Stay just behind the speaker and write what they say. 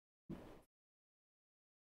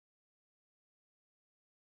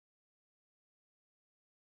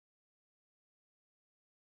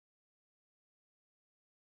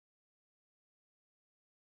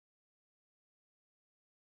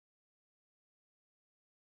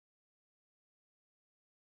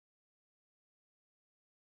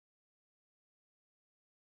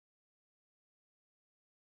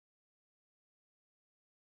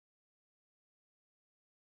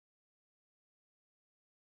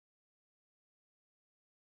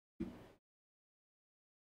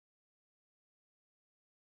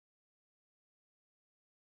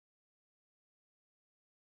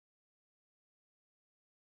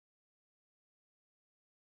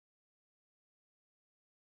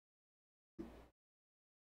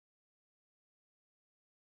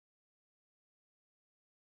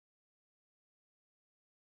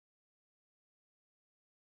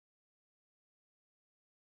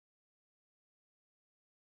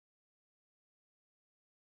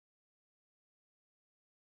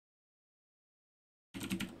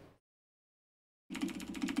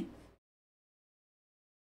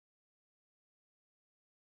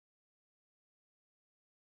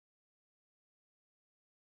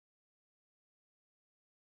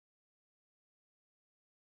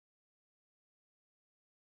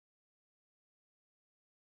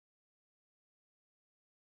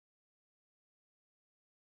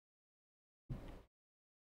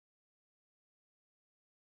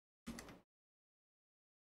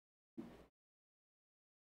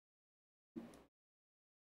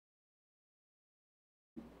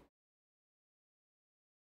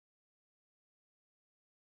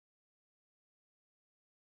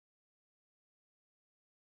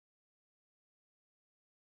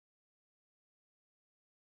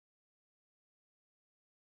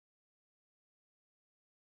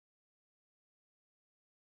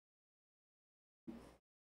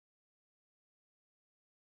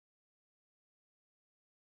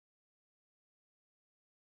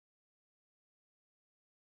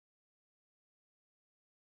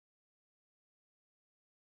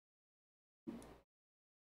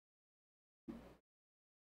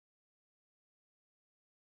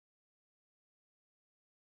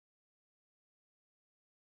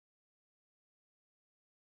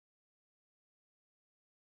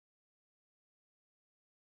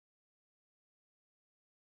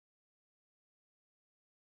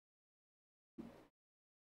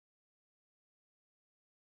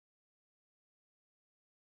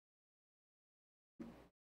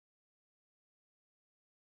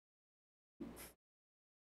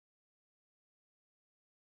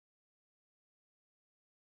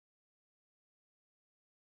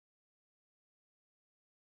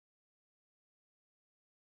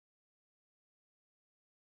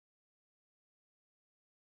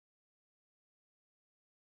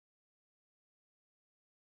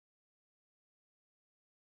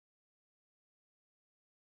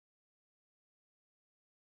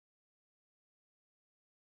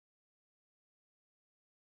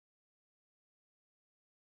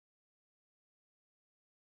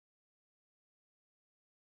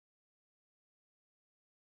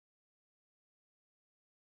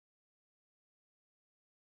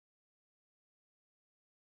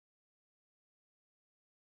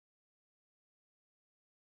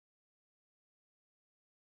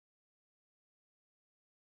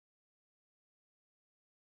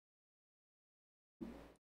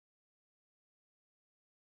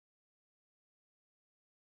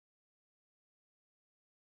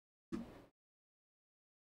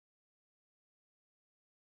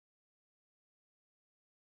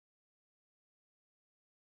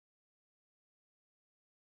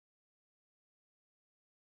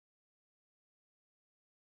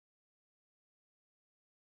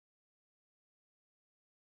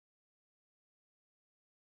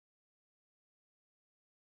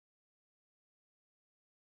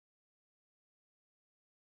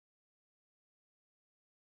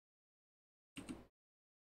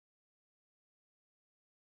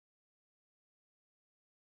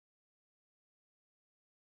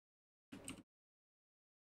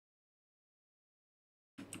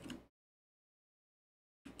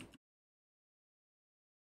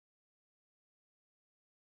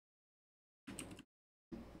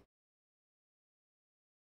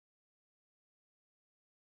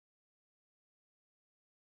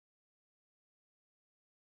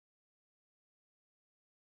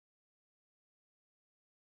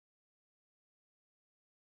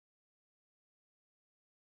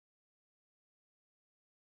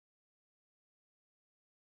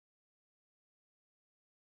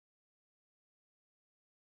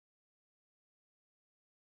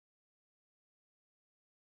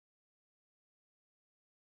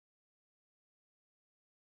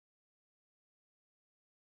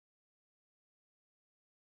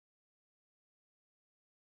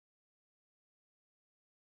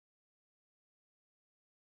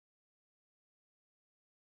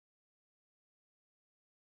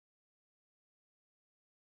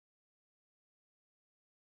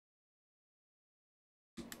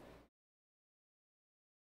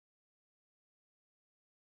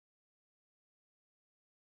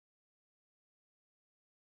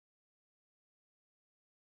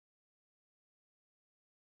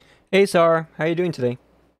Hey Sar, how you doing today?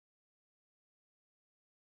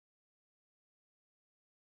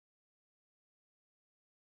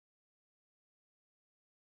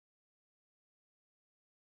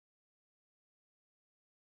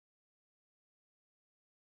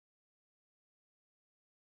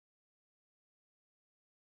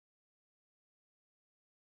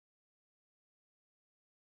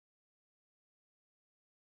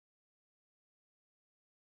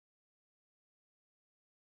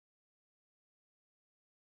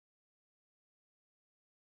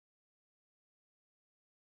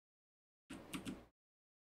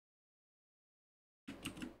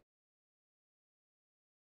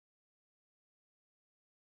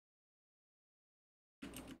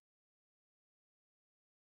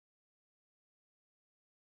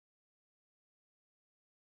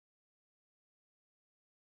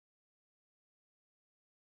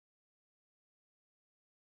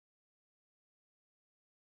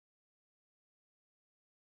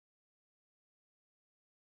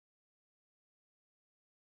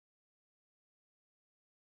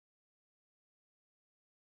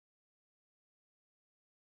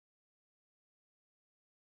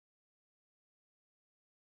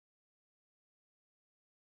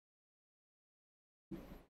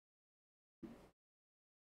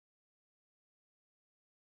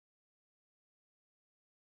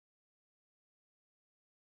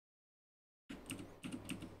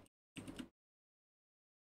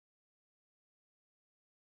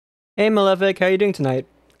 Hey Malefic, how you doing tonight?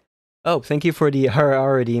 Oh, thank you for the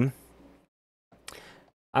RR redeem.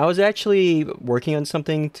 I was actually working on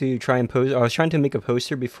something to try and post. I was trying to make a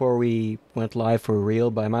poster before we went live for real,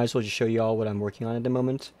 but I might as well just show you all what I'm working on at the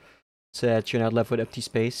moment, so that you're not left with empty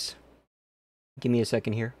space. Give me a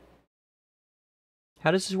second here. How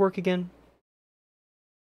does this work again?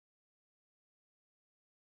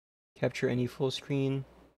 Capture any full screen.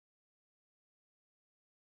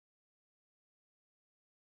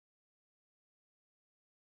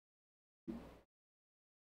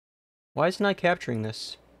 Why is it not capturing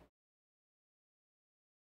this?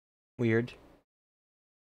 Weird.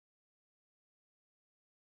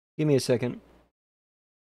 Give me a second.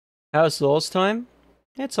 How's Lulz time?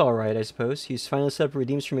 It's alright, I suppose. He's finally set up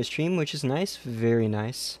redeems from his stream, which is nice. Very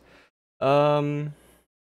nice. Um,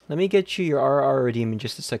 Let me get you your RR redeem in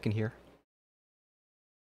just a second here.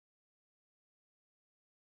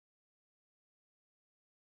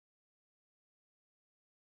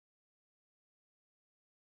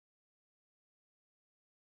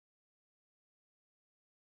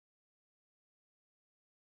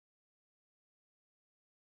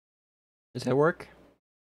 Does that work?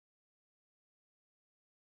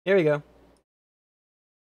 There we go.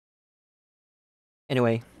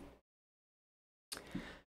 Anyway.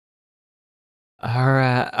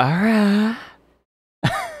 Alright.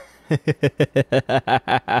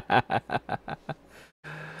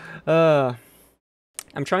 uh,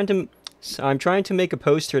 I'm trying to make a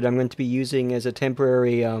poster that I'm going to be using as a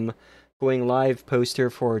temporary going live poster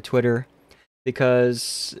for Twitter,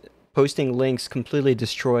 because posting links completely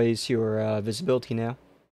destroys your visibility now.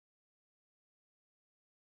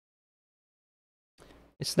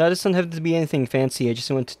 It doesn't have to be anything fancy. I just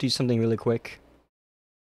want to do something really quick.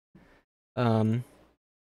 Um,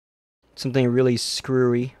 Something really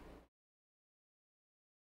screwy.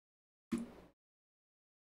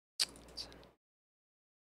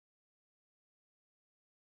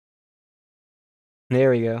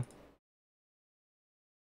 There we go.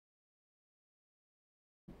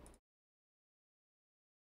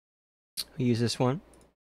 We use this one.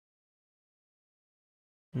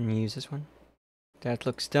 And use this one. That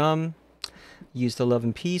looks dumb. Use the Love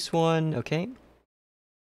and Peace one. Okay.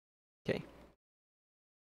 Okay.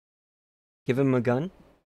 Give him a gun.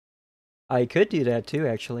 I could do that too,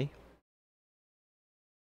 actually.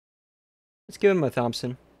 Let's give him a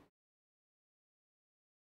Thompson.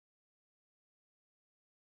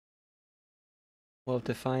 We'll have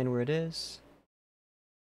to find where it is.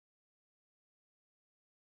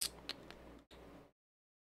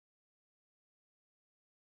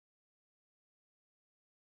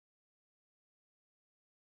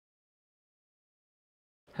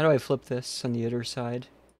 How do I flip this on the other side?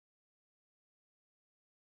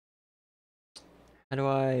 How do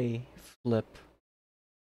I flip?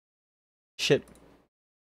 Shit.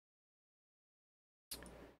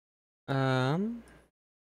 Um.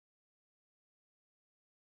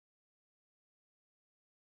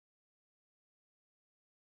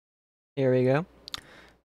 There we go.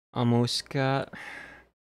 Almost got.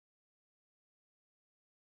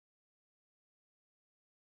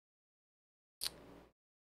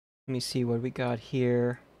 Let me see what we got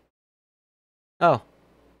here. Oh.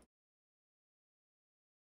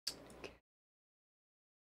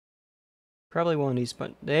 Probably one of these,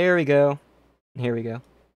 but there we go. Here we go.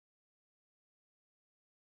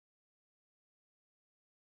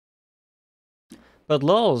 But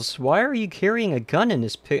Lulz, why are you carrying a gun in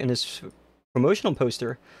this promotional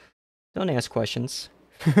poster? Don't ask questions.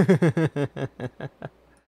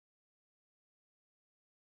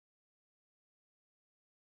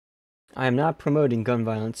 I am not promoting gun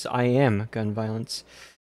violence. I am gun violence.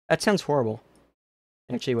 That sounds horrible.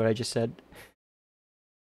 Actually, what I just said.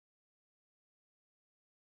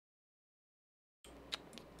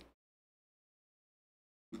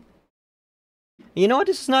 You know what?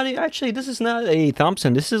 This is not actually. This is not a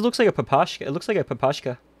Thompson. Looks like a Papashka. It looks like a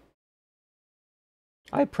Papashka.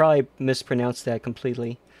 I probably mispronounced that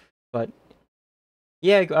completely, but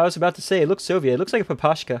yeah, I was about to say it looks Soviet. It looks like a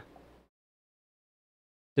Papashka.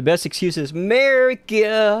 The best excuse is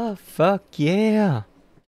America. Fuck yeah.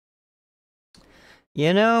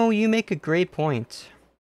 You know, you make a great point.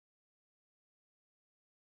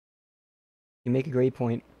 You make a great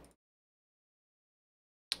point.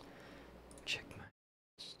 Check my...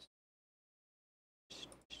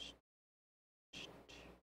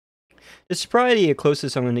 This is probably the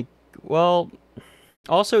closest I'm gonna... Well,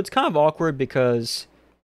 also it's kind of awkward because...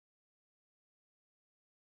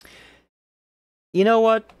 You know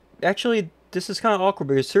what? Actually, this is kind of awkward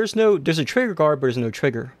because there's a trigger guard, but there's no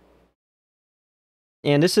trigger.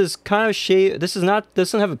 And this is kind of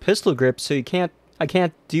doesn't have a pistol grip, so I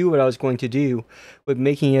can't do what I was going to do with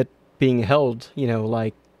making it being held, you know,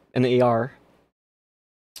 like an AR.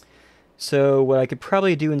 So what I could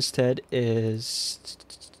probably do instead is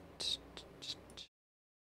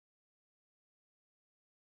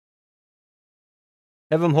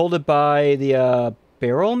have him hold it by the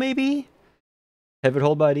barrel, maybe? Have it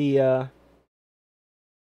hold by the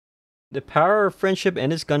power of friendship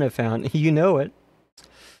and his gun I found. You know it.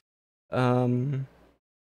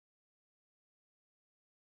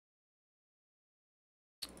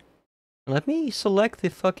 Let me select the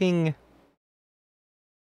fucking...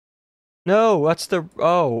 No, that's the...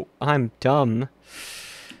 Oh, I'm dumb.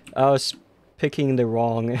 I was picking the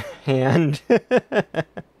wrong hand. I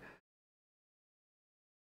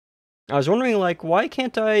was wondering, like, why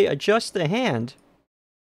can't I adjust the hand?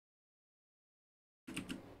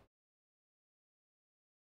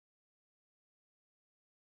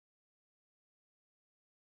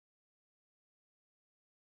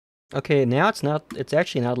 Okay, now it's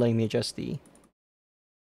actually not letting me adjust the...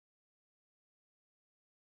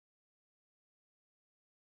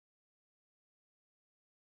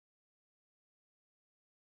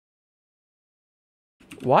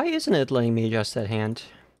 Why isn't it letting me adjust that hand?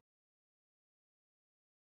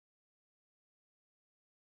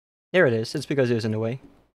 There it is. It's because it was in the way.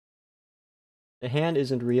 The hand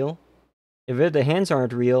isn't real. If the hands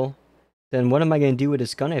aren't real, then what am I going to do with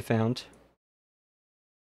this gun I found?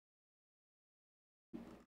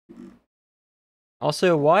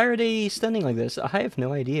 Also, why are they standing like this? I have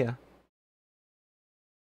no idea.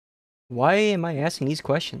 Why am I asking these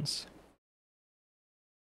questions?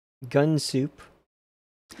 Gun Soup.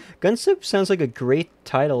 Gun Soup sounds like a great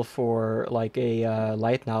title for, like, a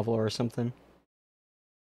light novel or something.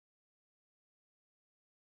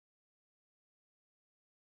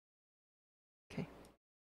 Okay.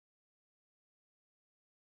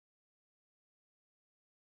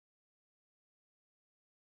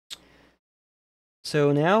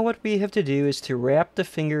 So now what we have to do is to wrap the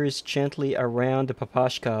fingers gently around the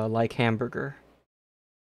papashka like hamburger.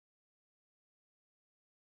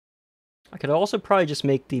 I could also probably just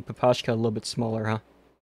make the papashka a little bit smaller, huh?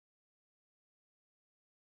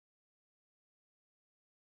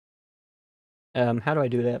 How do I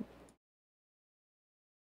do that?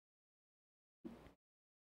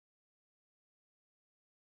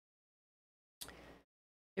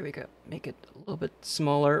 Here we go. Make it a little bit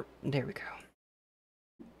smaller. There we go.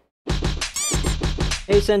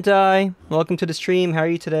 Hey Sentai! Welcome to the stream. How are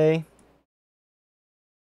you today?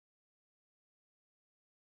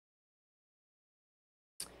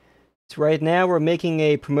 So right now we're making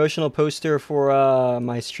a promotional poster for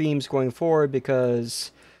my streams going forward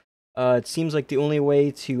because it seems like the only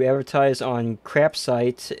way to advertise on crap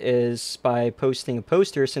site is by posting a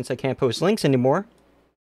poster since I can't post links anymore.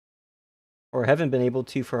 Or haven't been able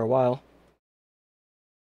to for a while.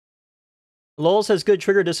 Lulz has good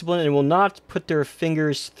trigger discipline and will not put their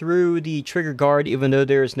fingers through the trigger guard even though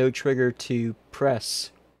there is no trigger to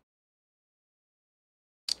press.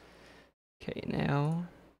 Okay, now...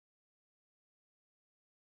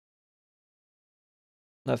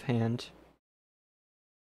 Left hand.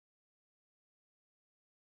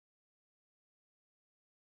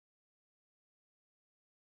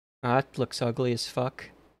 Ah, that looks ugly as fuck.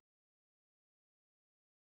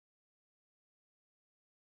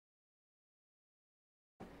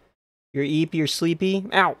 You're eep, you're sleepy.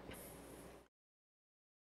 Ow!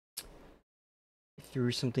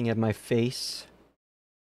 Threw something at my face.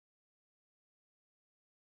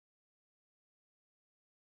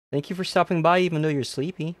 Thank you for stopping by even though you're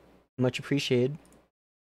sleepy. Much appreciated.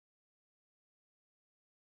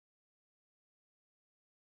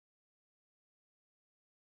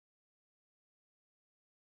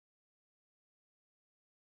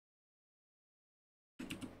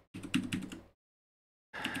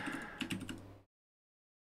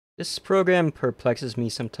 This program perplexes me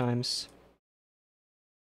sometimes.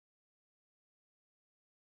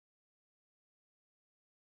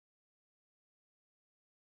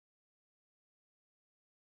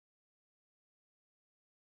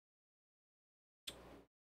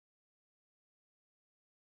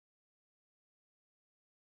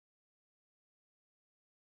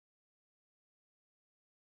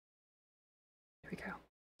 There we go.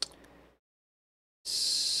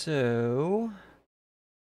 So...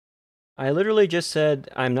 I literally just said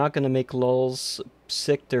I'm not gonna make Lulz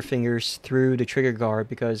stick their fingers through the trigger guard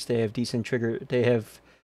because they have decent trigger. They have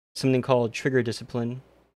something called trigger discipline.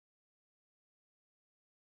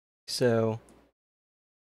 So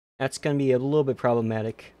that's gonna be a little bit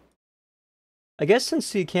problematic. I guess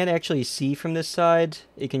since you can't actually see from this side,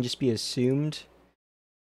 it can just be assumed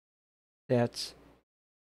that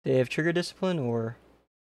they have trigger discipline, or...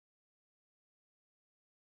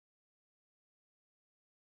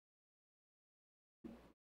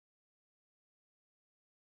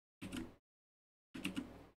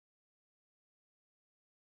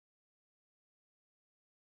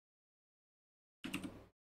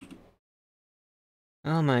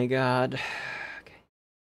 Oh my god. Okay.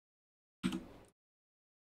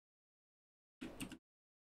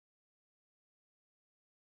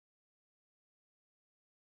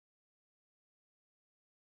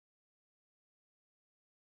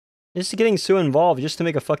 This is getting so involved just to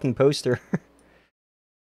make a fucking poster.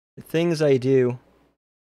 The things I do.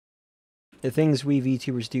 The things we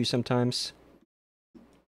VTubers do sometimes.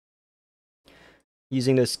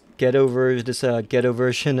 Using this ghetto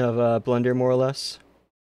version of Blender, more or less.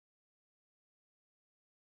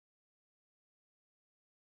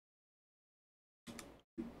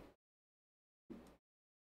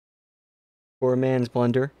 Poor man's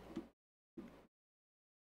Blender.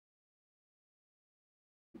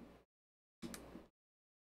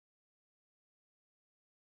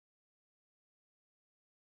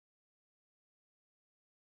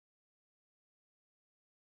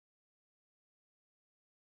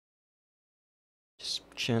 Just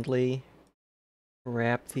gently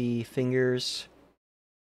wrap the fingers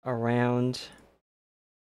around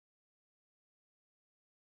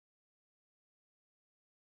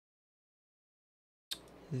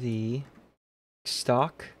the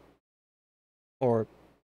stock, or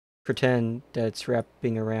pretend that it's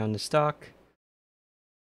wrapping around the stock.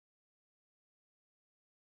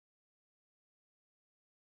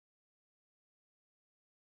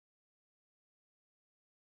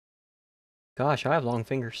 Gosh, I have long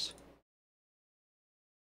fingers.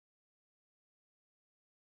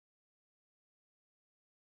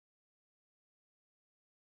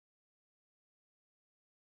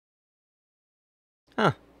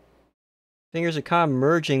 Huh. Fingers are kind of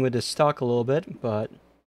merging with the stock a little bit, but...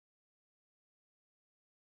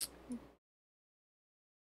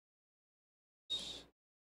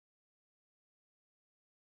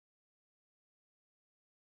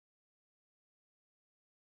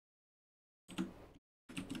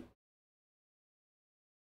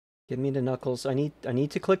 Give me the knuckles. I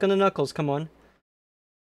need to click on the knuckles, come on.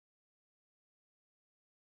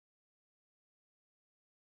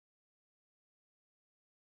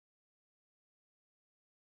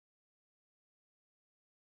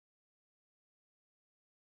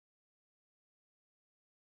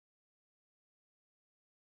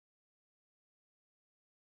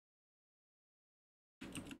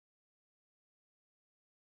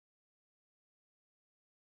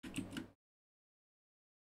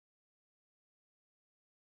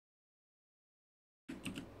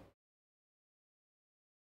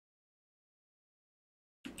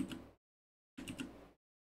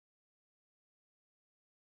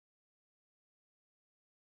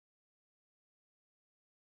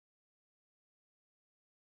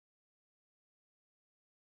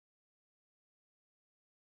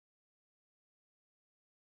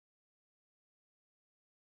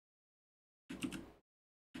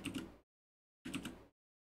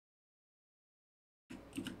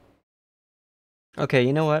 Okay,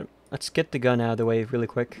 you know what? Let's get the gun out of the way really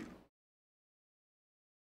quick.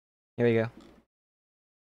 Here we go.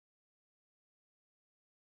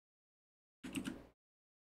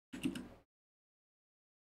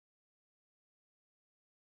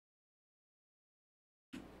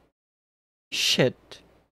 Shit.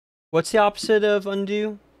 What's the opposite of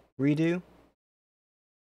undo? Redo?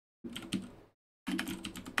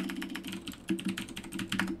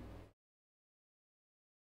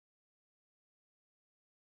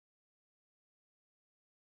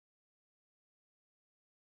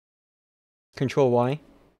 Control Y?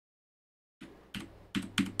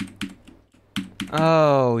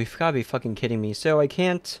 Oh, you've gotta be fucking kidding me. So I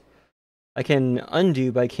can't... I can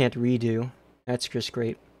undo, but I can't redo. That's just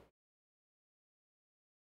great.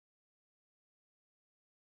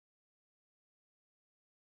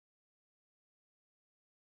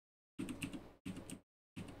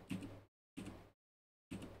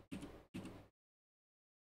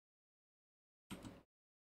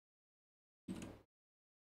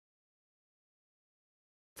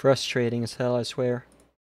 Frustrating as hell, I swear.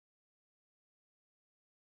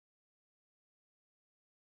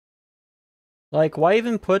 Like, why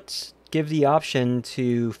even give the option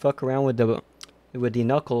to fuck around with the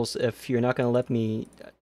knuckles if you're not gonna let me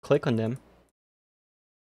click on them?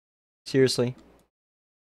 Seriously.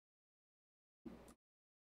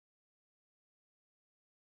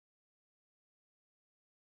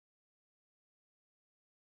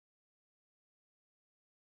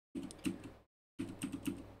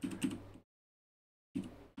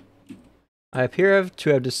 I appear to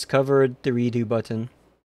have discovered the redo button.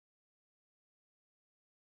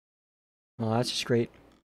 Oh, that's just great.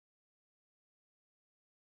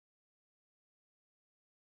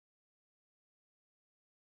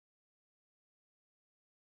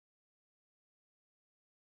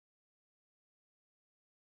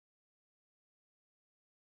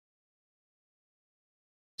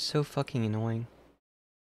 So fucking annoying.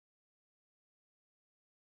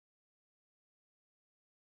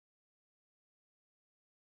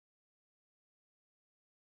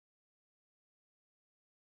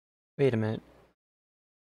 Wait a minute.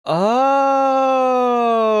 Oh!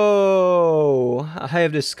 I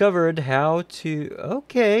have discovered how to...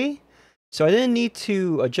 Okay. So I didn't need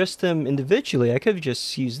to adjust them individually. I could have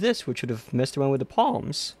just used this, which would have messed around with the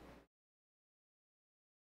palms.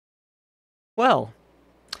 Well,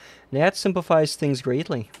 that simplifies things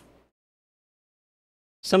greatly.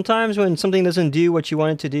 Sometimes when something doesn't do what you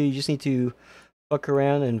want it to do, you just need to fuck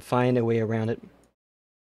around and find a way around it.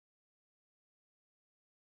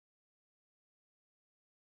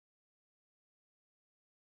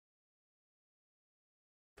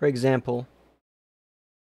 For example,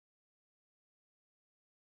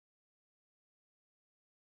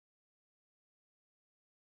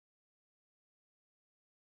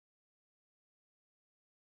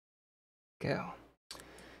 go.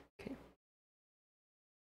 Okay.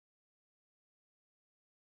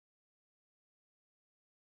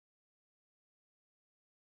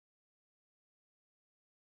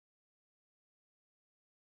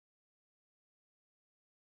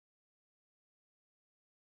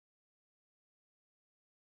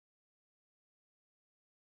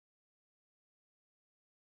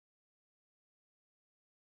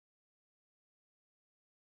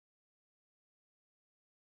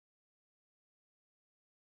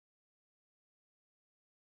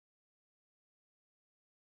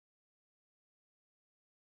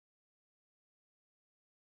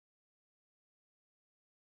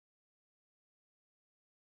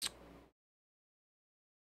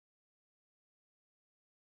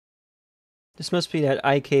 This must be that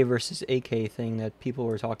IK versus AK thing that people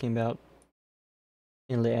were talking about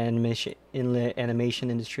in the animation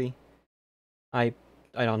industry. I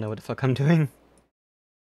don't know what the fuck I'm doing.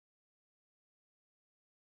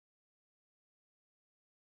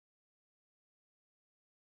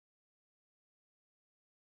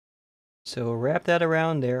 So wrap that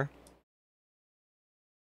around there.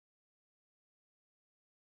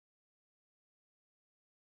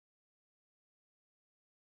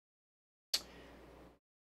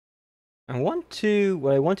 What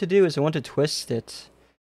I want to do is I want to twist it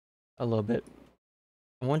a little bit.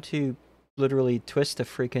 I want to literally twist the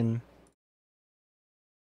freaking...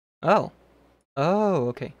 Oh. Oh,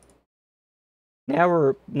 okay. Now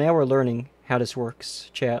we're learning how this works,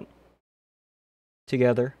 chat.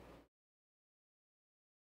 Together.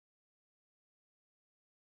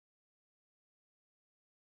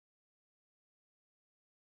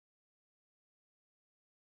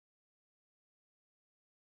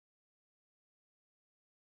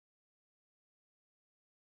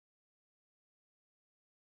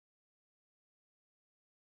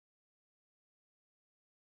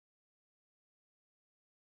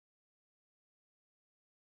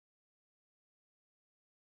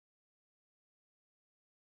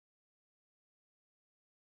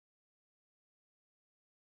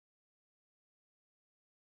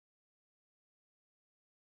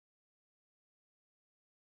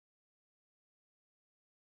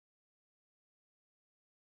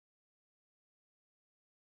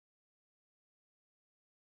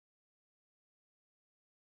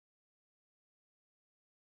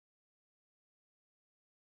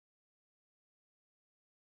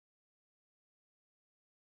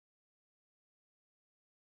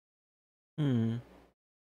 Hmm.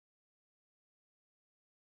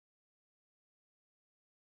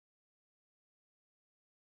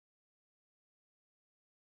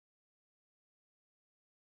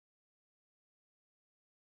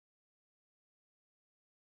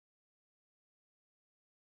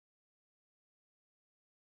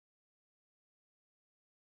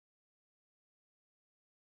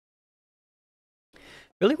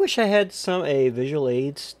 Really wish I had a visual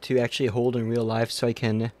aids to actually hold in real life so I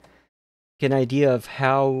can get an idea of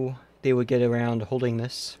how they would get around holding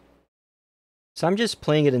this. So I'm just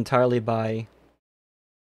playing it entirely by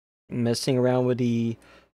messing around with the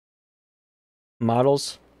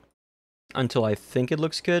models until I think it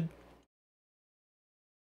looks good.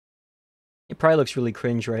 It probably looks really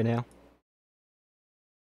cringe right now.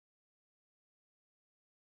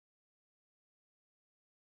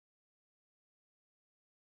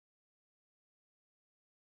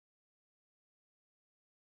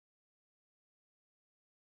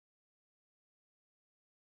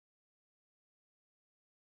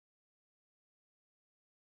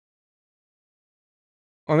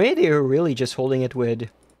 Or maybe they're really just holding it with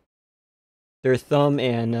their thumb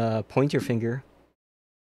and pointer finger.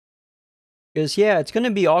 Because, yeah, it's going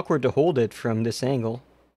to be awkward to hold it from this angle,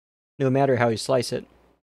 no matter how you slice it.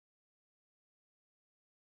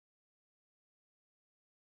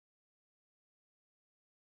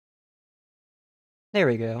 There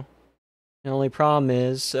we go. The only problem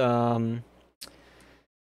is,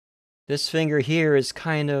 this finger here is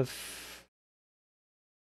kind of...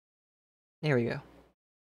 There we go.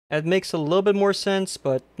 That makes a little bit more sense,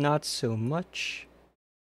 but not so much.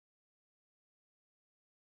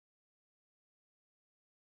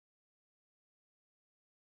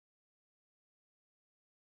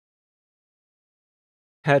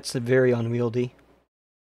 That's very unwieldy.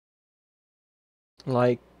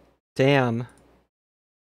 Like, damn.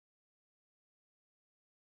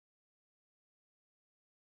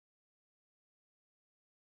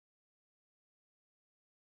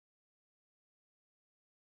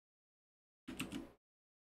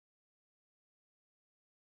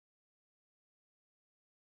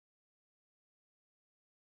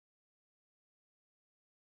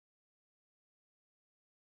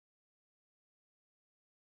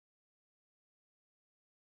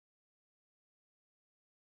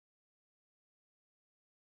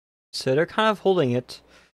 So they're kind of holding it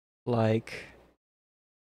like...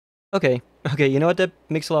 Okay, okay, you know what? That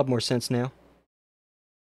makes a lot more sense now.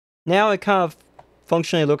 Now it kind of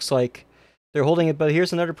functionally looks like they're holding it, but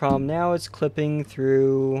here's another problem. Now it's clipping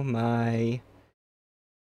through my...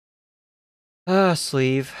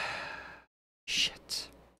 sleeve. Shit.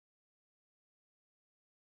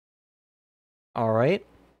 Alright.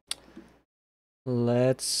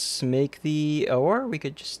 Let's make the... Or we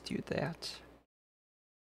could just do that.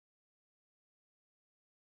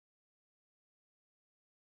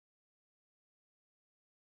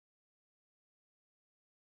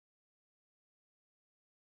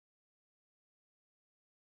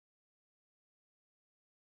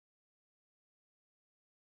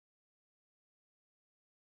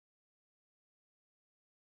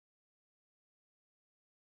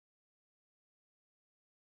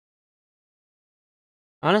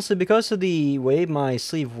 Honestly, because of the way my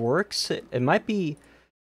sleeve works, it might be...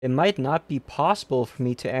 It might not be possible for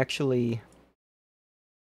me to actually...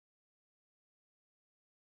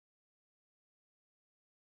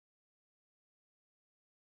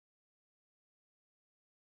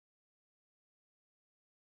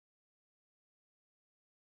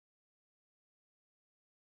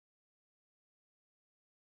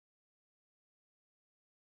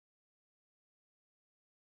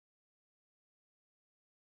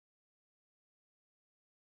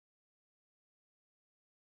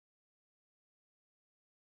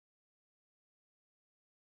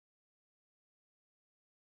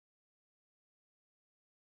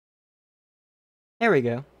 There we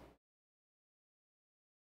go.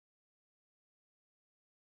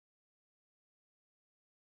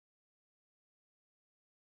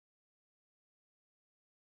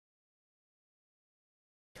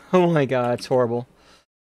 Oh my god, it's horrible.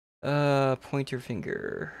 Pointer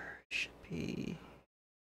finger should be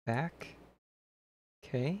back.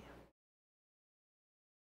 Okay.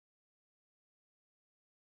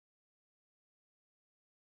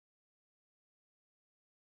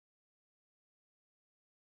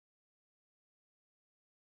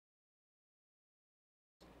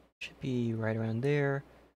 Should be right around there.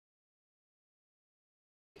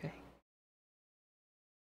 Okay.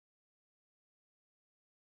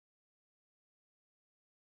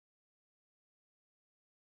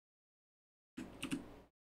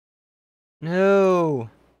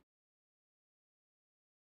 No!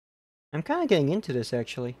 I'm kind of getting into this,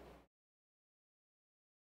 actually.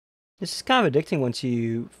 This is kind of addicting once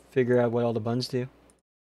you figure out what all the buns do.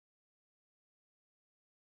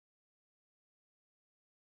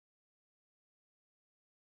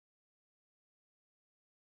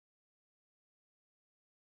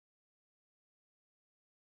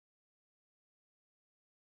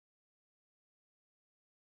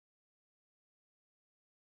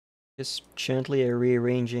 Just gently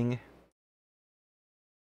rearranging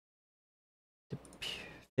the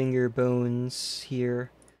finger bones here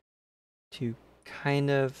to kind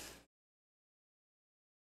of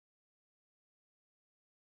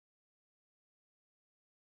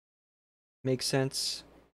make sense.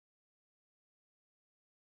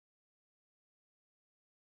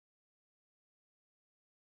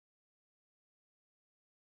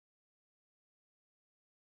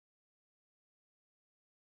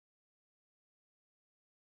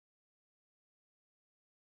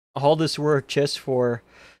 All this work just for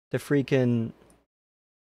the freaking...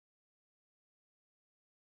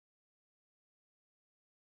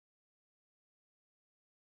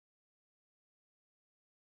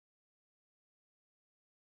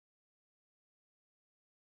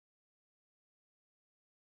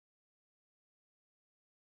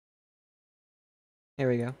 There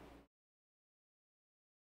we go.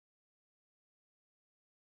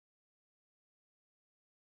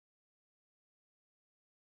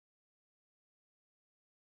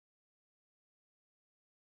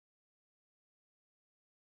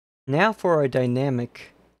 Now for a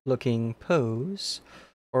dynamic looking pose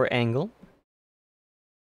or angle.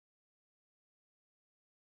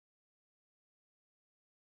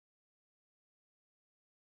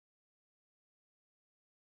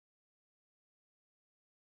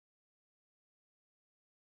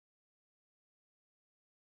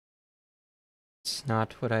 It's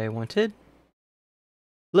not what I wanted.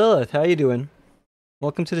 Lilith, how you doing?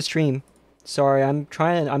 Welcome to the stream. Sorry, I'm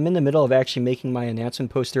in the middle of actually making my announcement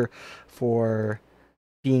poster for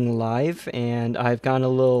being live, and I've gotten a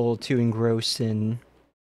little engrossed in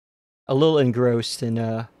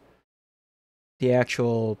the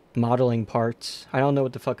actual modeling parts. I don't know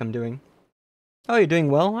what the fuck I'm doing. Oh, you're doing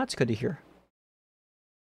well? That's good to hear.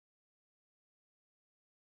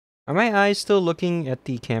 Are my eyes still looking at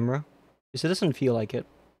the camera? Because it doesn't feel like it.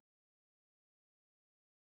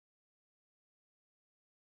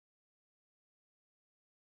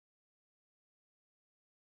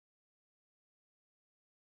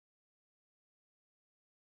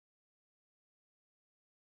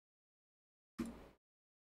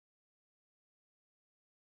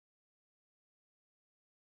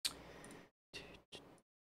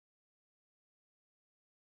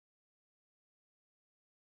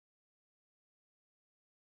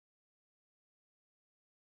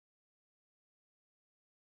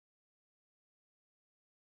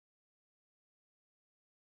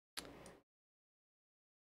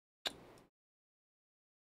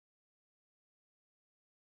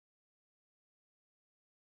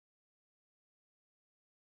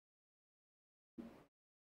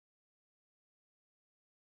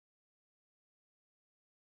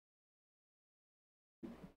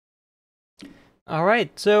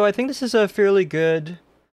 Alright, so I think this is a fairly good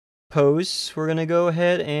pose. We're gonna go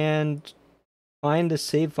ahead and find the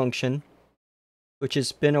save function, which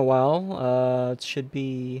has been a while. It should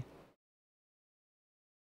be...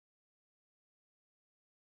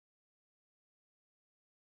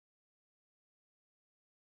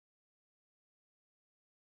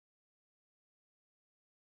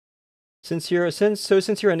 Since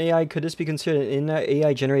you're an AI, could this be considered in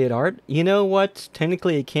AI generated art? You know what?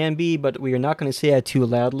 Technically it can be, but we are not going to say that too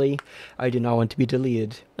loudly. I do not want to be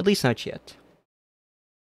deleted. At least not yet.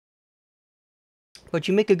 But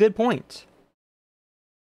you make a good point.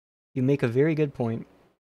 You make a very good point.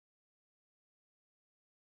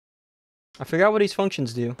 I forgot what these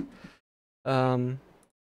functions do.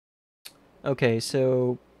 Okay,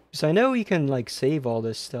 so I know you can like save all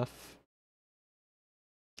this stuff.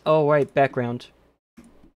 Oh right, background.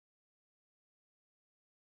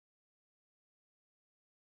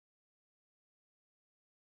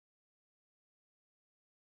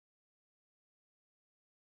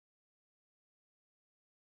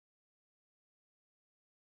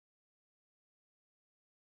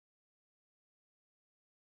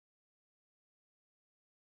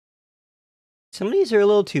 Some of these are a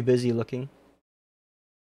little too busy looking.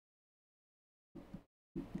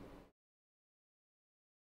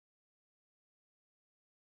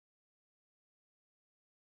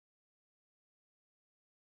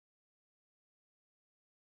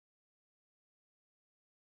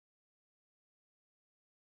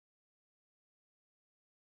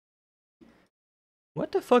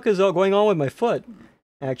 What the fuck is all going on with my foot?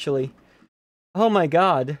 Actually. Oh my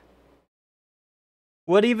god.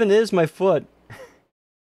 What even is my foot?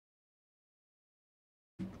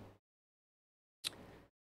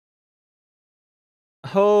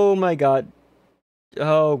 Oh my god.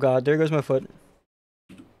 Oh god, there goes my foot.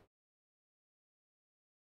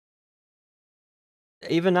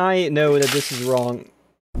 Even I know that this is wrong.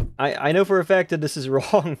 I know for a fact that this is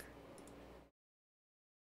wrong.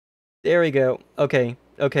 There we go. Okay.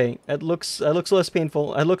 Okay. That looks less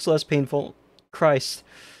painful. That looks less painful. Christ.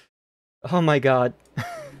 Oh my god.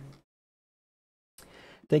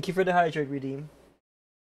 Thank you for the hydrate redeem.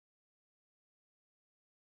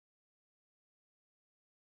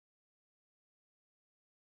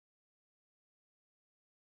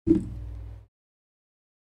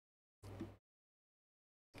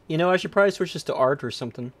 You know, I should probably switch this to art or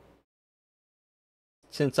something.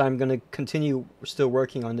 Since I'm gonna continue still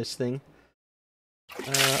working on this thing.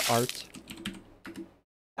 Art.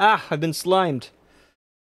 Ah, I've been slimed.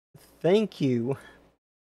 Thank you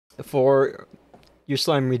for your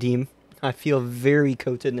slime redeem. I feel very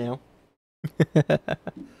coated now.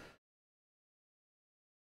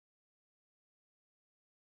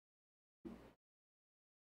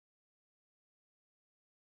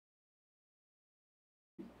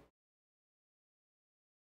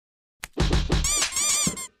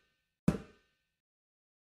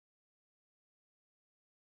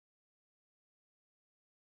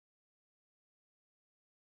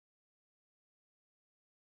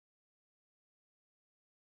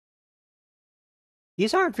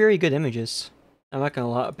 These aren't very good images. I'm not gonna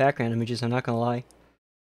lie. Background images, I'm not gonna lie.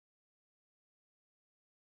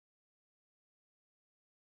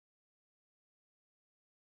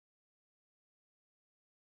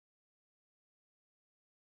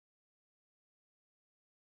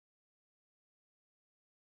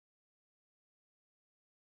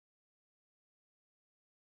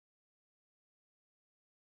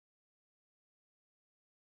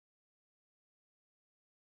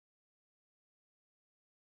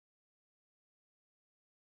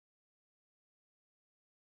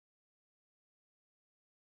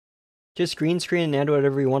 Just green screen and add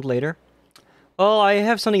whatever you want later. Well, I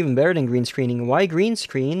have something even better than green screening. Why green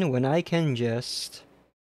screen when I can just...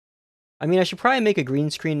 I mean, I should probably make a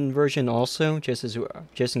green screen version also, just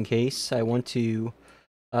in case I want to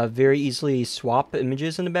very easily swap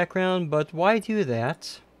images in the background, but why do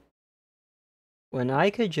that? When I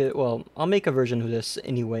could just... Well, I'll make a version of this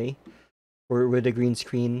anyway, or with a green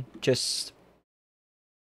screen, just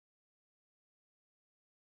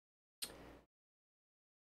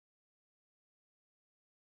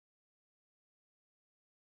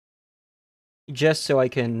so I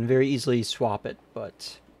can very easily swap it,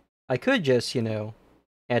 but I could just, you know,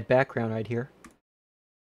 add background right here.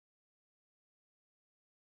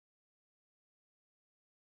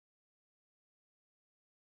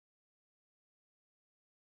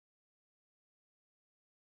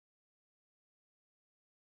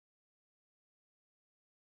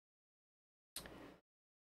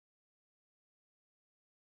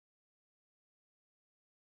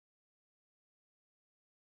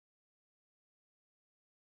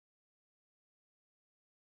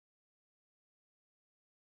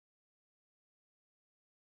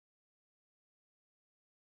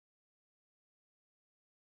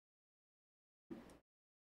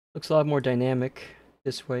 Looks a lot more dynamic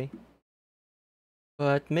this way.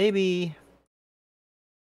 But maybe...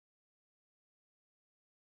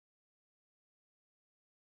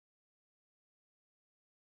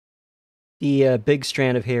 the big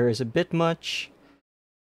strand of hair is a bit much.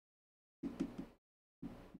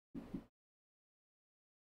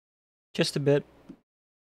 Just a bit.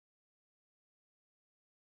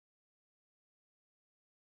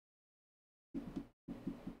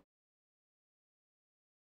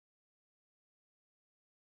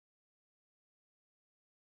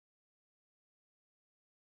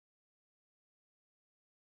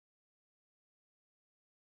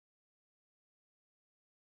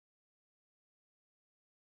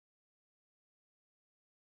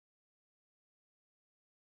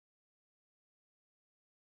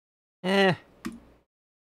 Eh.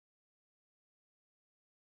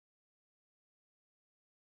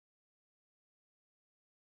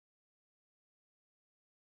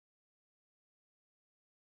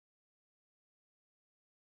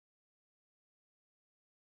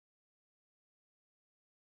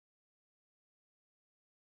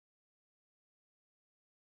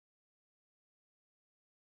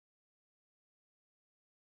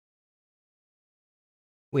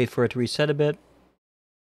 Wait for it to reset a bit.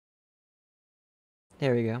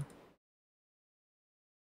 There we go.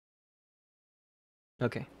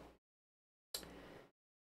 Okay.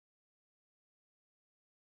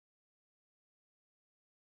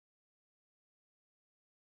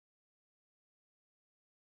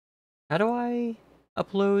 How do I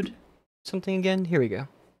upload something again? Here we go.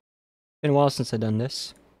 Been a while since I've done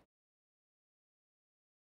this.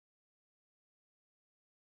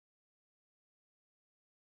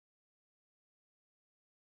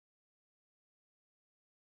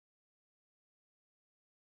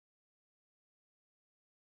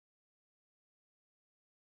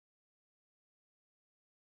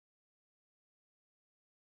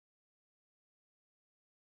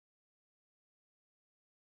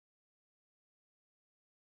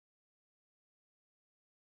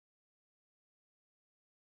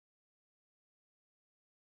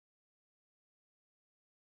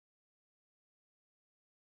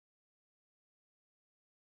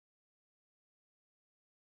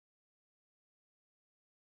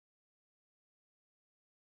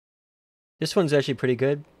 This one's actually pretty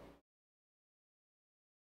good.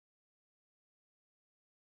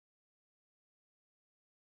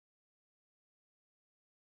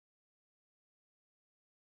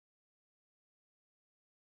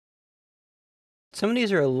 Some of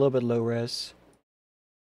these are a little bit low res.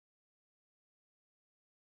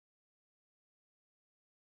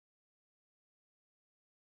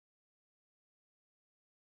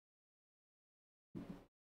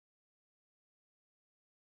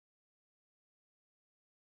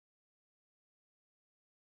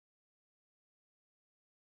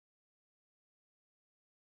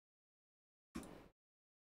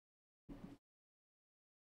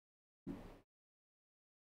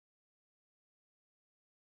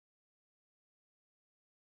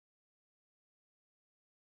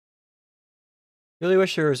 Really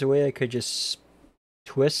wish there was a way I could just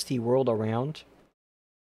twist the world around.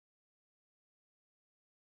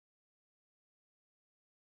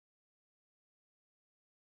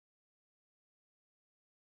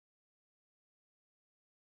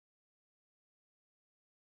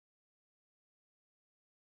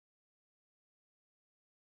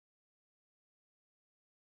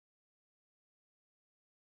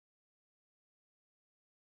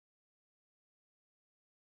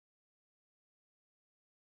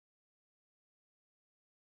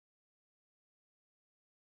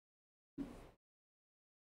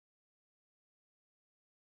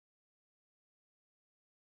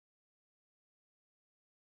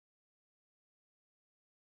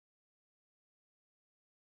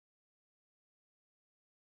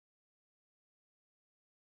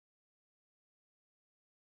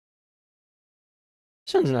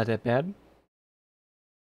 This one's not that bad.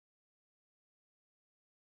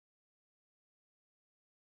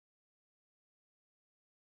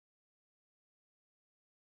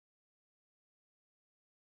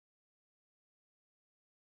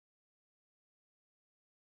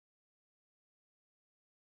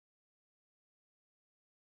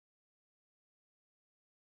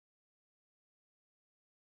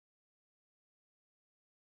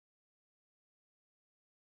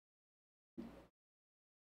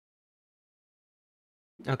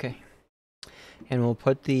 Okay. And we'll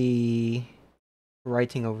put the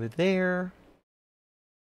writing over there.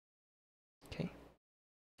 Okay.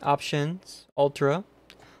 Options, ultra,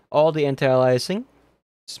 all the anti-aliasing,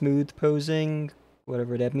 smooth posing,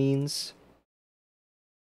 whatever that means.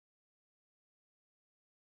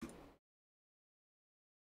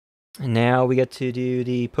 And now we get to do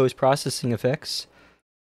the post-processing effects.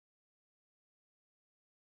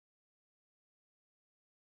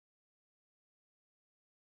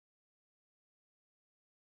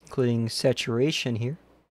 Including saturation here.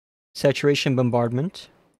 Saturation bombardment.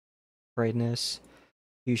 Brightness.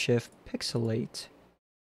 Hue shift. Pixelate.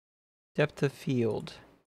 Depth of field.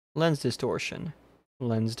 Lens distortion.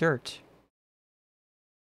 Lens dirt.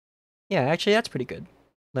 Yeah, actually that's pretty good.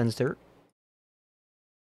 Lens dirt.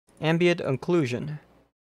 Ambient occlusion.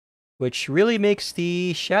 Which really makes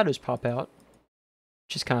the shadows pop out.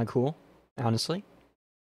 Which is kind of cool, honestly.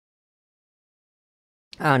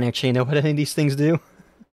 I don't actually know what any of these things do.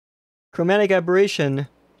 Chromatic aberration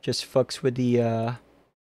just fucks with the,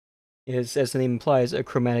 is, as the name implies, a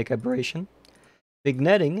chromatic aberration.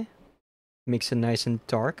 Vignetting makes it nice and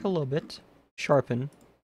dark a little bit. Sharpen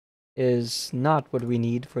is not what we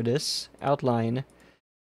need for this. Outline,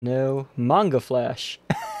 no. Manga Flash.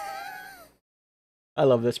 I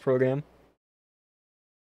love this program.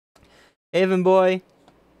 Avon Boy,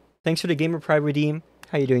 thanks for the Gamer Pride redeem.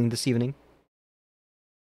 How you doing this evening?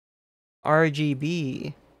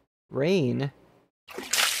 RGB. Rain.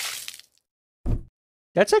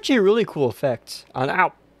 That's actually a really cool effect.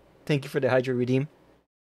 Ow! Thank you for the Hydra redeem.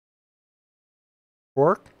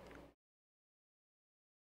 Work?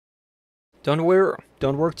 Don't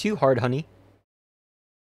work too hard, honey.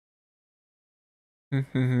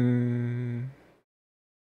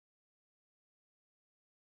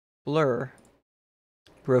 Blur.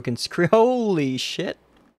 Broken screen. Holy shit.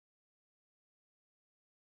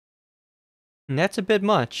 And that's a bit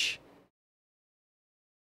much.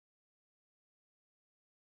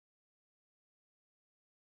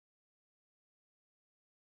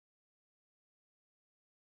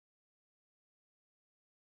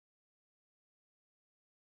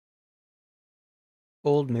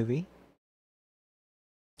 Old movie.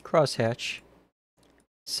 Crosshatch.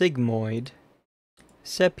 Sigmoid.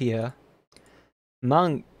 Sepia.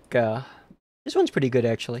 Manga. This one's pretty good,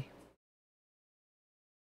 actually.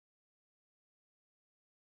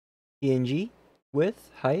 PNG. Width.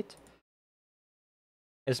 Height.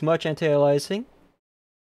 As much anti-aliasing.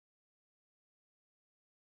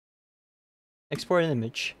 Export an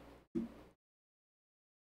image.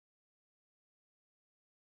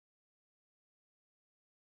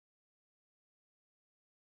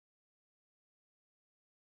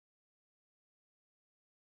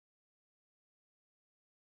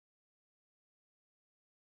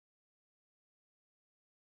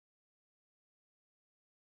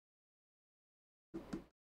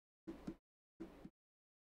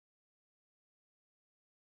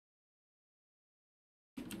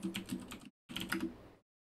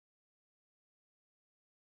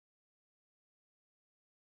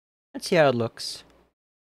 Let's see how it looks.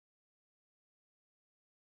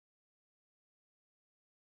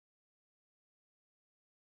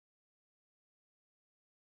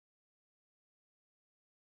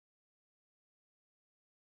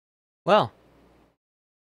 Well.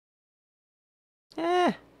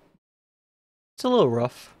 It's a little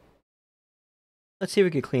rough. Let's see if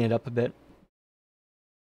we can clean it up a bit.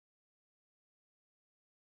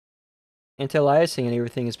 Anti-aliasing and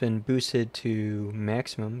everything has been boosted to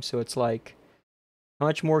maximum, so it's like, how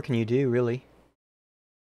much more can you do, really?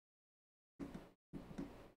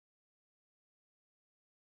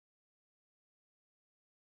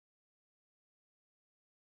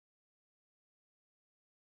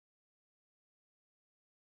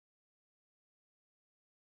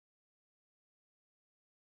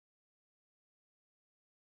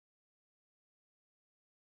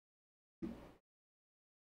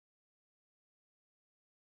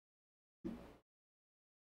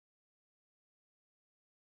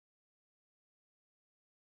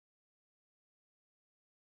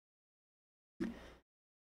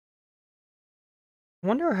 I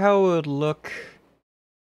wonder how it would look.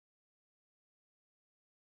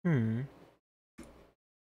 Let's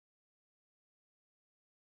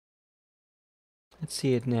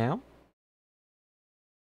see it now.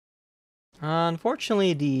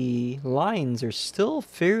 Unfortunately, the lines are still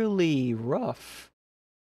fairly rough.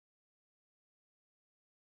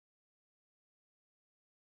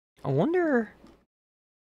 I wonder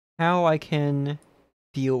how I can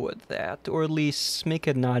deal with that, or at least make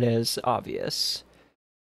it not as obvious.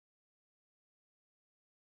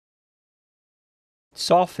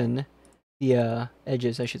 Soften the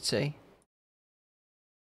edges, I should say.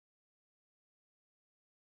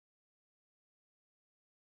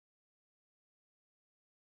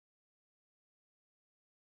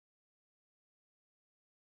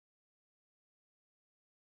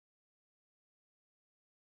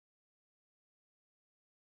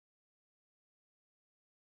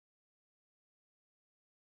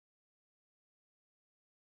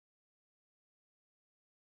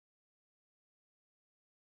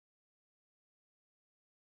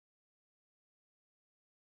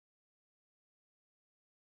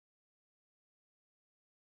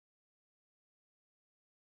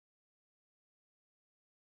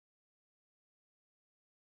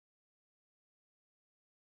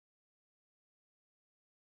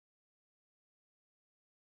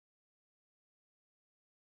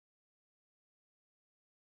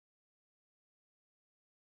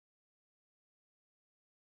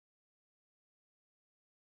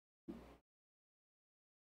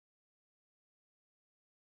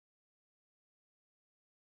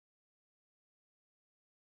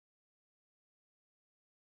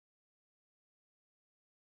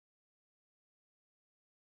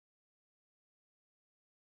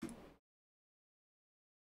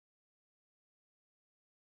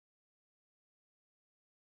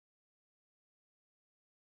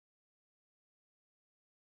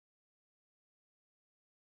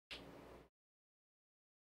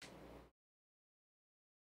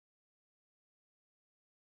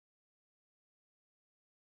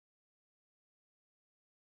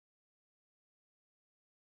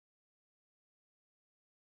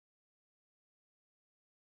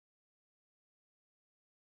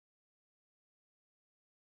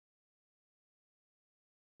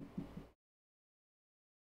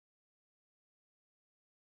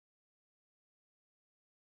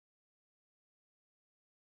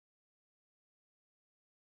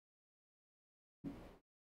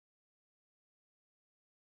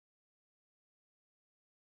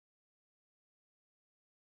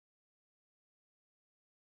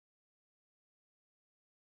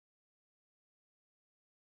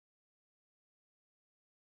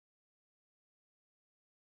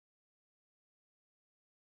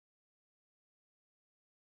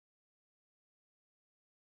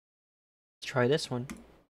 Let's try this one.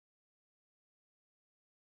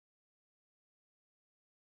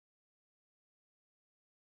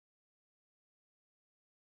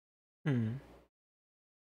 Hmm.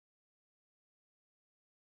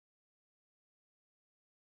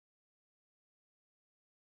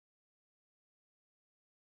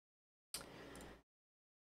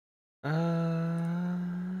 Uh...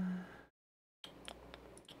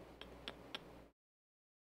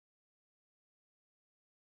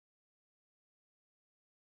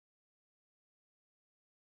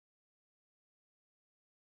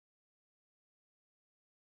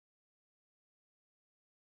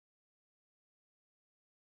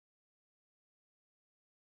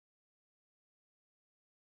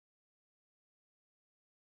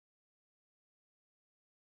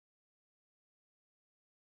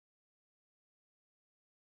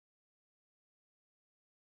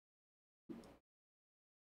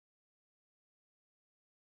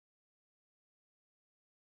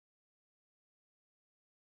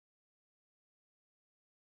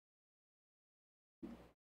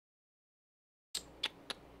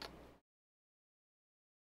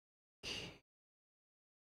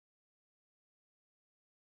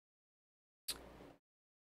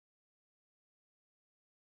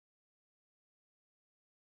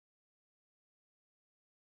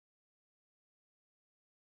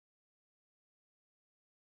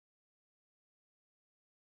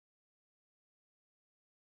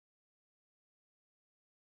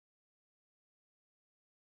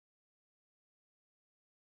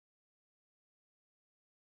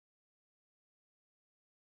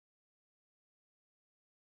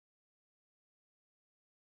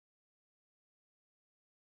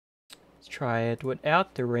 Let's try it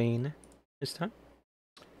without the rain this time.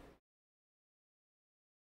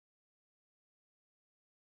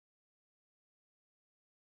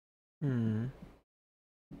 Hmm.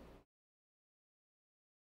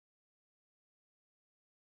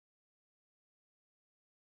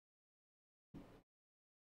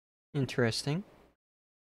 Interesting.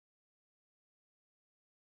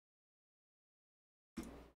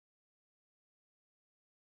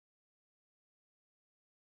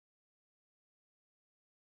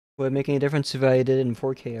 Would it make any difference if I did it in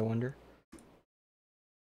 4K, I wonder?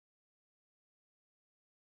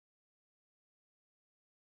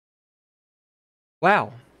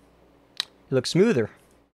 Wow. It looks smoother.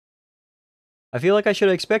 I feel like I should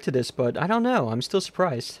have expected this, but I don't know. I'm still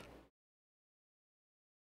surprised.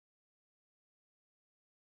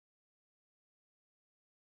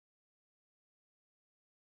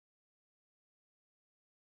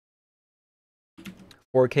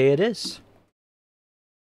 "4K it is."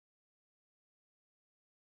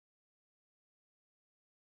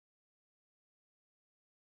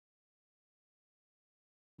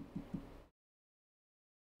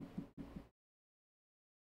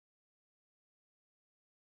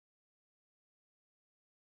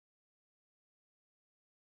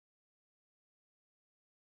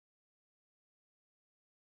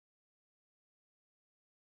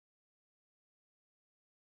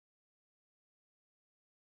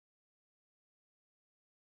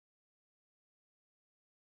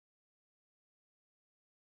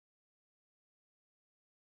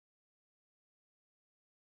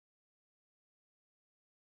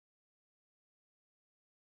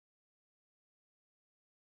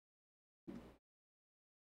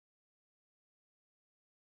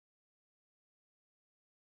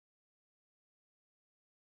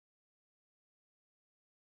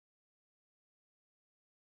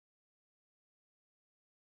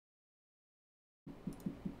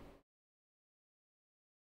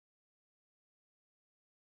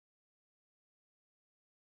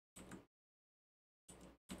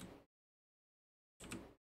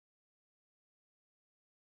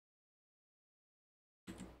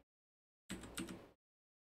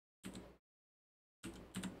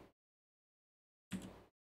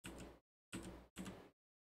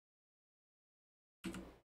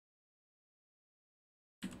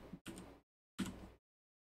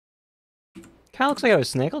 Kinda looks like I have a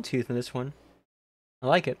snaggletooth in this one. I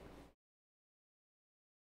like it.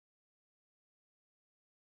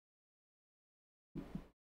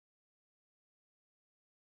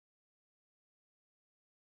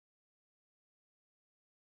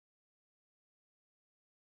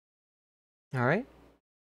 Alright.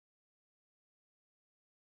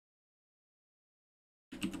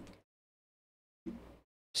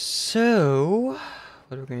 So,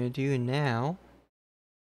 what we're gonna do now...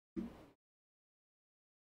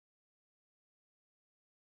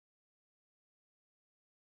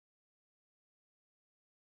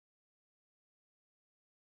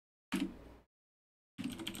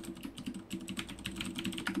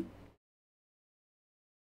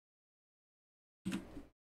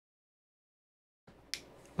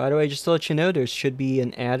 By the way, just to let you know, there should be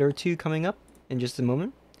an ad or two coming up in just a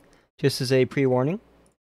moment, just as a pre-warning.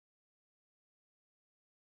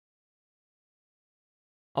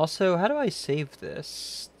 Also, how do I save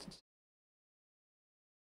this?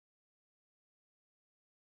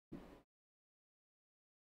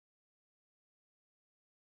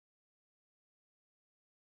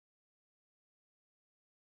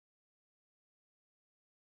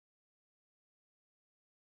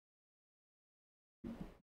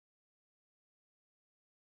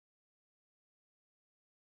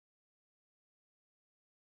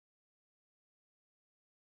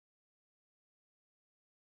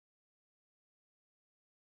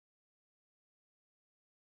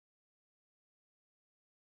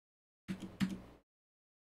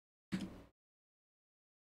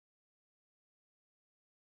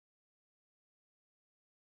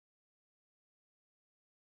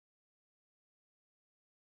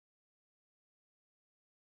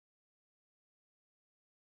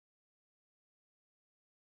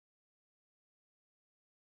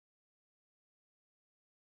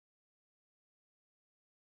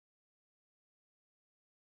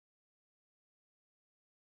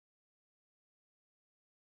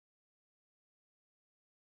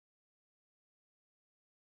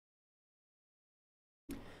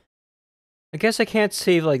 I guess I can't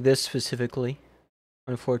save like this specifically,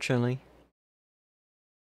 unfortunately.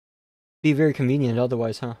 Be very convenient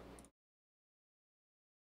otherwise, huh?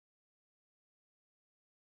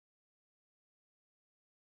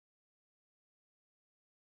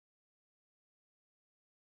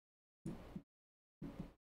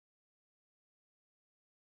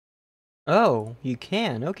 Oh, you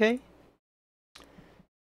can, okay.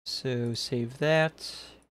 So save that.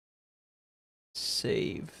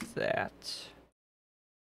 Save that.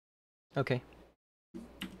 Okay.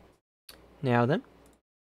 Now then.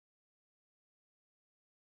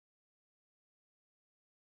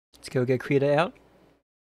 Let's go get Krita out.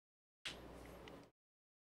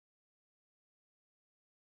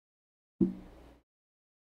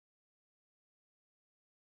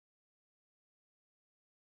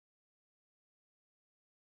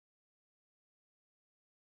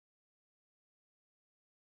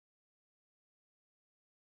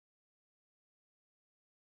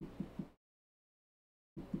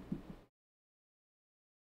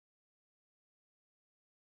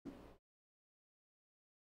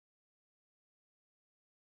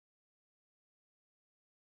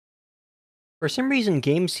 For some reason,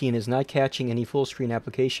 Game Scene is not catching any full screen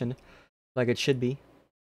application like it should be.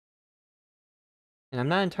 And I'm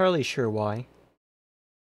not entirely sure why.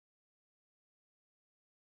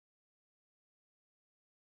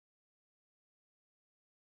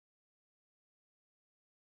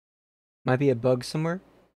 Might be a bug somewhere.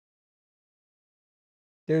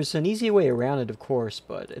 There's an easy way around it, of course,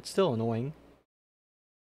 but it's still annoying.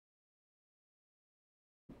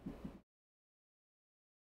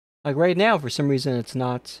 Like right now, for some reason, it's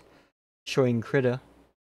not showing Krita,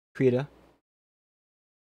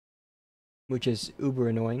 which is uber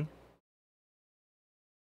annoying.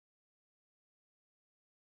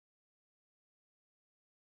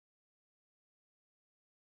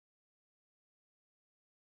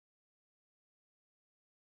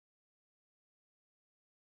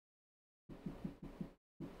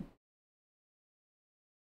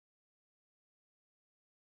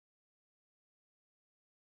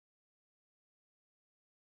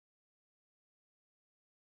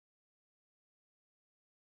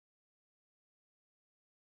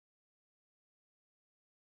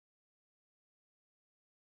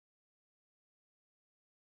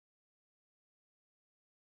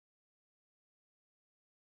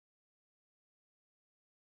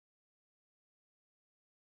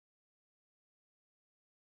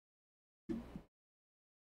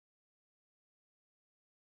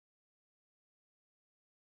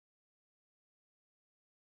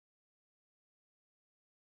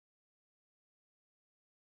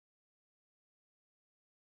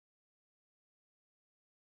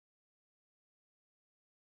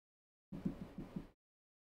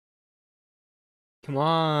 Come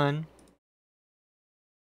on.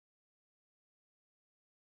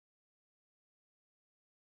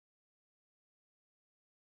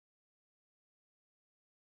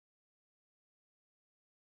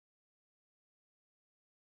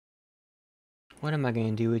 What am I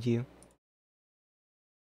gonna do with you?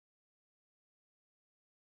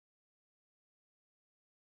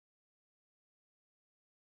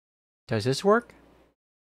 Does this work?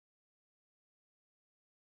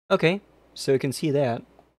 Okay, so you can see that.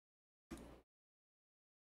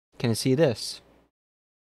 Can I see this?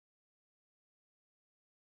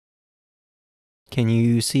 Can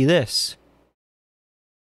you see this?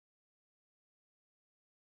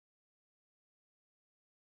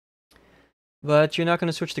 But you're not going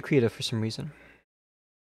to switch to creative for some reason.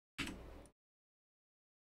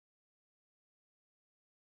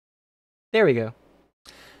 There we go.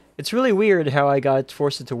 It's really weird how I got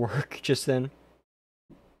forced it to work just then.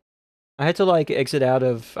 I had to like exit out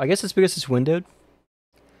of, I guess it's because it's windowed.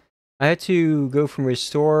 I had to go from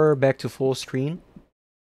restore back to full screen.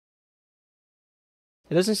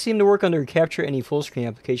 It doesn't seem to work under capture any full screen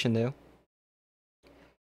application though.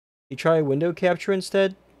 You try window capture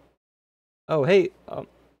instead? Oh, hey,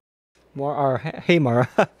 hey Mara.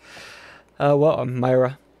 Well,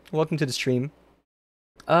 Myra. Welcome to the stream.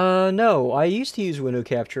 No, I used to use window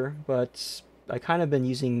capture, but I kind of been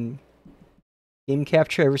using game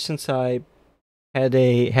capture ever since I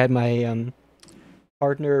had my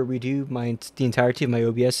partner redo the entirety of my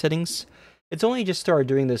OBS settings. It's only just started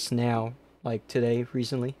doing this now, like today,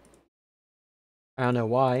 recently. I don't know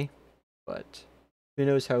why, but who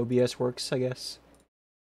knows how OBS works, I guess.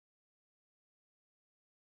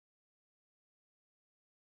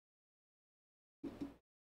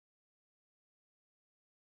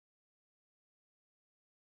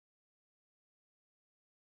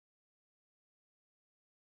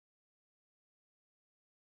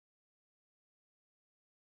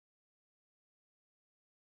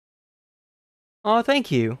 Oh, thank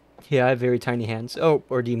you. Yeah, I have very tiny hands. Oh,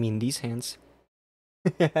 or do you mean these hands?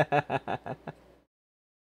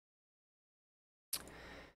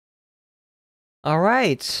 All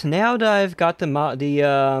right, now that I've got the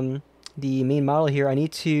main model here,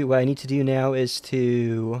 what I need to do now is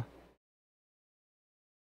to.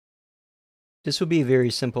 This will be very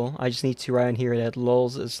simple. I just need to write in here that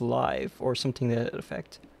Lulz is live or something to that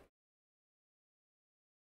effect.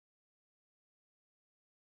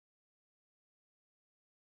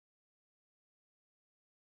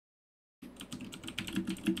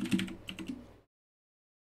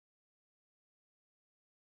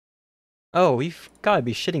 Oh, you've gotta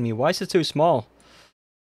be shitting me. Why is it so small?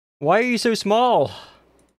 Why are you so small?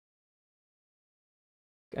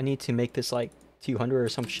 I need to make this like 200 or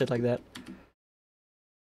some shit like that.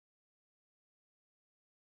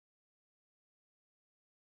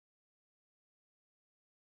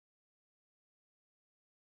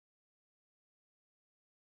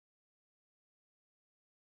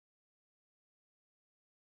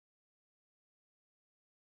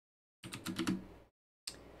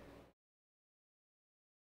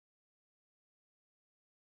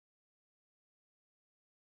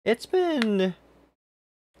 It's been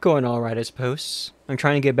going alright, I suppose. I'm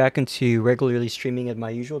trying to get back into regularly streaming at my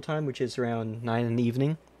usual time, which is around 9 in the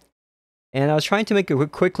evening. And I was trying to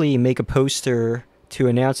quickly make a poster to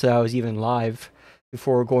announce that I was even live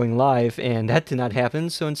before going live, and that did not happen.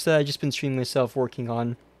 So instead, I just been streaming myself working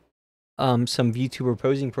on some VTuber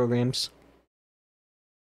posing programs.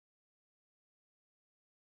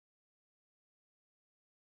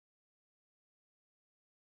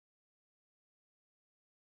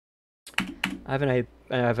 I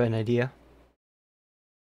have an idea.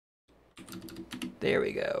 There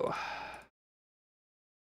we go.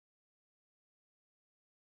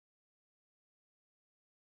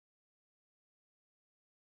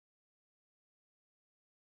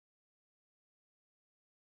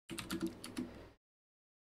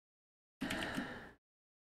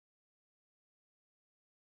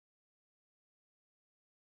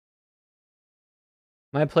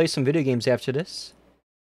 Might play some video games after this.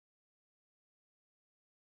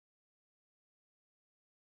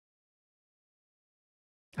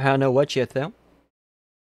 I don't know what yet, though.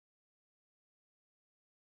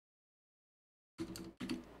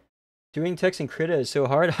 Doing text and Krita is so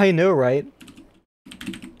hard. I know, right?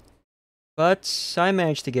 But I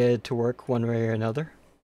managed to get it to work one way or another.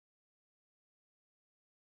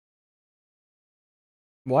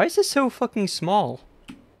 Why is this so fucking small?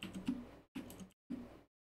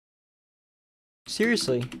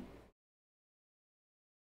 Seriously.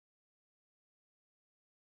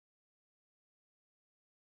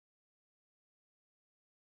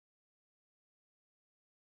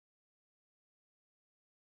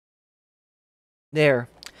 There.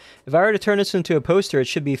 If I were to turn this into a poster, it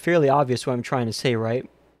should be fairly obvious what I'm trying to say, right?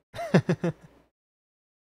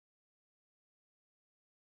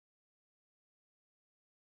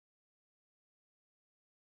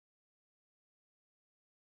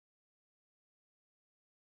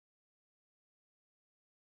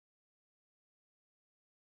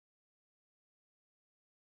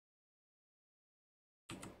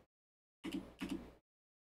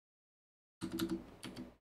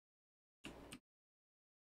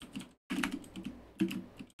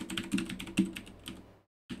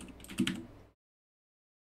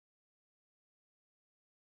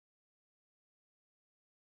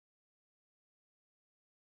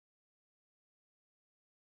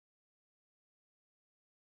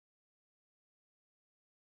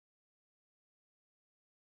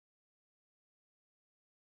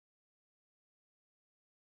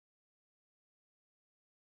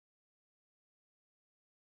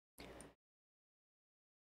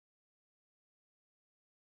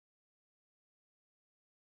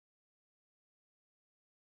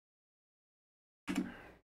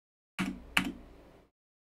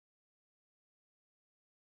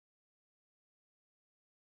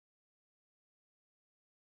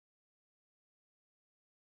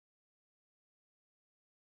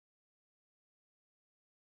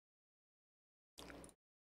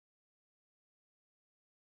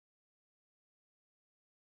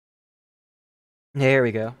 There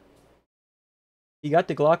we go. You got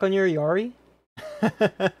the Glock on your Yari?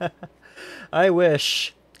 I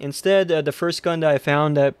wish. Instead, the first gun that I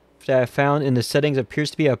found in the settings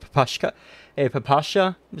appears to be a papasha,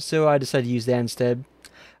 so I decided to use that instead.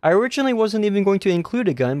 I originally wasn't even going to include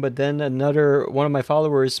a gun, but then one of my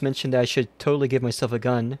followers mentioned that I should totally give myself a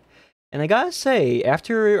gun. And I gotta say,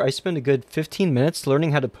 after I spent a good 15 minutes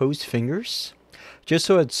learning how to pose fingers, just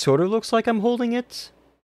so it sort of looks like I'm holding it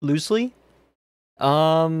loosely,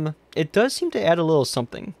 it does seem to add a little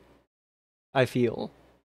something, I feel.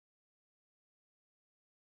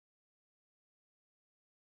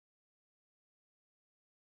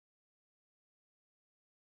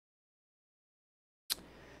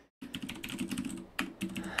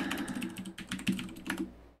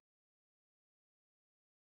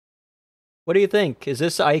 What do you think? Is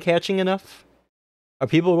this eye-catching enough? Are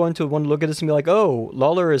people going to want to look at this and be like, "Oh,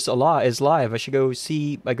 Lawler is live. I should go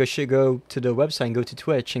see. I should go to the website and go to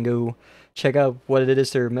Twitch and go check out what it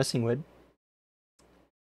is they're messing with."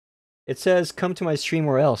 It says, "Come to my stream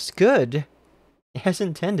or else." Good, as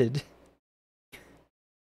intended.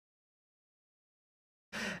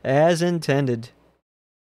 As intended.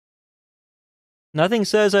 Nothing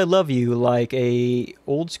says I love you like a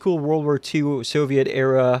old school World War II Soviet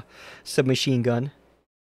era submachine gun.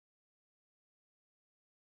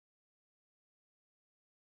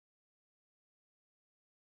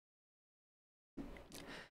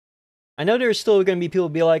 I know there's still going to be people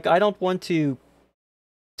be like, I don't want to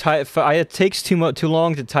type. It takes too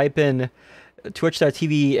long to type in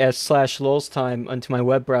twitch.tv/Lulz time onto my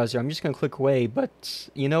web browser. I'm just going to click away. But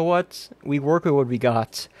you know what? We work with what we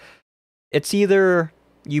got. It's either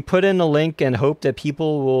you put in a link and hope that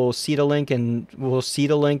people will see the link and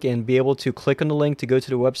be able to click on the link to go to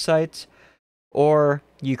the website, or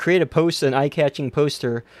you create a post, an eye-catching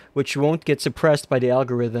poster, which won't get suppressed by the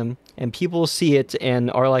algorithm, and people see it and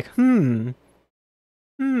are like, a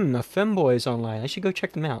femboy is online. I should go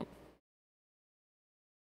check them out.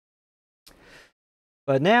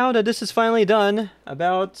 But now that this is finally done,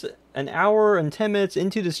 about an hour and 10 minutes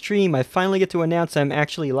into the stream, I finally get to announce I'm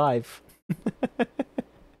actually live.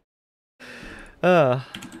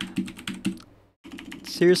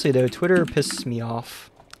 Seriously though, Twitter pisses me off.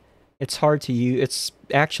 It's hard to use. It's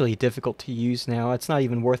actually difficult to use now. It's not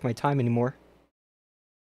even worth my time anymore.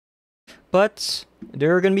 But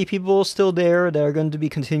there are going to be people still there that are going to be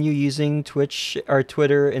continue using Twitch or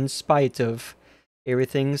Twitter in spite of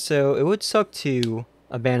everything. So it would suck to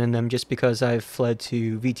abandon them just because I've fled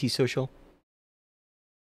to VT Social.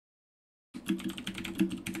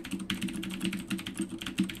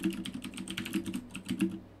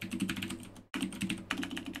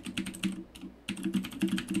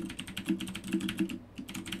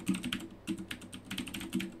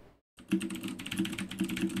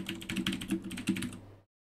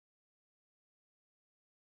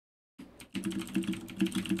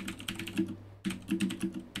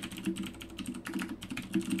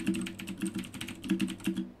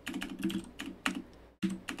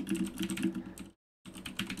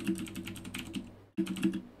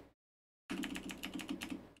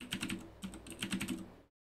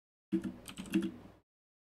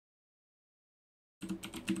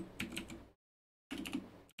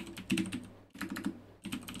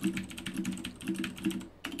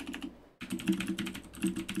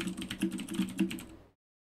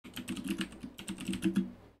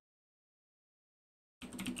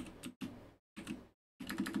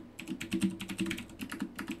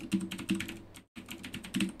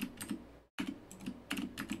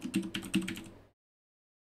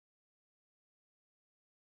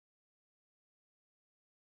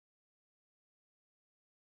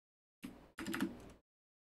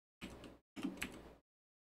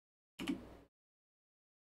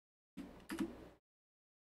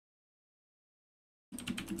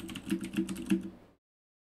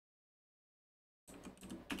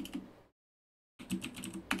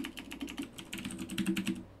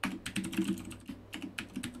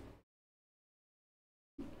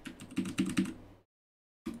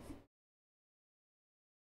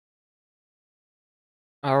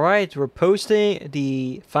 Alright, we're posting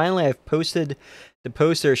the... Finally, I've posted the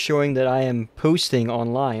poster showing that I am posting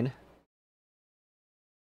online.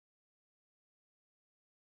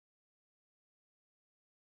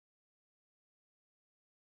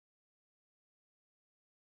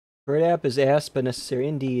 Bird app is ass, but necessary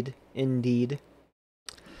indeed. Indeed.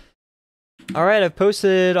 Alright, I've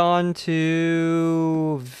posted it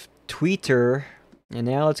onto Twitter. And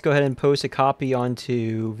now let's go ahead and post a copy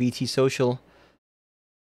onto VT Social.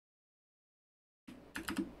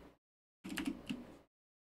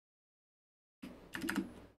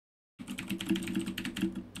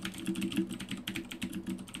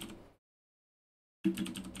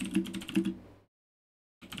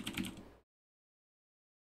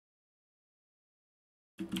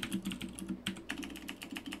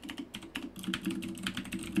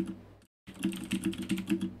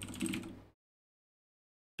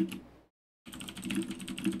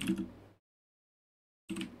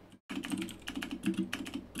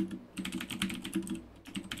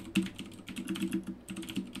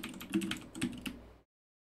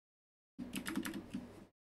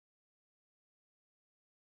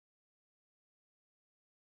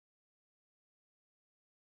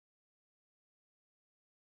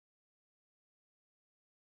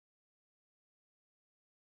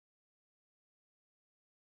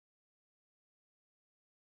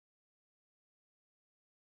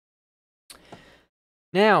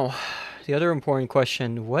 Now, the other important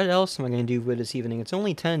question, what else am I going to do with this evening? It's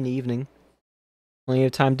only 10 in the evening. Plenty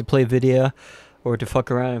of time to play video or to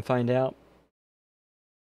fuck around and find out.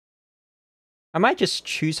 I might just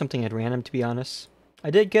choose something at random, to be honest. I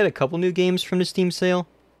did get a couple new games from the Steam sale,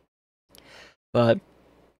 but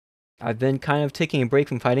I've been kind of taking a break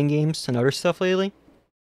from fighting games and other stuff lately.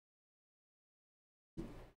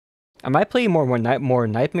 I might play more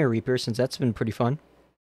Nightmare Reaper since that's been pretty fun.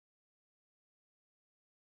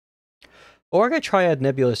 Or I could try out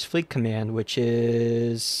Nebulous Fleet Command, which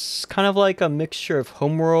is kind of like a mixture of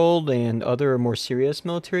Homeworld and other more serious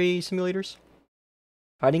military simulators.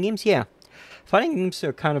 Fighting games? Yeah. Fighting games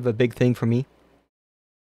are kind of a big thing for me.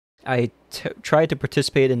 I try to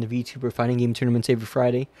participate in the VTuber fighting game tournaments every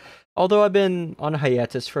Friday, although I've been on a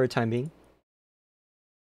hiatus for the time being.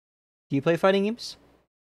 Do you play fighting games?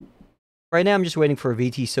 Right now I'm just waiting for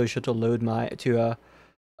VT Social to load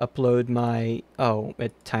upload my... Oh,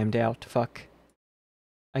 it timed out. Fuck.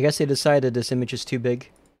 I guess they decided this image is too big.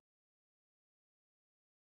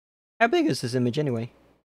 How big is this image anyway?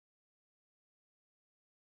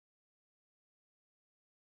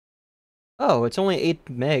 Oh, it's only 8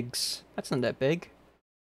 megs. That's not that big.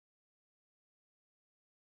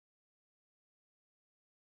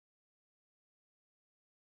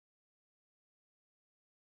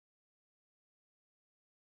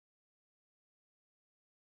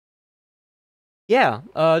 Yeah,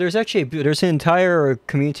 there's an entire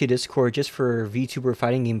community Discord just for VTuber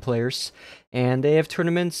fighting game players, and they have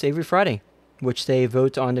tournaments every Friday, which they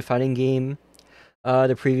vote on the fighting game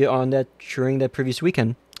during that previous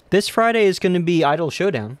weekend. This Friday is going to be Idol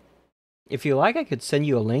Showdown. If you like, I could send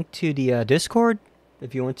you a link to the Discord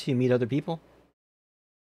if you want to meet other people.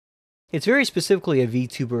 It's very specifically a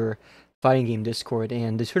VTuber fighting game Discord,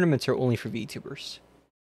 and the tournaments are only for VTubers.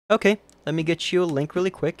 Okay, let me get you a link really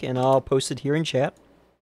quick, and I'll post it here in chat.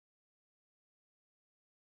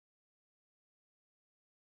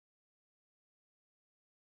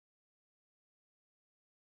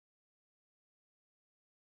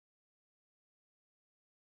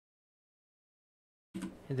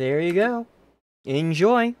 There you go.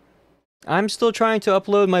 Enjoy. I'm still trying to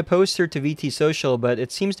upload my poster to VT Social, but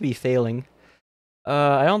it seems to be failing.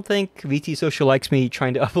 I don't think VT Social likes me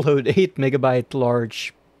trying to upload 8 megabyte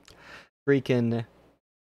large freaking...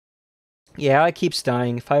 Yeah, it keeps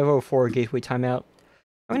dying. 504 gateway timeout.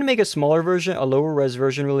 I'm gonna make a smaller version, a lower res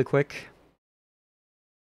version really quick.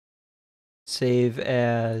 Save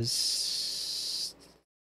as...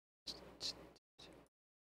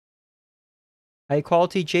 high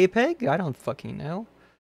quality JPEG? I don't fucking know.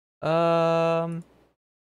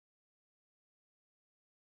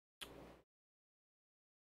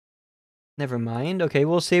 Never mind. Okay,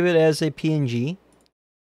 we'll save it as a PNG.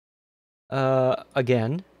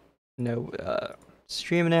 Again. No,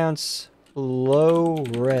 stream announce low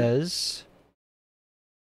res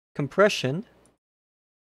compression.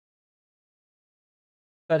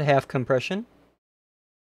 About half compression.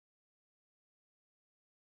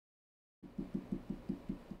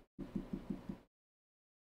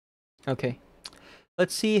 Okay.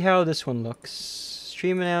 Let's see how this one looks.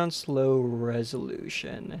 Stream announce low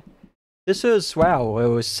resolution. This was, wow, it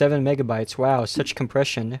was 7 megabytes. Wow, such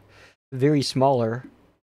compression. Very smaller.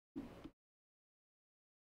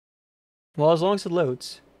 Well, as long as it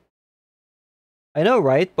loads. I know,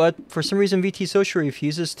 right? But for some reason VT Social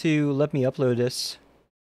refuses to let me upload this.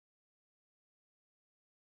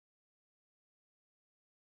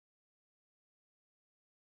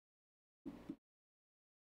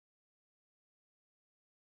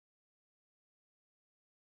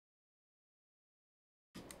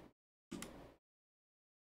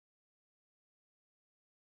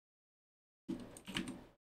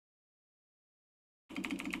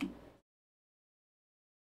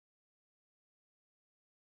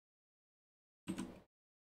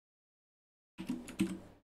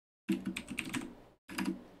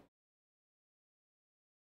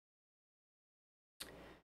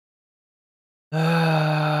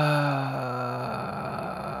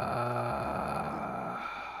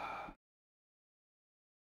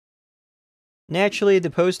 Naturally, the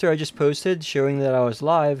poster I just posted showing that I was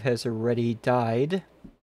live has already died.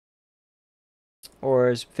 Or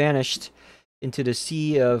has vanished into the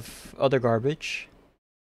sea of other garbage.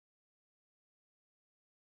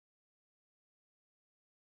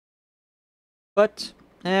 But,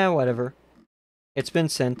 whatever. It's been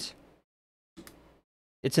sent.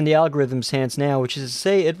 It's in the algorithm's hands now, which is to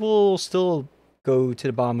say it will still go to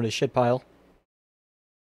the bottom of the shit pile.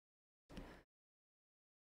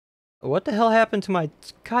 What the hell happened to my...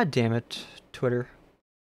 God damn it, Twitter.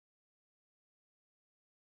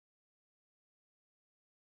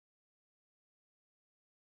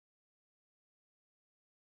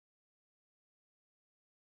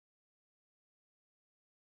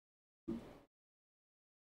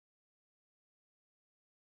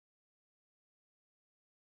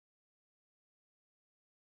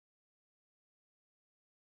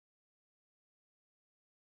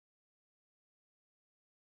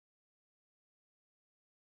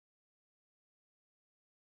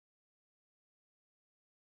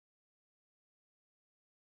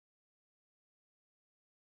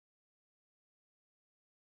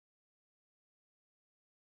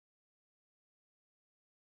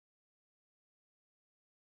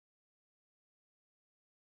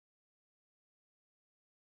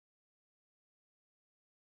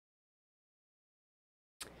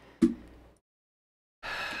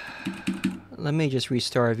 Let me just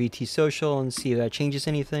restart VT Social and see if that changes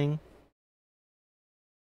anything.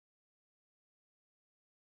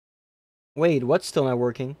 Wait, what's still not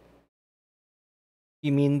working?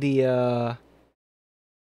 You mean the,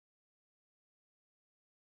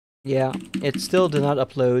 Yeah, it still did not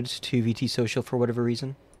upload to VT Social for whatever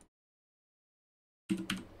reason.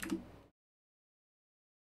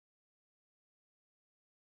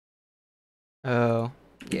 Oh,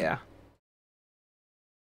 yeah.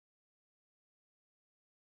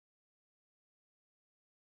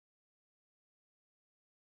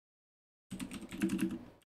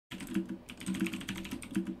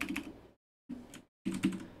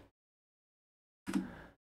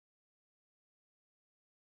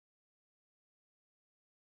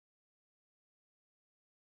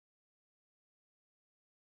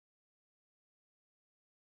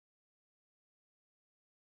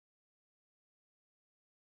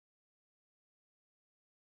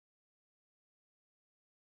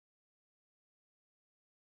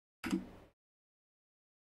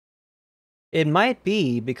 It might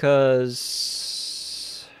be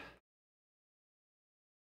because...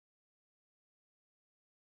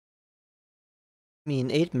 I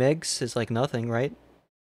mean, 8 megs is like nothing, right?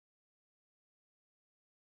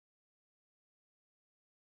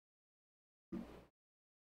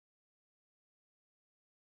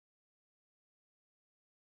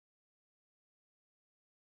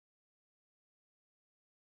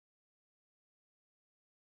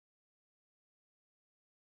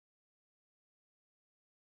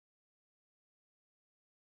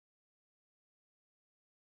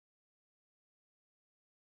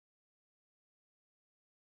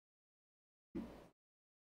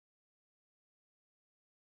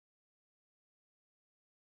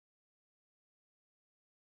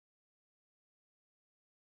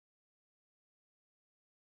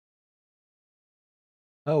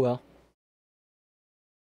 Oh well.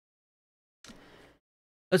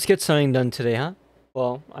 Let's get something done today, huh?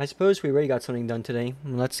 Well, I suppose we already got something done today.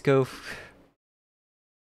 Let's go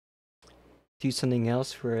do something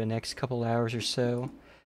else for the next couple hours or so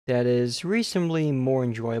that is reasonably more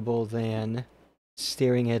enjoyable than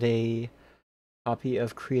staring at a copy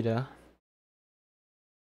of Krita.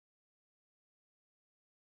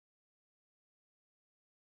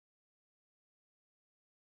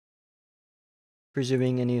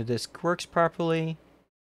 Presuming any of this works properly.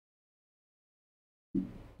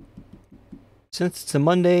 Since it's a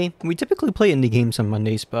Monday, we typically play indie games on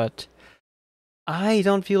Mondays, but I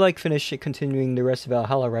don't feel like continuing the rest of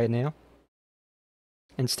Valhalla right now.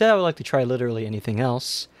 Instead, I would like to try literally anything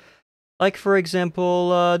else. Like, for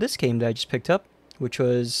example, this game that I just picked up, which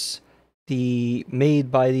was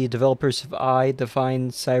made by the developers of I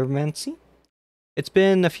Define Cybermancy. It's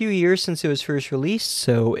been a few years since it was first released,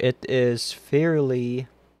 so it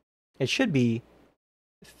should be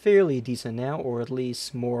fairly decent now, or at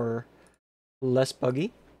least less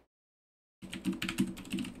buggy.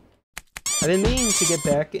 I've been meaning to get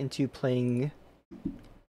back into playing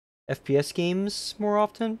FPS games more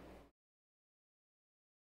often.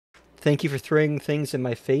 Thank you for throwing things in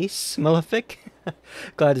my face, Malefic.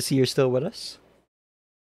 Glad to see you're still with us.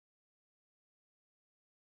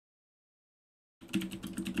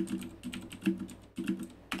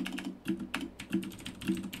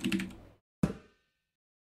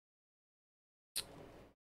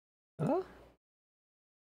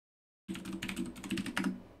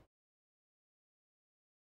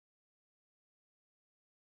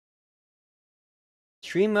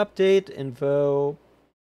 Stream update info.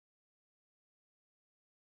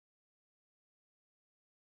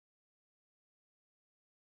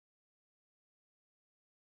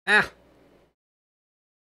 Ah.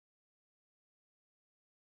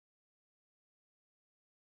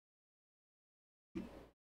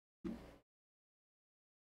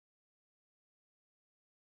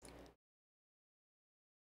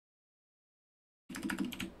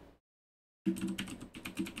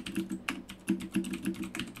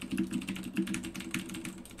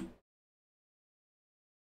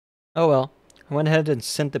 Oh well. I went ahead and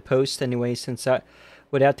sent the post anyway since I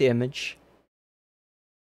without the image.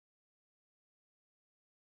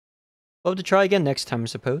 We'll have to try again next time, I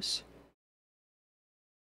suppose.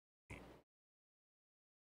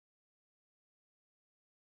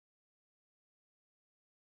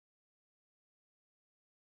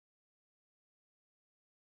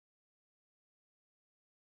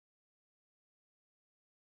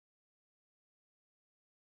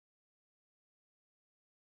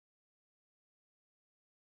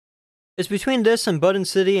 It's between this and Button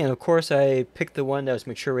City, and of course I picked the one that was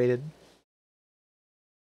mature rated.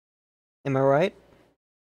 Am I right?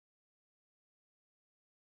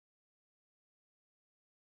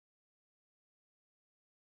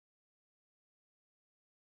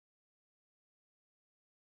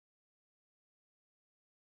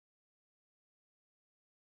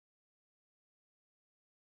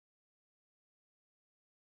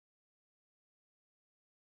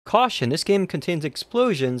 Caution, this game contains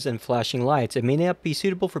explosions and flashing lights. It may not be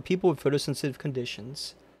suitable for people with photosensitive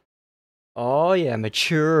conditions. Oh yeah,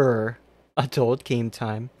 mature adult game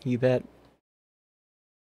time. You bet.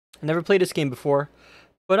 I never played this game before,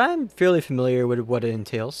 but I'm fairly familiar with what it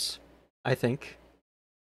entails, I think.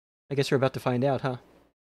 I guess we're about to find out, huh?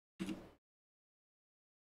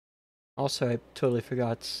 Also, I totally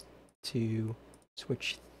forgot to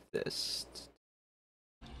switch this.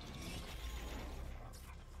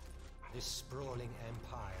 This sprawling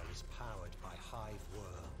empire is powered by hive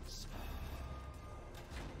worms.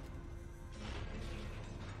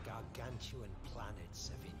 Gargantuan planets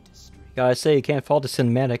of industry. Gotta say, you can't fault the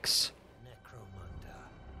cinematics. Necromunda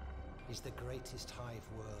is the greatest hive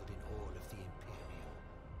world in all of the Imperium.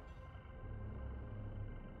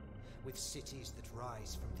 With cities that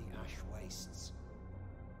rise from the ash wastes,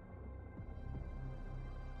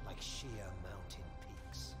 like sheer mountain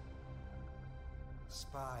peaks.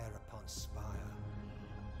 Spire upon spire,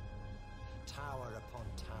 tower upon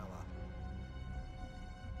tower.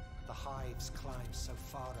 The hives climb so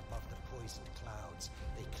far above the poisoned clouds,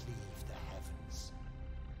 they cleave the heavens.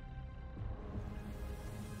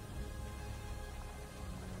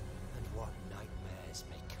 And what nightmares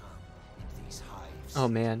may come in these hives. Oh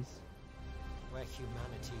man. Where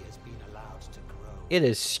humanity has been allowed to grow. It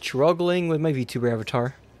is struggling with my VTuber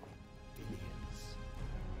avatar.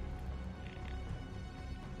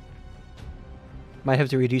 Might have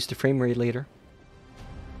to reduce the frame rate later.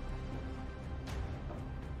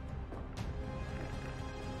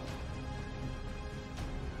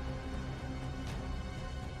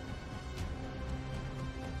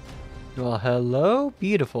 Well, hello,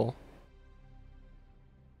 beautiful.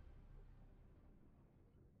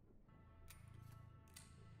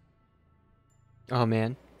 Oh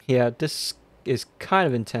man, yeah, this is kind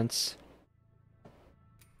of intense.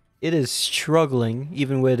 It is struggling,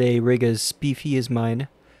 even with a rig as beefy as mine.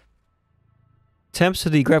 Temps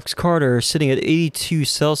of the graphics card are sitting at 82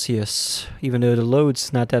 Celsius, even though the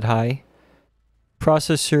load's not that high.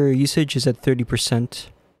 Processor usage is at 30%.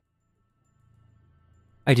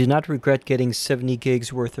 I do not regret getting 70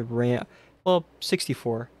 gigs worth of RAM. Well,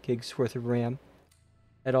 64 gigs worth of RAM.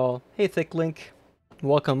 At all. Hey, Thick Link.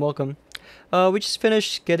 Welcome, welcome. We just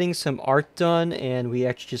finished getting some art done, and we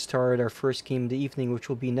actually just started our first game of the evening, which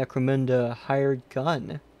will be Necromunda Hired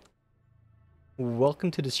Gun.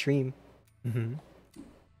 Welcome to the stream.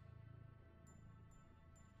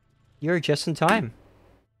 You're just in time.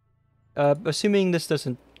 Assuming this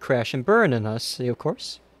doesn't crash and burn on us, of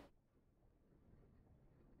course.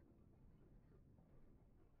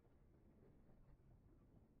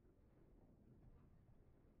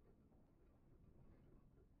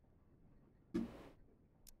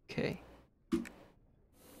 Okay.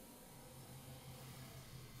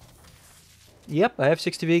 Yep, I have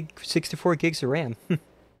 64 gigs of RAM.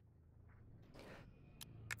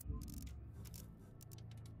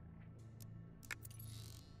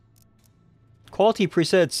 Quality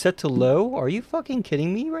preset set to low? Are you fucking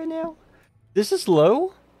kidding me right now? This is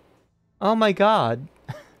low? Oh my god.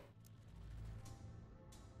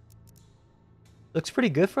 Looks pretty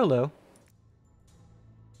good for low.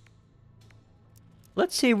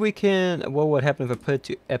 Let's see if we can... What would happen if I put it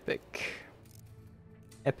to Epic?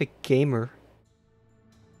 Epic Gamer.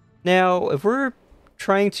 Now, if we're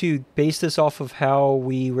trying to base this off of how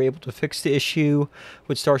we were able to fix the issue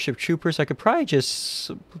with Starship Troopers, I could probably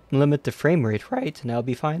just limit the frame rate, right? And that'll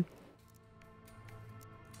be fine.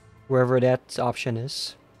 Wherever that option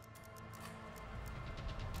is.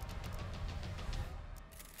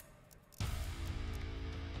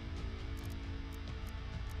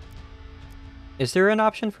 Is there an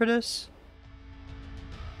option for this?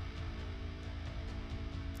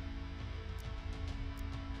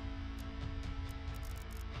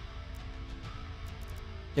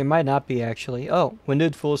 There might not be, actually. Oh,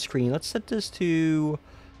 windowed full screen. Let's set this to...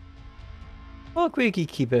 Well, we could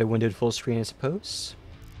keep it windowed full screen, I suppose.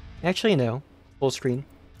 Actually, no. Full screen.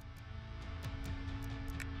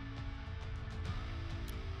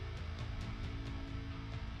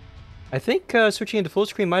 I think switching into full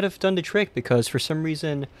screen might have done the trick, because for some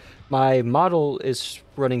reason my model is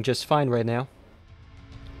running just fine right now.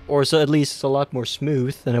 Or so at least it's a lot more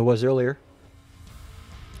smooth than it was earlier.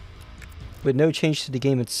 With no change to the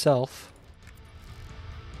game itself.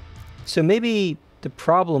 So maybe the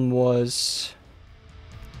problem was...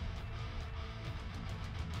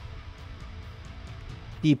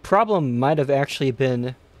 The problem might have actually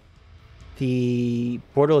been the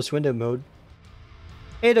borderless window mode.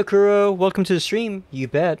 Hey Dokuro, welcome to the stream. You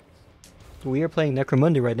bet. We are playing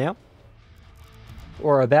Necromunda right now.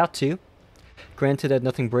 Or about to. Granted that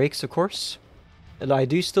nothing breaks, of course. And I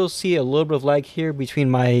do still see a little bit of lag here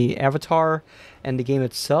between my avatar and the game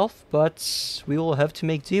itself, but we will have to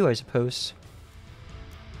make do, I suppose.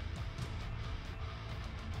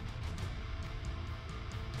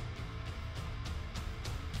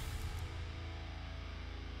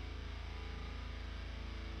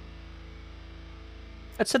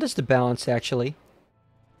 I'd set this to balance, actually.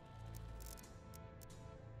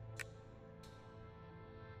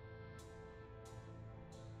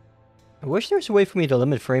 I wish there was a way for me to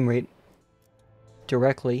limit frame rate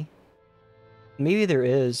directly. Maybe there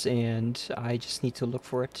is, and I just need to look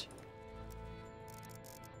for it.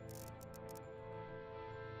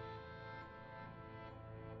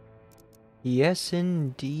 Yes,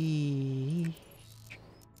 indeed.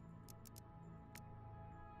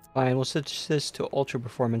 Fine, we'll switch this to Ultra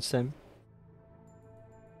Performance then.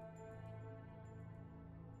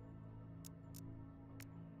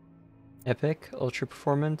 Epic, Ultra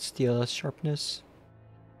Performance, DLS Sharpness.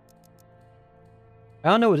 I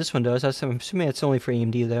don't know what this one does. I'm assuming it's only for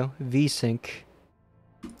AMD though. VSync.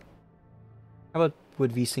 How about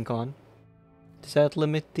with VSync on? Does that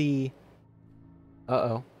limit the...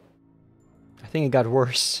 Uh-oh. I think it got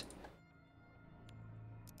worse.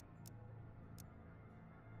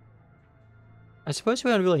 I suppose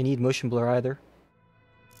we don't really need motion blur either.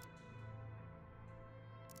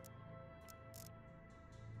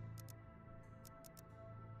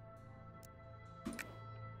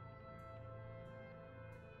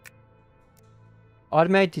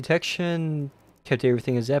 Automatic detection kept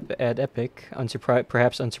everything as at epic,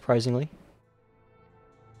 perhaps unsurprisingly.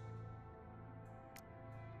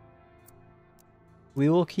 We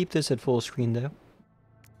will keep this at full screen though.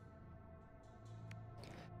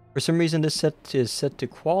 For some reason this set is set to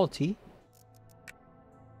quality.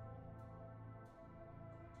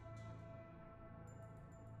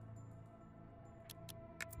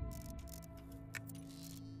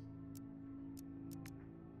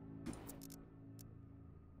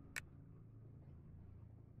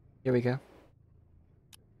 Here we go. I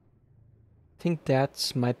think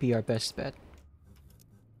that might be our best bet.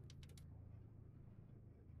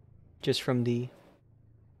 Just from the...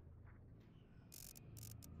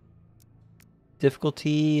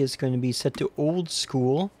 Difficulty is going to be set to old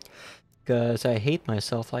school, because I hate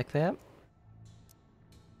myself like that.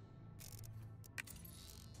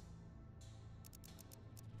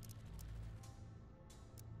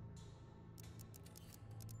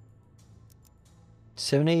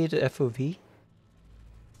 $78 FOV.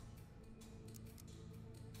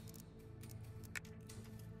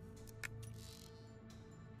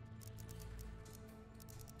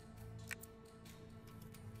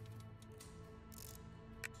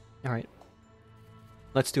 Alright.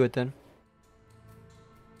 Let's do it then.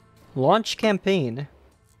 Launch campaign.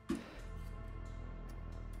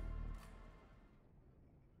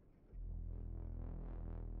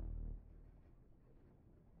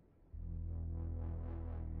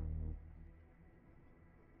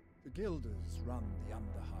 The Guilders run the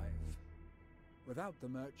Underhive. Without the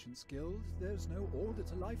Merchants Guild, there's no order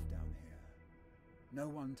to life down here. No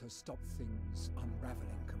one to stop things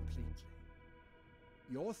unraveling completely.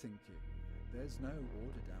 You're thinking there's no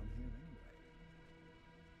order down here anyway.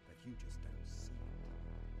 You just don't see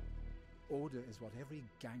it. Order is what every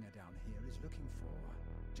ganger down here is looking for.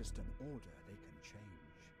 Just an order they can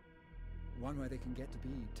change. One where they can get to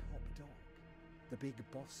be top dog. The big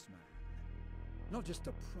boss man. Not just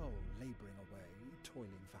a pro laboring away,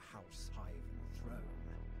 toiling for house, hive, and throne.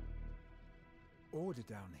 Order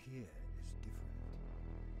down here is different.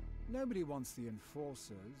 Nobody wants the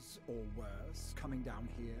enforcers, or worse, coming down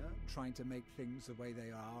here, trying to make things the way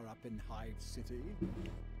they are up in Hive City.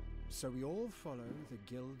 So we all follow the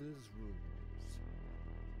Guilder's rules.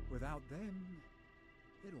 Without them,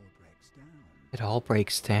 it all breaks down. It all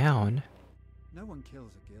breaks down. No one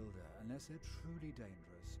kills a Guilder unless they're truly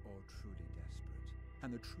dangerous or truly desperate.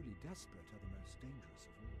 And the truly desperate are the most dangerous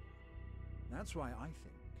of all. That's why I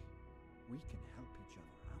think we can help each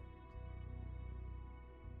other out.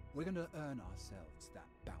 We're going to earn ourselves that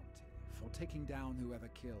bounty for taking down whoever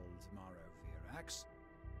killed Maro Virax,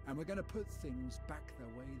 and we're going to put things back the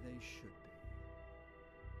way they should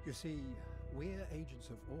be. You see, we're agents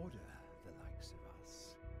of order, the likes of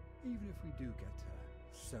us, even if we do get to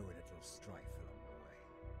sow a little strife along the way.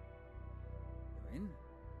 You in?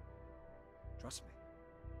 Trust me,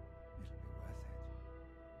 it'll be worth it.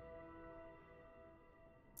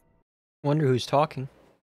 Wonder who's talking.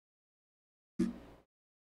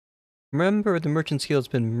 Remember, the Merchant's Guild's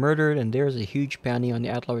been murdered, and there's a huge bounty on the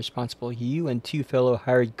outlaw responsible. You and 2 fellow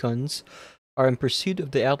hired guns are in pursuit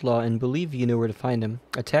of the outlaw and believe you know where to find him.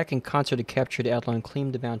 Attack in concert to capture the outlaw and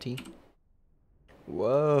claim the bounty.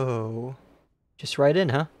 Whoa. Just right in,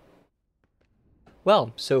 huh?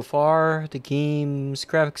 Well, so far, the game's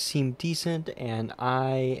graphics seem decent, and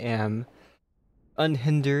I am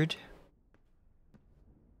unhindered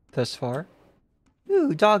thus far.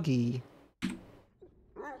 Ooh, doggy.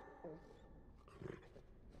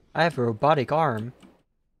 I have a robotic arm.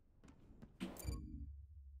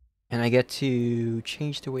 And I get to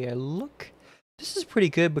change the way I look. This is pretty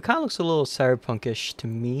good, but kind of looks a little cyberpunkish to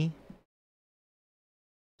me.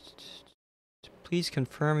 Please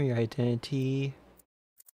confirm your identity.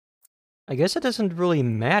 I guess it doesn't really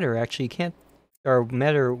matter, actually. You can't, or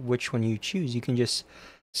matter which one you choose. You can just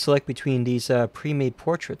select between these pre-made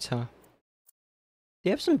portraits, huh? They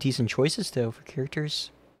have some decent choices, though, for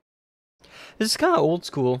characters. This is kind of old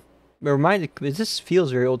school. This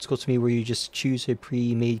feels very old school to me, where you just choose a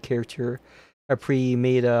pre-made character, a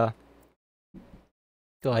pre-made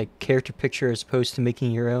like character picture, as opposed to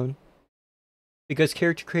making your own. Because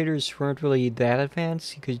character creators weren't really that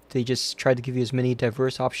advanced, they just tried to give you as many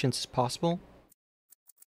diverse options as possible.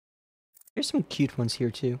 There's some cute ones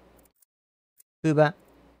here too. Booba.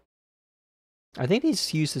 I think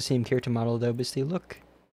these use the same character model though, because they look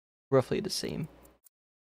roughly the same.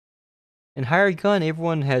 In Hired Gun,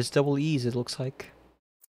 everyone has double E's, it looks like.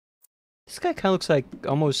 This guy kind of looks like,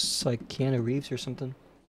 almost like Keanu Reeves or something.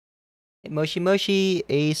 Hey, Moshi Moshi,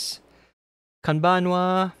 Ace,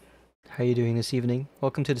 Kanbanwa. How are you doing this evening?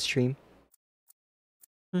 Welcome to the stream.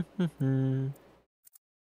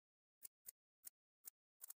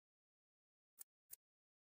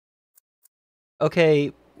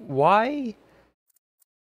 Okay, why?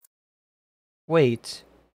 Wait.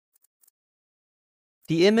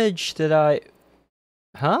 The image that I...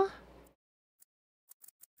 Huh?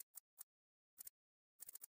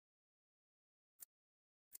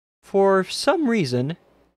 For some reason,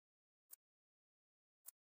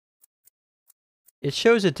 it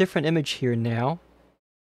shows a different image here now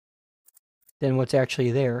than what's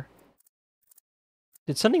actually there.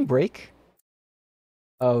 Did something break?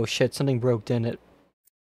 Oh shit, something broke, didn't it?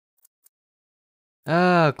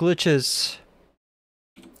 Ah, glitches.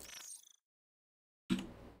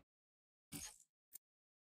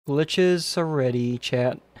 Glitches already,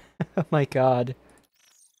 chat. Oh my god.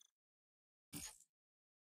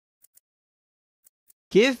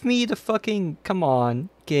 Give me the fucking... Come on,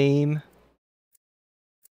 game.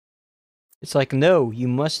 It's like, no, you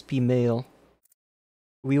must be male.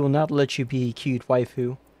 We will not let you be cute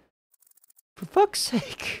waifu. For fuck's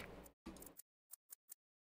sake.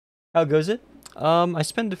 How goes it? I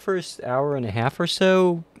spent the first hour and a half or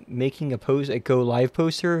so making a go live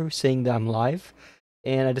poster saying that I'm live.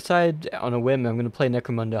 And I decided on a whim I'm going to play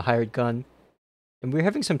Necromunda Hired Gun. And we were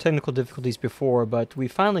having some technical difficulties before, but we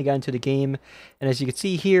finally got into the game. And as you can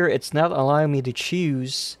see here, it's not allowing me to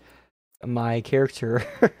choose my character.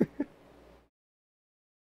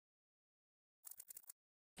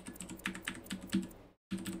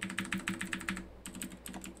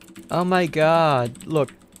 Oh my god,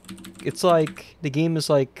 look. It's like, the game is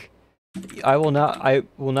like, I will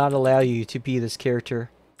not allow you to be this character.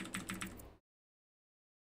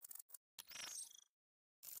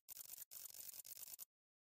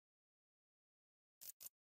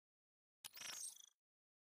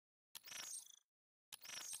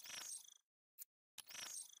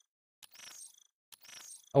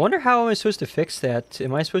 I wonder how am I supposed to fix that?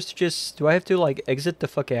 Am I supposed to just... Do I have to, like, exit the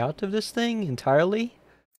fuck out of this thing entirely?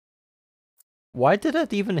 Why did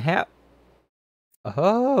that even happen?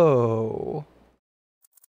 Oh.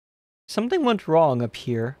 Something went wrong up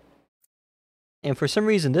here. And for some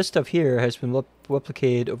reason, this stuff here has been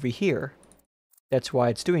replicated over here. That's why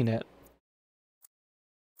it's doing that.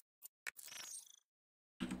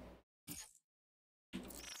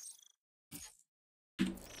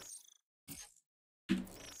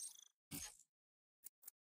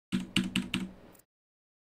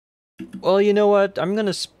 Well, you know what? I'm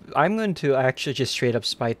going to actually just straight up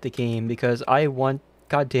spite the game because I want,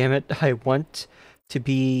 god damn it, I want to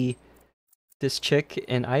be this chick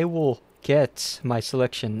and I will get my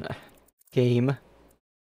selection game.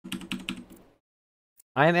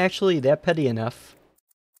 I'm actually that petty enough.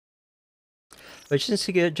 But just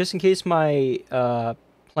in case my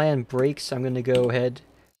plan breaks, I'm going to go ahead.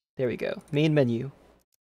 There we go. Main menu.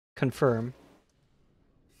 Confirm.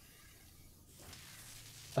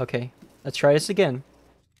 Okay, let's try this again.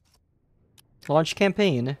 Launch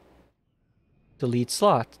campaign. Delete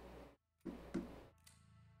slot.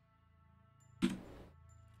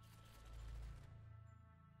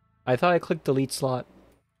 I thought I clicked delete slot.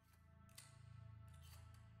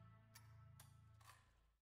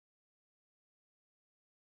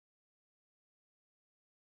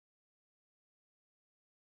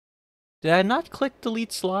 Did I not click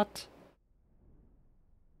delete slot?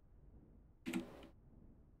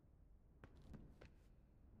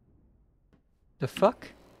 The fuck?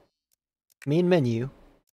 Main menu.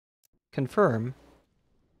 Confirm.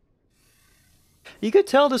 You could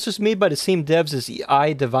tell this was made by the same devs as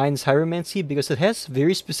I Divine's Hieromancy because it has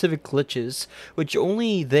very specific glitches, which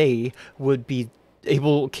only they would be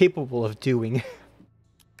capable of doing.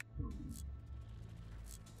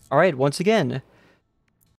 Alright, once again.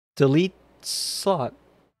 Delete slot.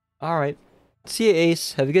 Alright. See ya,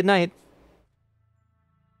 Ace. Have a good night.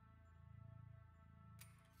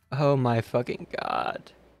 Oh my fucking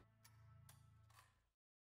god.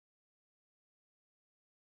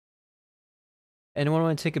 Anyone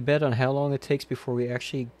want to take a bet on how long it takes before we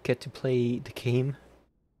actually get to play the game?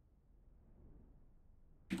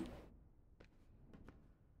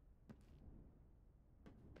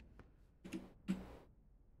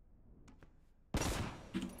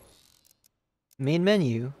 Main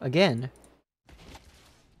menu, again.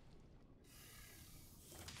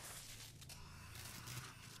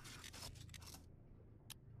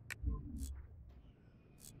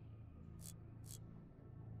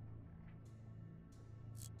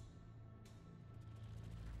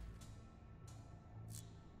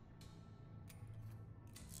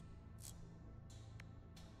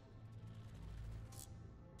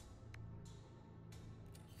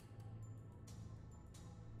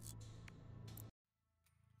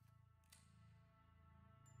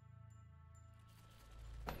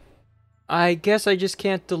 I guess I just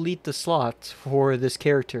can't delete the slot for this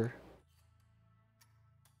character.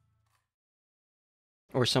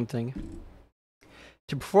 Or something.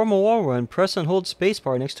 To perform a wall run, press and hold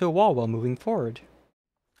spacebar next to a wall while moving forward.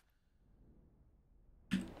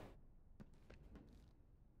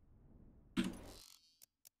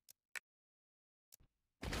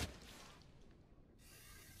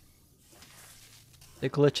 The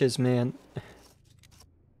glitches, man.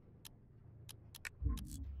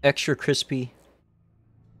 Extra crispy.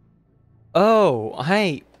 Oh,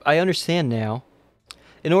 I understand now.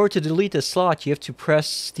 In order to delete the slot, you have to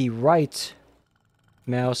press the right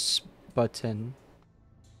mouse button.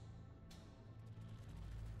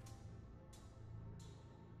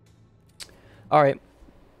 Alright.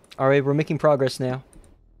 Alright, we're making progress now.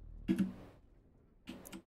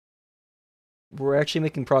 We're actually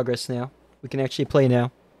making progress now. We can actually play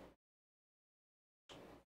now.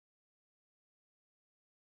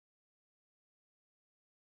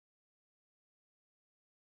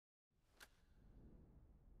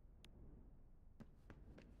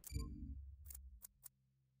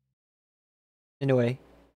 Anyway,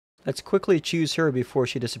 let's quickly choose her before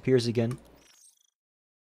she disappears again.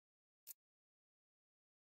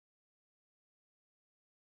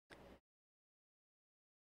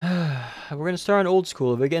 We're gonna start on old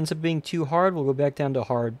school. If it ends up being too hard, we'll go back down to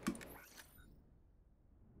hard.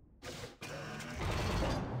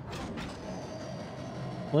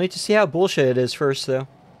 We'll need to see how bullshit it is first, though.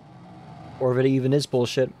 Or if it even is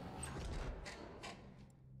bullshit.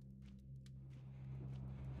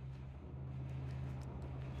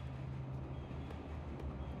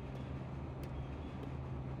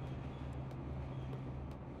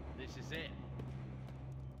 This is it.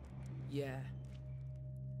 Yeah.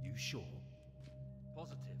 You sure?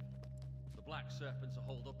 Positive. The black serpents are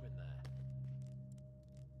holed up in there.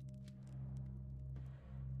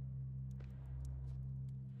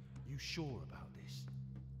 You sure about this?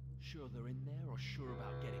 Sure they're in there, or sure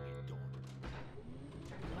about getting it done?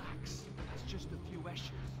 Relax. It's just a few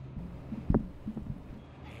esches.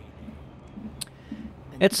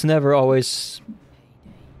 It's never always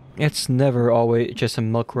just a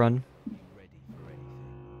milk run. Ready for anything.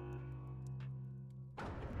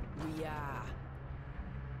 We are.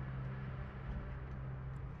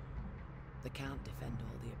 They can't defend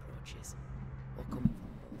all the approaches. Or coming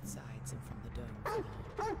from both sides and from the dome floor.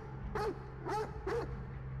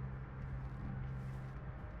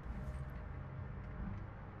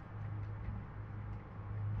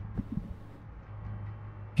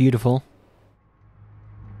 Beautiful.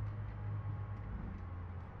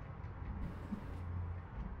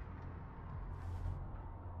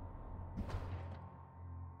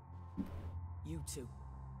 You two,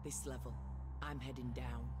 this level. I'm heading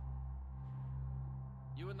down.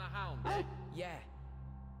 You and the hound, eh? Yeah.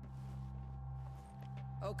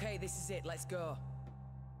 Okay, this is it. Let's go.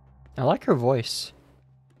 I like her voice.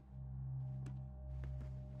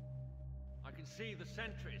 I can see the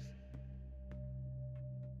sentries.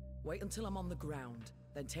 Wait until I'm on the ground,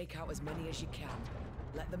 then take out as many as you can.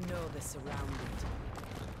 Let them know they're surrounded.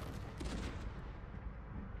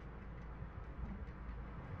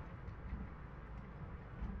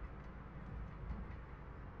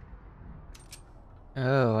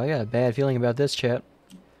 Oh, I got a bad feeling about this, chat.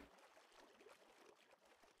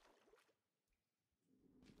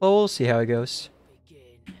 Well, we'll see how it goes.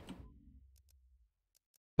 Begin.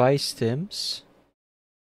 Buy stims.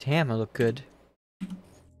 Damn, I look good.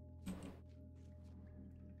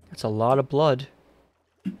 That's a lot of blood.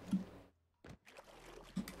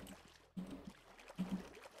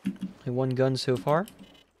 Only one gun so far.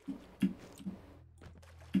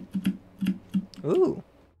 Ooh.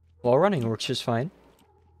 Wall running works just fine.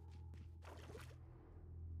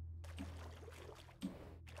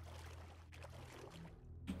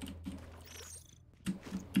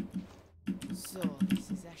 So,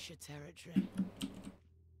 this is Escher territory.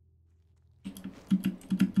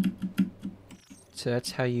 So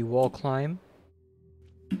that's how you wall climb.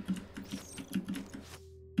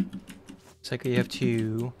 It's like you have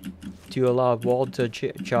to do a lot of wall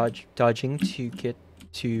dodging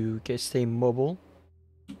to stay mobile.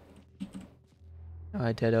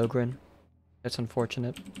 Dead Ogren. That's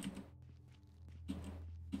unfortunate.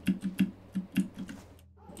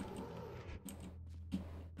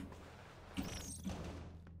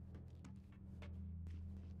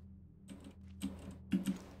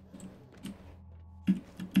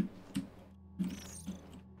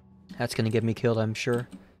 That's gonna get me killed, I'm sure.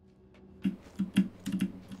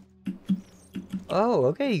 Oh,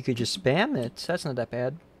 okay, you could just spam it. That's not that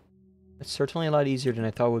bad. It's certainly a lot easier than I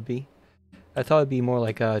thought it would be. I thought it'd be more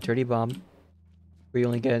like a dirty bomb, where you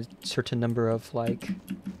only get a certain number of, like...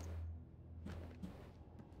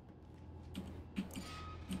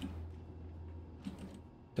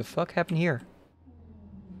 The fuck happened here?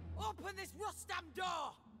 Open this Rustam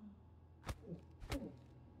door!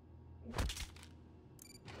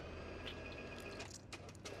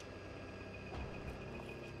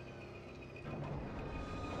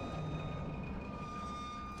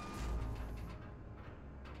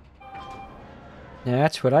 Now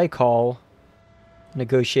that's what I call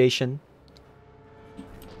negotiation.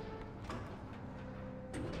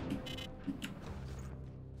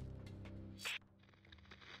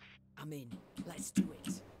 I'm in. Let's do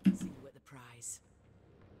it. See you at the prize.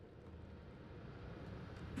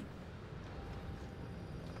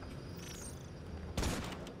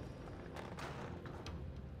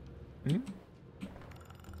 Hmm?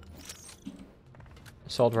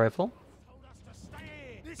 Assault rifle.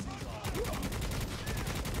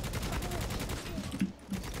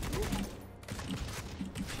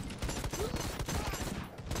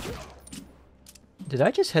 Did I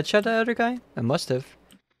just headshot that other guy? I must have.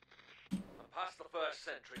 I'm past the first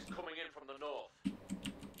sentries coming in from the north.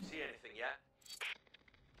 See anything yet?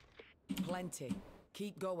 Plenty.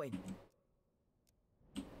 Keep going.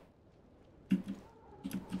 I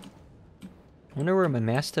wonder where my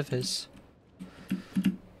Mastiff is.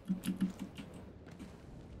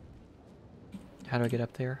 How do I get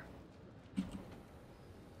up there?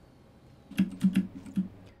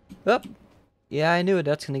 Oh! Yeah, I knew it.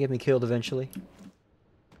 That's gonna get me killed eventually.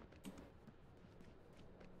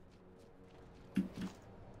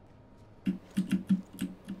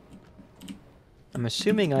 I'm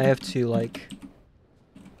assuming I have to, like...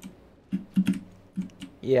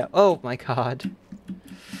 Yeah, oh my god.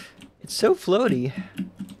 It's so floaty.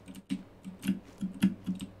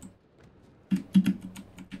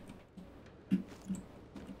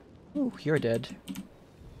 Ooh, you're dead.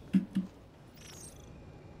 Those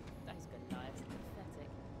good lives are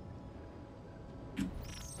pathetic.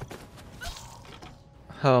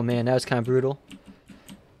 Oh man, that was kind of brutal.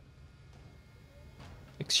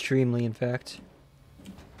 Extremely, in fact.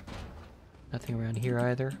 Nothing around here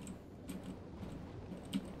either.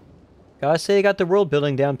 Gotta say, I got the world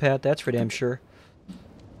building down pat, that's for damn sure.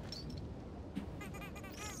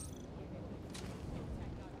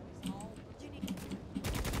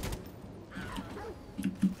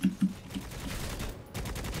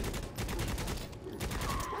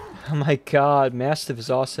 Oh my god, Mastiff is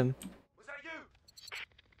awesome. Was that you?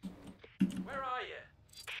 Where are you?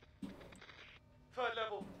 Third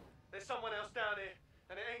level. There's someone else down here,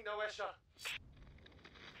 and it ain't no Escher.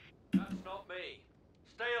 That's not me.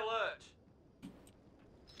 Stay alert.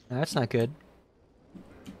 That's not good.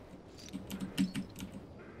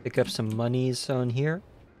 Pick up some monies on here.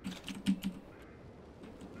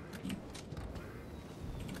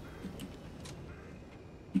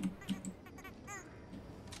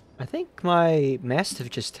 I think my Mastiff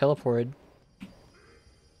just teleported.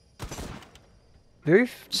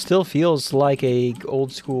 Still feels like a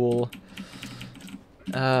old school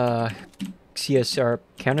CSR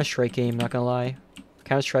Counter-Strike game, not gonna lie.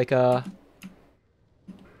 Counter-Strike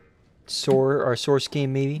Source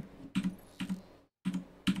game maybe.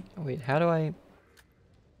 Oh, wait, how do I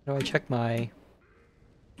check my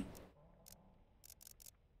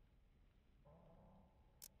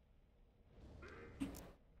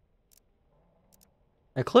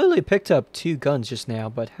I clearly picked up 2 guns just now,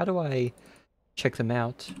 but how do I check them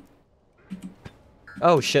out?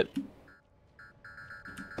 Oh shit.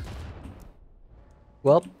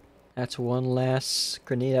 Well, that's one less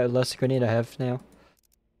grenade I have now.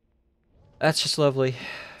 That's just lovely.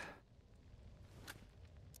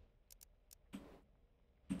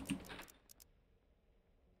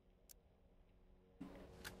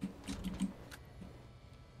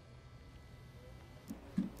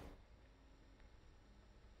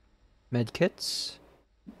 Medkits,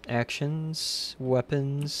 actions,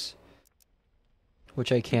 weapons,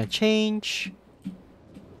 which I can't change.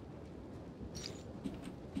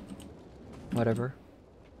 Whatever.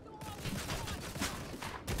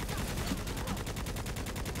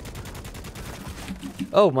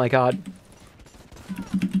 Oh my god.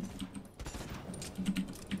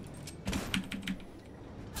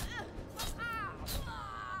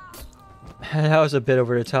 That was a bit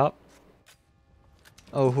over the top.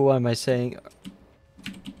 Oh, who am I saying?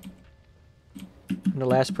 I'm the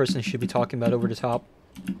last person who should be talking about over the top.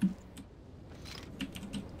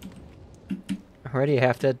 Already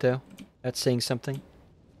half dead though. That's saying something.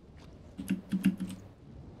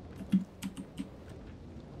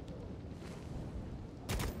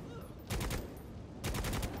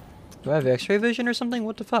 Do I have X-ray vision or something?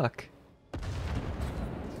 What the fuck?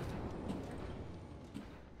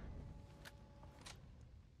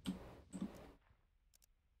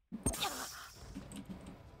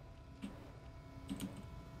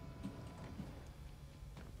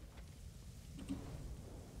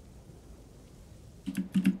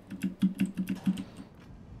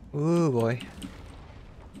 Ooh boy.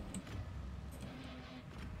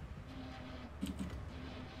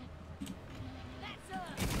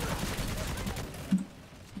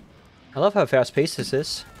 I love how fast paced this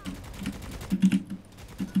is.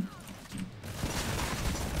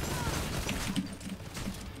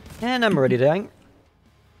 And I'm already dying.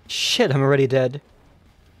 Shit, I'm already dead.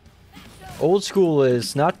 Old school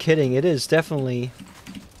is not kidding, it is definitely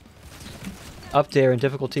up there in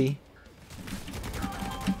difficulty.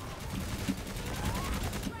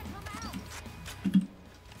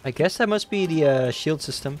 I guess that must be the shield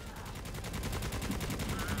system.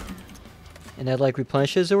 And that like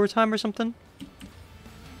replenishes over time or something?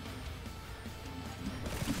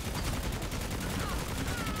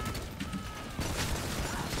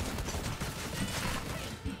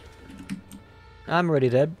 I'm already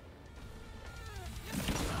dead.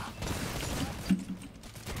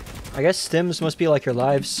 I guess stims must be like your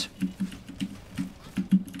lives.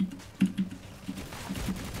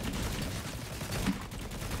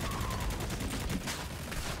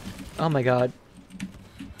 Oh my god.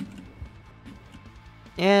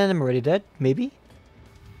 And I'm already dead, maybe?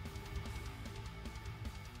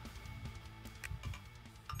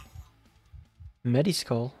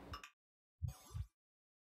 Mediskull.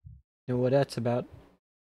 Know what that's about.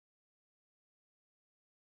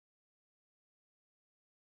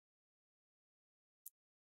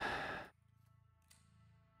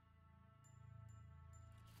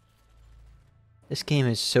 This game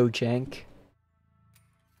is so jank.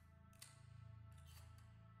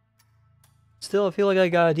 It's still, I feel like I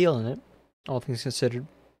got a deal in it, all things considered.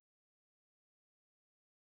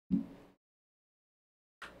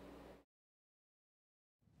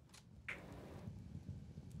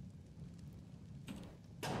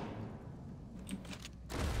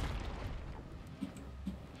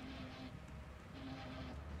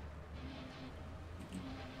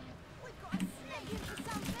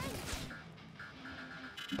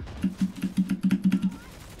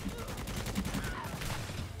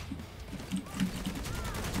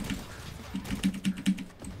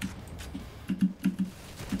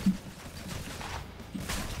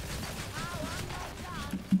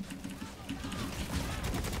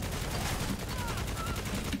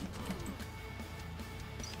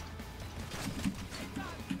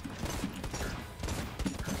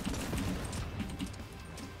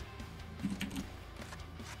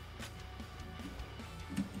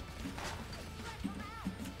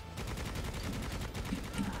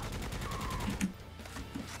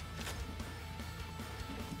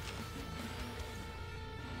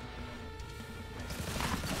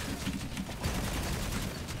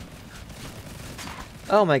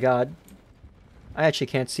 Oh my god. I actually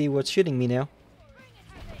can't see what's shooting me now.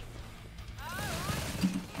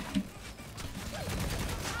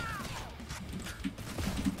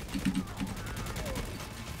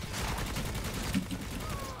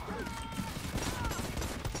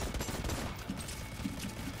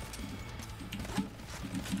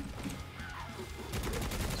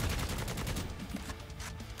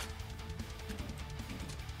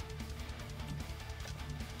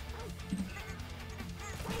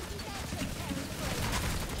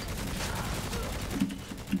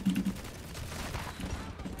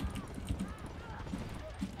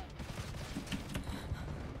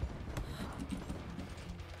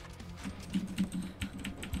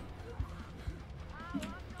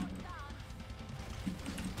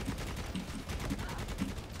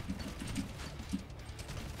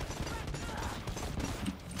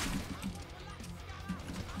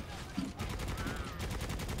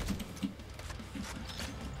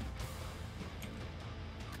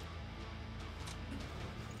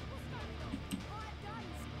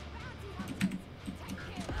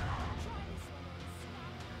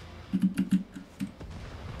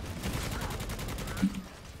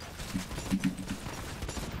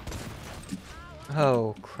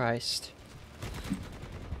 Oh, Christ.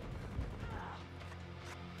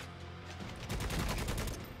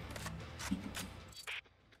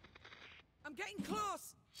 I'm getting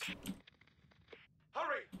close!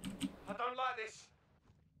 Hurry! I don't like this.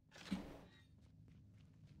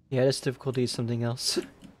 Yeah, this difficulty is something else.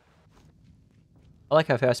 I like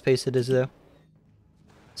how fast-paced it is, though.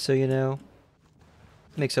 So, you know,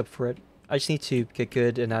 makes up for it. I just need to get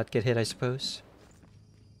good and not get hit, I suppose.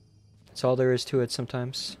 That's all there is to it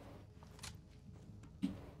sometimes.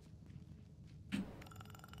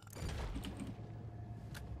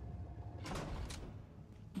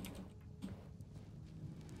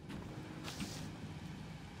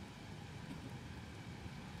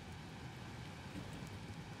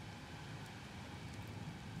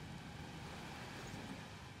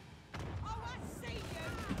 Oh, I see you!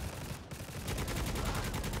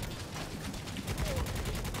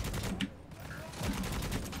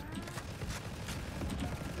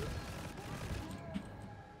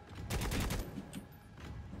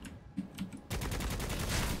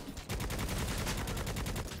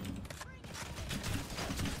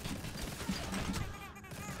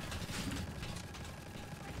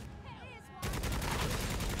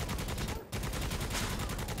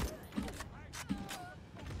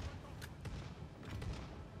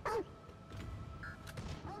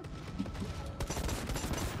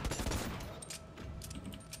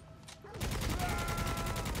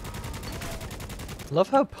 Love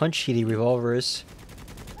how punchy the revolver is.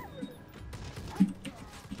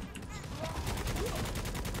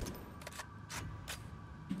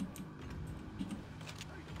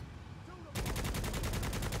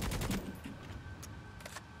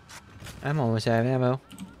 I'm almost out of ammo.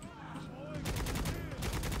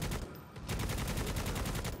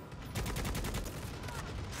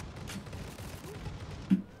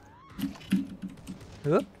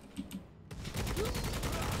 Whoop.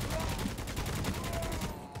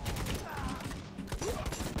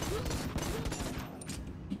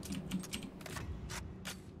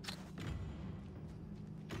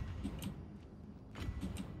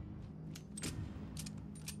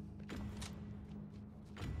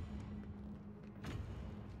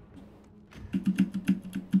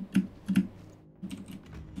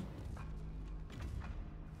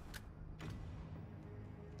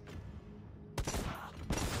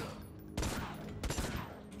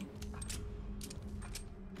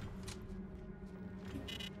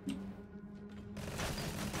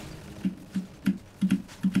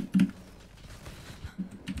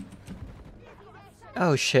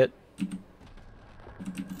 Oh shit.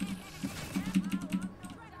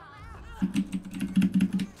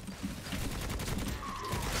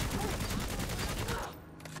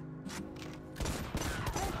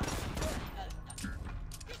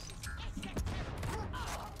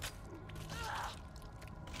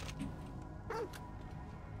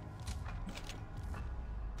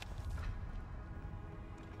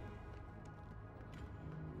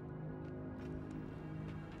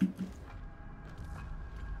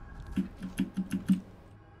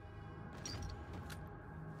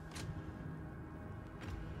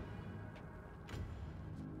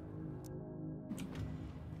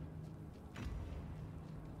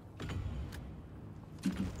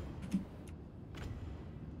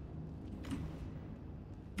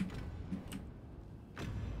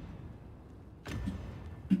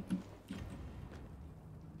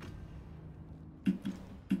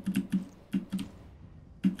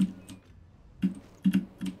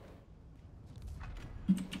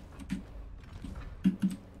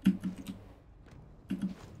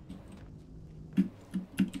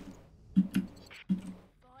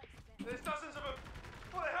 There's dozens of them.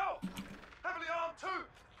 What the hell? Heavily armed too.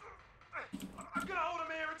 I'm gonna hold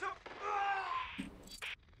them here until.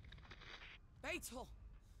 Beetle!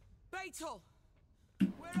 Beetle!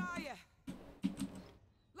 Where are you?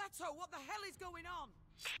 Leto, what the hell is going on?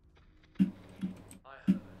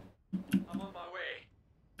 I heard. I'm on my way.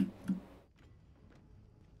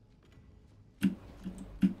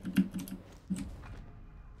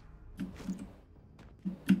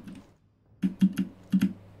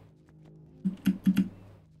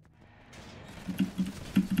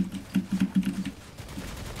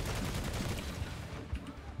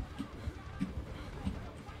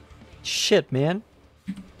 Shit, man.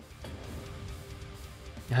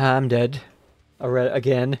 I'm dead. Alright,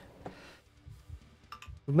 again.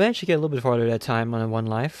 We managed to get a little bit farther that time on a 1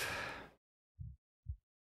 life.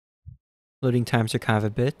 Loading times are kind of a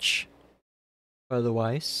bitch.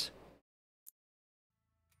 Otherwise.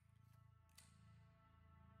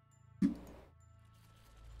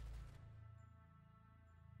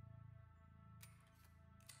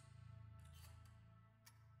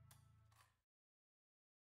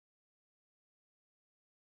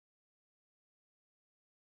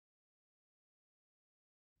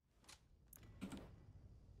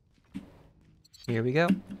 Here we go.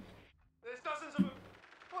 There's dozens of them.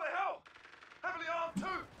 What the hell? Heavily armed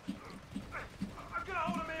too. I'm gonna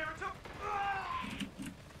hold them here until.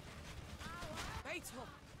 Beetle!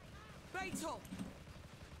 Beetle!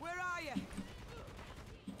 Where are you?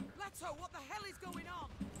 Leto, what the hell is going on?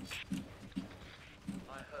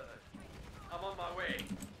 I heard. I'm on my way.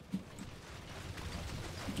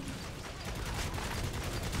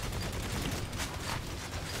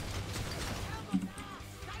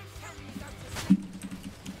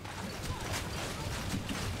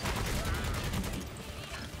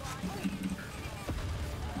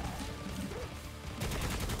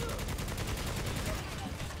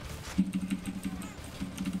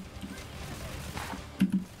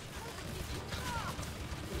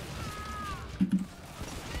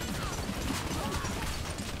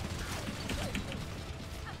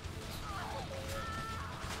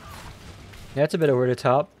 That's a bit over the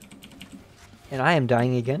top. And I am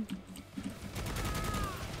dying again.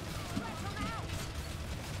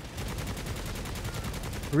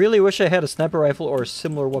 Really wish I had a sniper rifle or a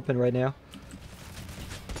similar weapon right now.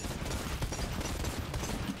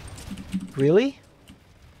 Really?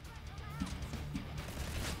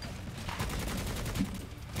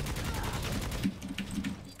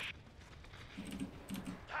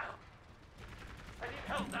 I need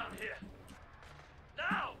help down here.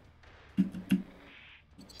 Now!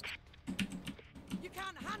 You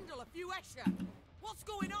can't handle a few extra. What's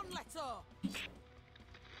going on, Leto?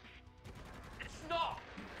 It's not!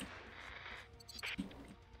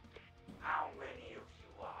 How many of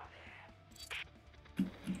you are there?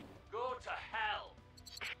 Go to hell!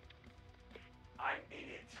 I'm in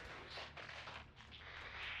it.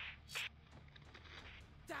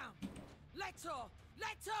 Down! Leto!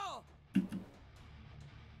 Leto!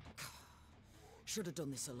 Should have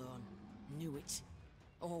done this alone. Knew it.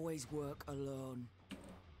 Always work alone.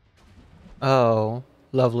 Oh,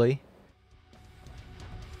 lovely.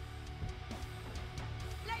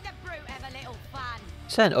 Let the brute have a little fun.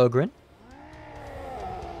 Is that an Ogren?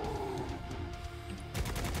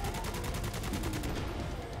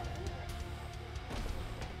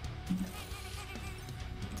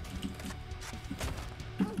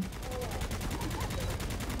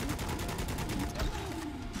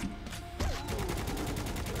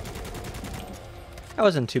 That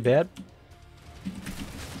wasn't too bad.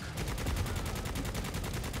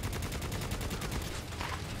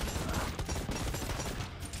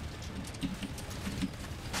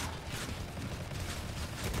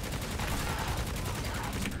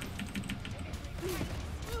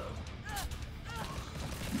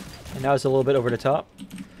 And that was a little bit over the top.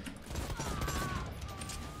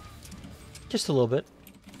 Just a little bit.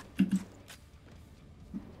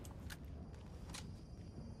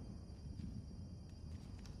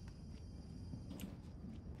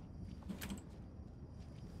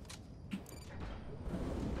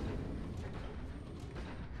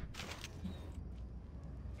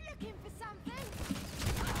 Looking for something?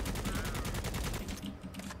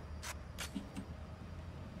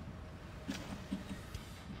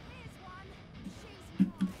 Here's one. She's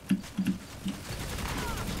mine.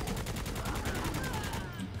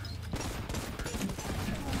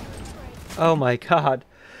 Oh my god.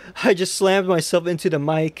 I just slammed myself into the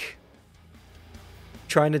mic.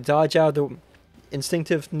 Trying to dodge out of the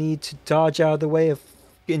instinctive need to dodge out of the way of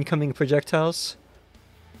incoming projectiles.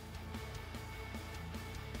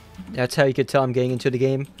 That's how you could tell I'm getting into the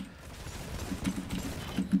game.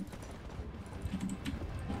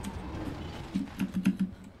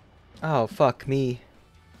 Oh, fuck me.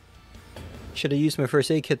 Should have used my first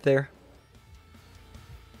aid kit there.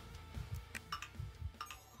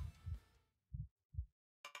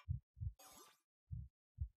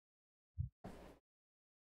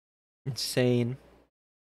 Insane.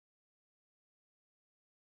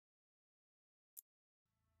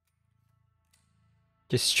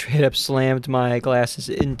 Just straight up slammed my glasses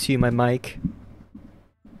into my mic.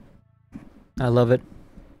 I love it.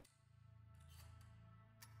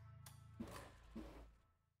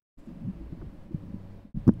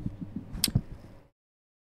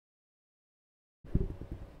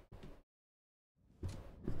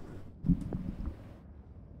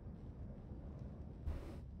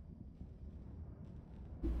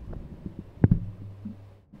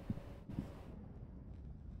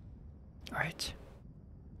 All right.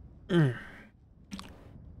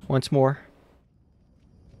 Once more.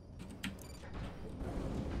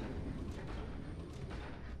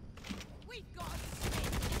 We've got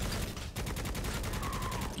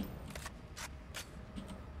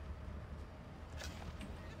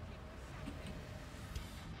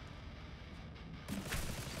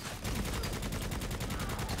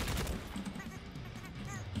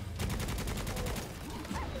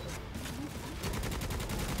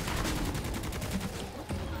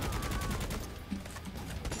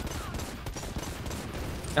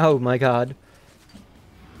Oh my god.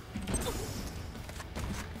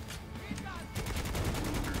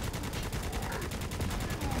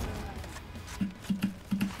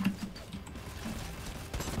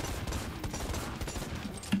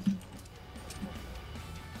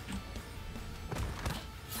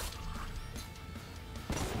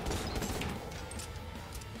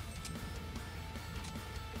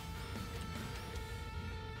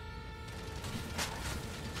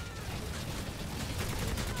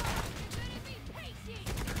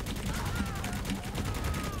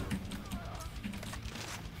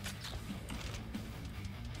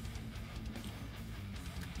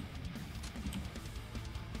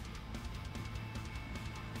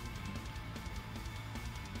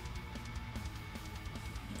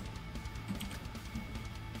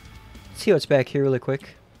 See what's back here really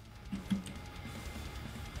quick.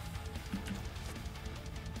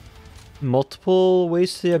 Multiple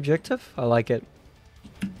ways to the objective? I like it.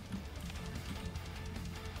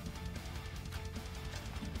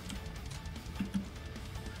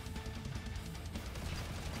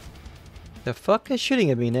 The fuck is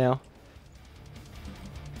shooting at me now?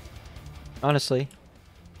 Honestly.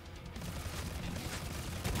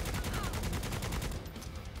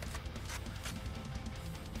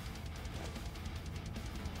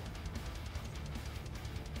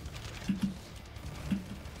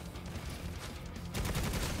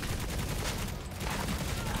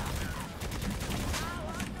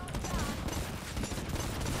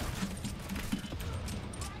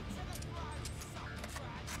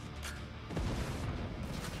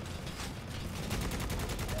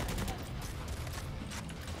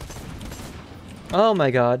 Oh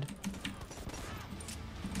my god.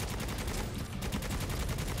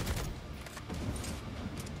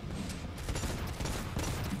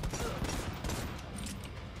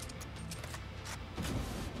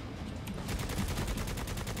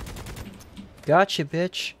 Gotcha,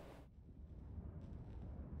 bitch.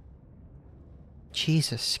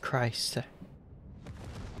 Jesus Christ.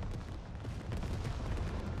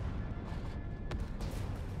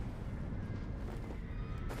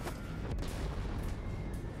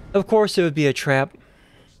 Of course it would be a trap.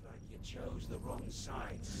 Looks like you chose the wrong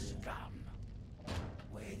side, scum.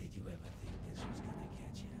 Where did you ever think this was gonna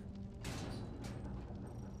get you?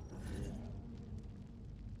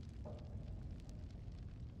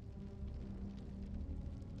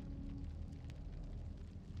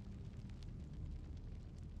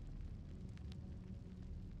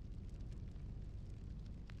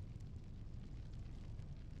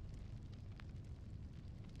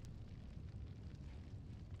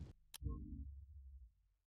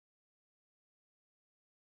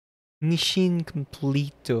 Mission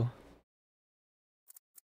completo.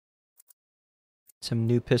 Some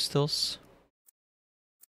new pistols.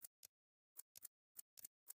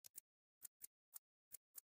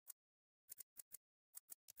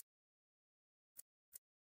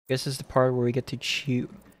 This is the part where we get to choose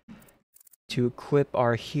to equip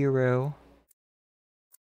our hero.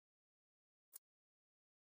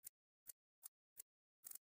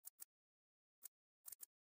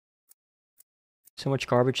 So much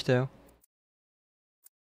garbage though.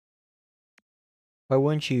 Why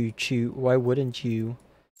wouldn't you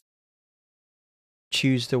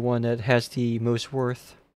choose the one that has the most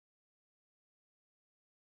worth?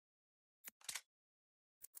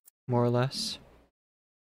 More or less.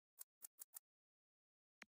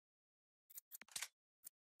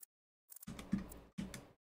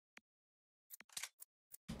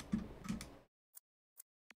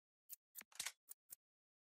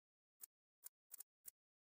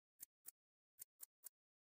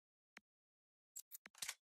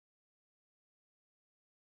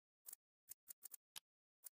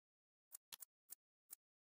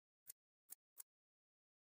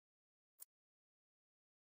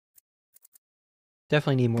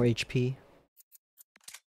 Definitely need more HP.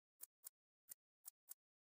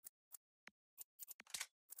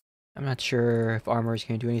 I'm not sure if armor is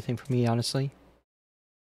going to do anything for me, honestly.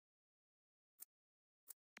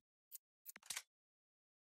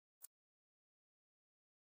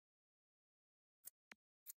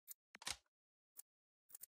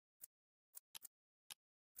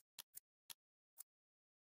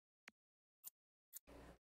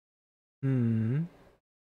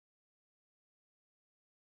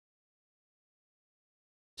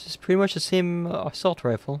 This is pretty much the same assault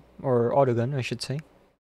rifle, or autogun, I should say.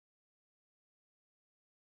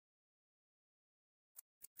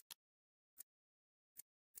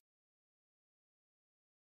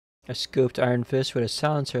 A scoped iron fist with a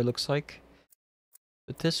silencer, it looks like.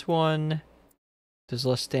 But this one does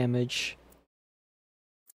less damage.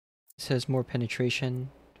 This has more penetration,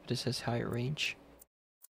 but this has higher range.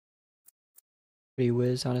 Pretty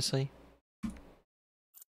whiz, honestly.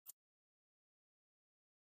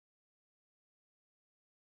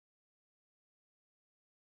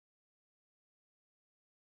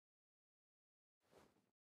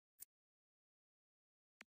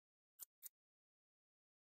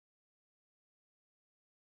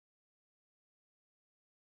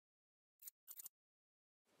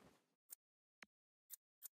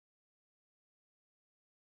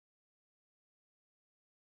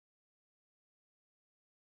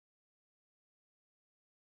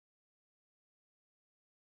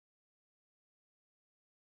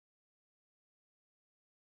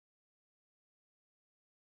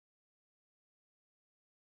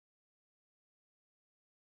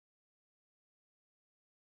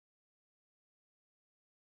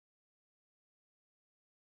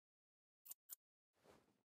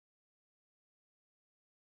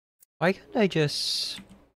 Why can't I just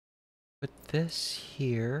put this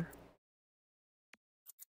here?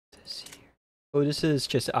 This here. Oh, this is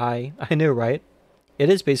just I. I know, right? It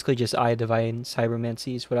is basically just I Divine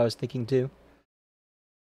Cybermancy is what I was thinking too.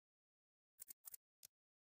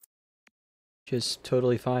 Just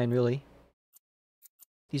totally fine, really.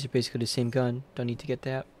 These are basically the same gun. Don't need to get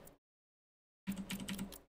that.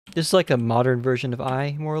 This is like a modern version of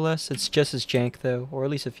I, more or less. It's just as jank though, or at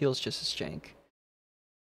least it feels just as jank.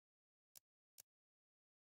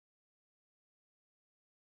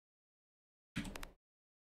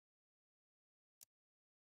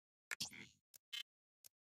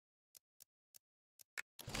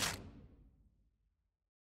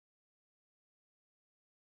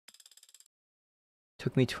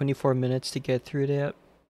 Took me 24 minutes to get through that.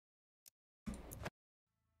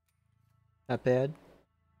 Not bad.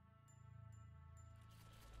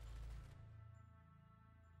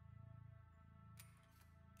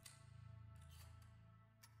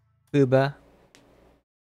 Booba.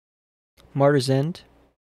 Martyr's End.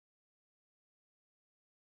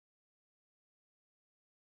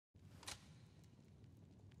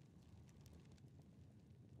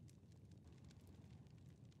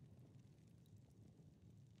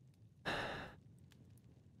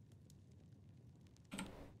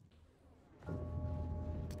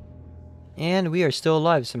 And we are still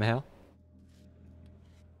alive somehow.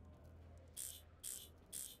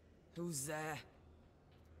 Who's there?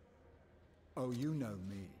 Oh, you know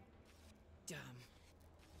me. Damn.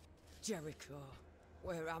 Jericho.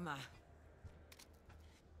 Where am I?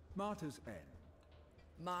 Martyr's End.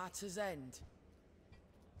 Martyr's End.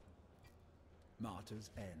 Martyr's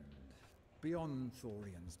End. Beyond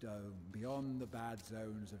Thorian's dome, beyond the bad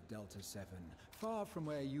zones of Delta 7, far from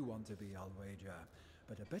where you want to be, I'll wager,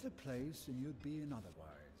 but a better place than you'd be in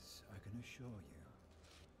otherwise, I can assure you.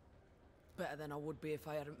 Better than I would be if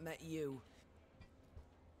I hadn't met you.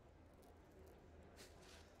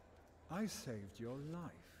 I saved your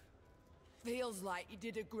life. Feels like you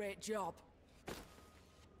did a great job.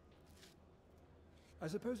 I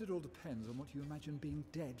suppose it all depends on what you imagine being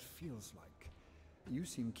dead feels like. You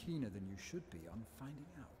seem keener than you should be on finding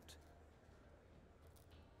out.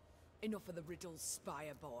 Enough of the riddles,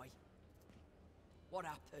 Spire boy. What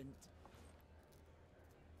happened?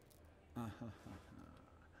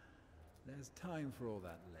 There's time for all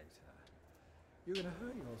that later. You're gonna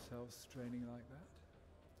hurt yourself straining like that.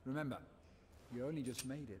 Remember, you only just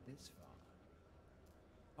made it this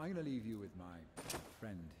far. I'm gonna leave you with my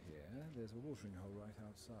friend here. There's a watering hole right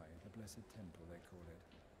outside, the Blessed Temple, they call it.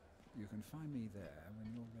 You can find me there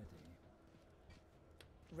when you're ready.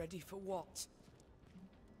 Ready for what?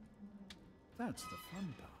 That's the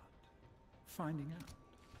fun part. Finding out.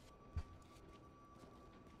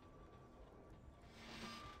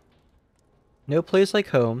 No place like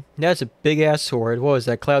home. That's a big ass sword. What was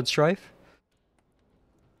that, Cloud Strife?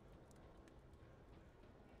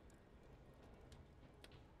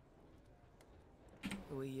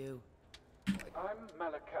 Who are you? I'm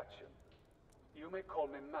Malakachin. You may call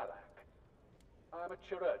me Malak. I'm a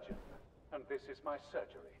chirurgeon, and this is my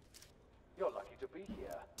surgery. You're lucky to be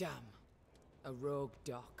here. Damn. A rogue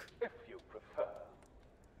doc. If you prefer.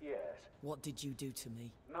 Yes. What did you do to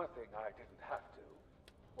me? Nothing I didn't have to.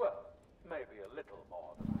 Well, maybe a little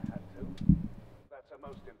more than I had to. That's a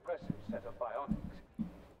most impressive set of bionics.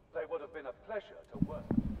 They would have been a pleasure to work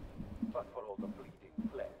with, but for all the bleeding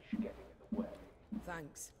flesh getting in the way.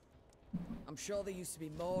 Thanks. I'm sure there used to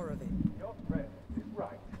be more of it. Your friend is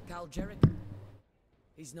right. Cal Jericho.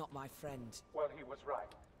 He's not my friend. Well, he was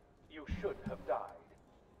right. You should have died.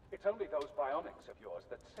 It's only those bionics of yours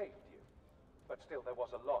that saved you. But still, there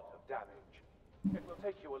was a lot of damage. It will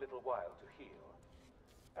take you a little while to heal.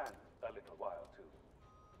 And a little while to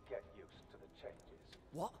get used to the changes.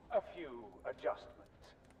 What? A few adjustments.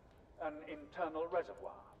 An internal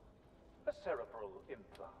reservoir. A cerebral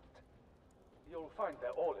implant. You'll find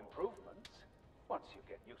they're all improvements, once you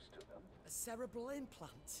get used to them. A cerebral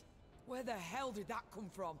implant? Where the hell did that come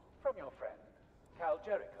from? From your friend, Cal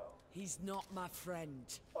Jericho. He's not my friend.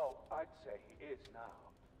 Oh, I'd say he is now.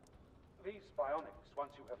 These bionics,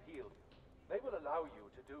 once you have healed, they will allow you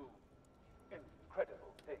to do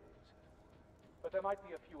incredible things. But there might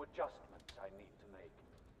be a few adjustments I need to make.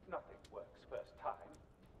 Nothing works first time.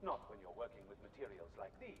 Not when you're working with materials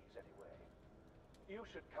like these, anyway. You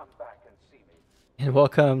should come back and see me. And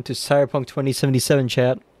welcome to Cyberpunk 2077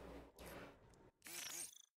 chat.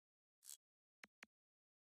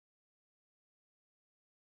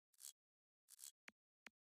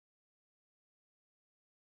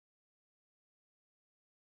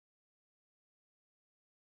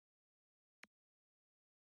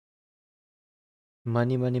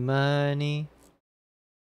 Money, money, money.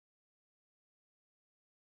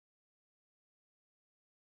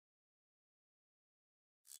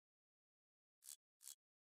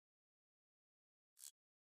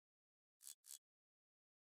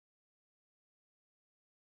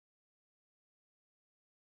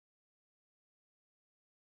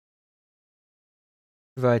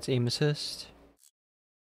 Provides aim assist.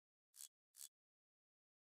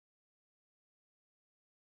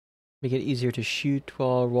 Make it easier to shoot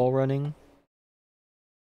while wall running.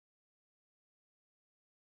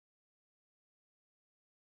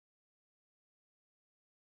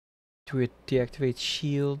 To deactivate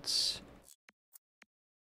shields.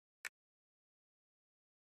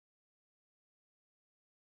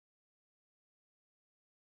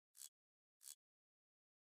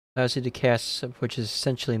 Allows you to cast, which is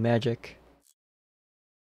essentially magic.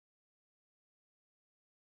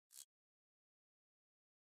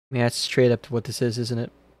 I mean, that's straight up to what this is, isn't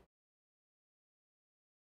it?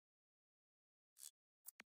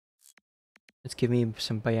 Let's give me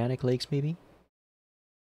some bionic legs, maybe?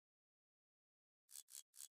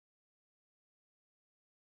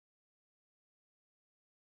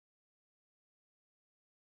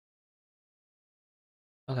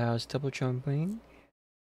 Allows double jumping.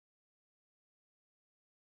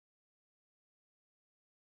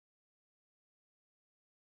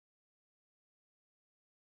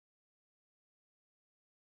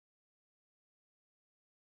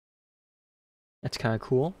 That's kind of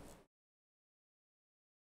cool.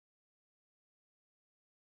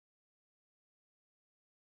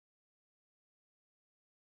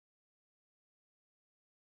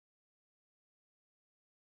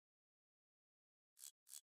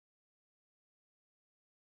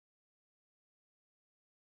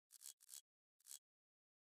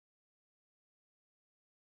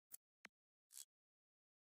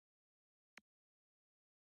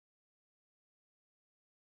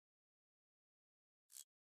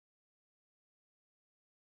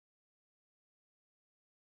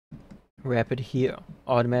 Rapid heal,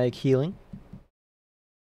 automatic healing.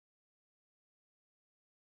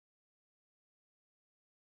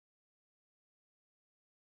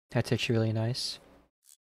 That's actually really nice.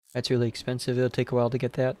 That's really expensive. It'll take a while to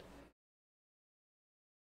get that.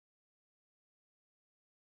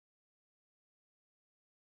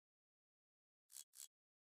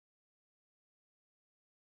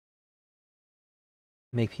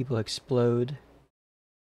 Make people explode.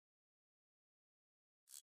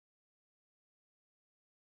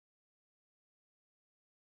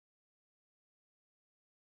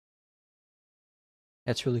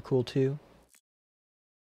 That's really cool too.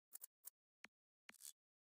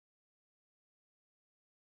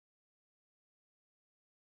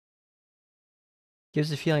 Gives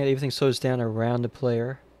the feeling that everything slows down around the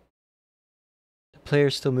player. The player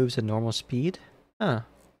still moves at normal speed? Huh.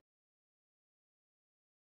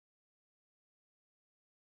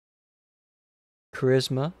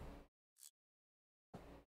 Charisma.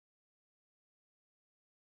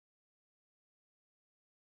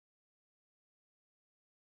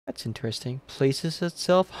 That's interesting. Places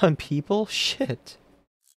itself on people? Shit.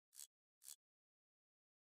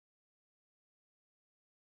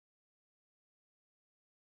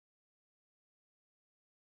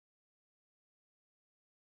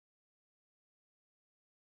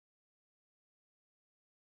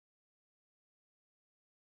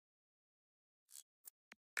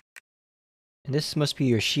 And this must be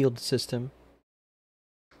your shield system.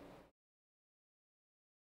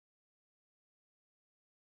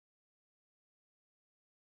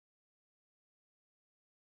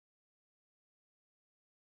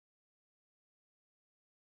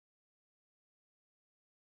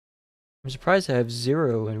 I'm surprised I have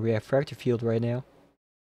 0 in refractor field right now.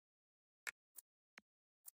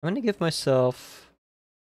 I'm gonna give myself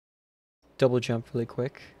double jump really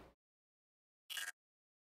quick.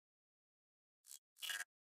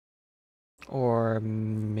 Or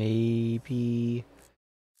maybe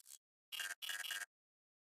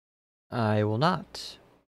I will not.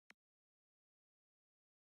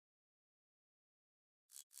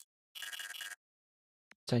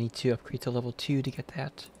 So I need to upgrade to level 2 to get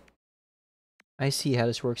that. I see how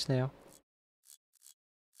this works now.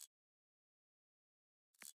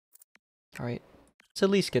 Alright, let's at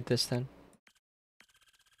least get this then.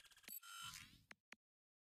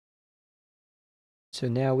 So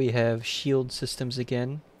now we have shield systems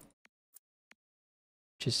again.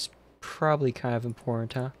 Which is probably kind of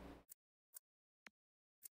important, huh?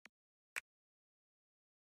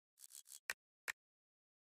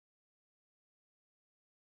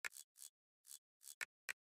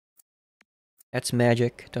 That's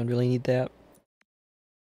magic, don't really need that.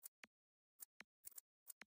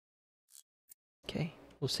 Okay,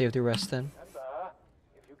 we'll save the rest then. Remember,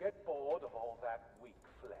 if you get bored of all that weak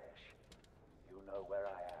flesh, you know where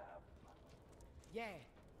I am. Yeah,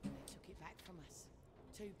 they took it back from us.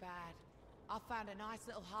 Too bad. I found a nice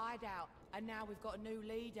little hideout, and now we've got a new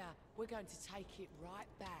leader. We're going to take it right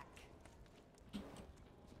back.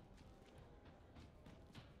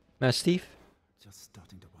 Mastiff? Just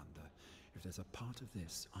starting to wonder if there's a part of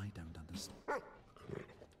this I don't understand.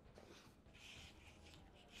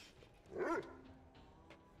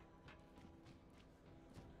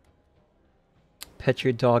 Pet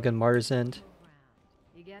your dog on Martyr's End.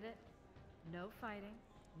 You get it? No fighting,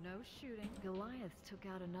 no shooting. Goliath took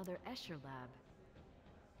out another Escher lab.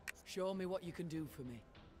 Show me what you can do for me.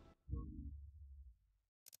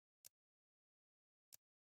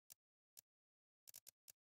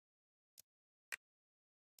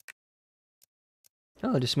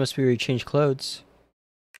 Oh, this must be where you change clothes.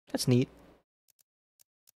 That's neat.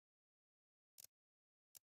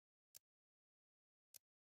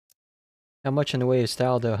 Not much in the way of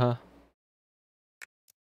style though, huh?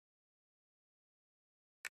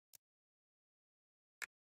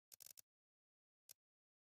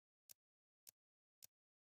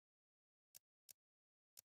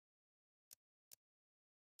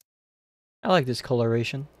 I like this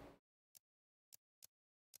coloration.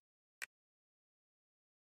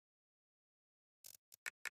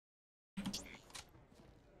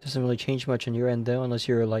 Doesn't really change much on your end though, unless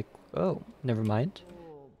you're like, oh, never mind.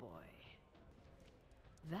 Oh boy.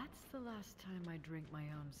 That's the last time I drink my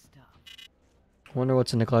own stuff. Wonder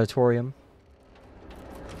what's in the gladiatorium.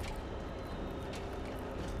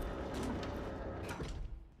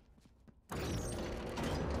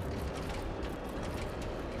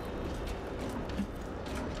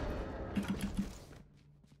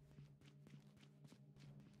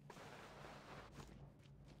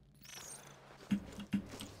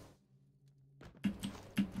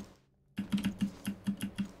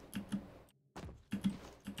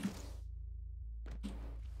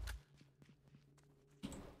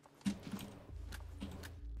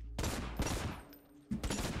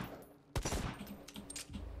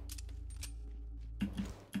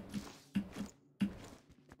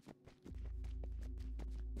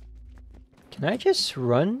 Can I just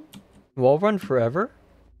run? Wall run forever?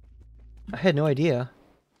 I had no idea.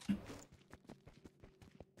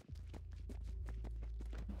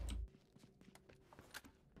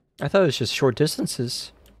 I thought it was just short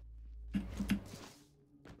distances.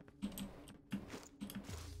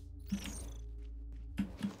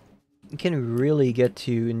 You can really get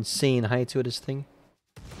to insane heights with this thing.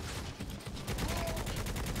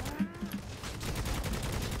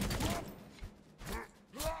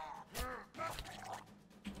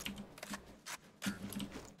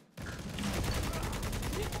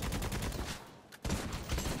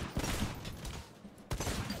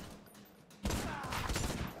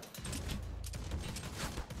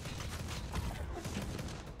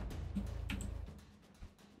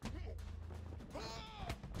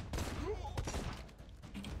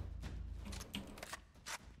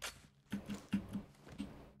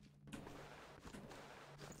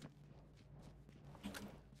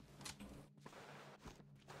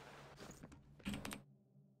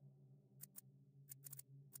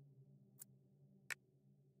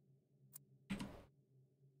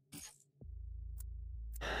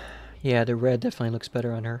 Yeah, the red definitely looks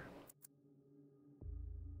better on her.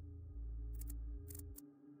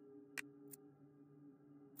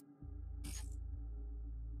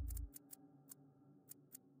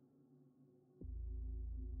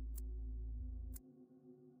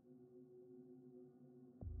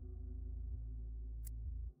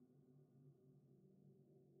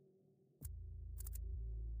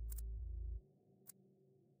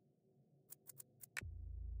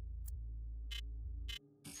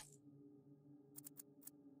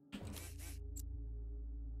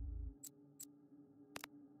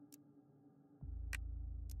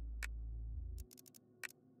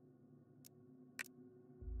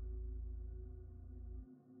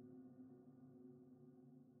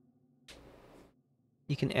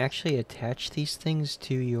 You can actually attach these things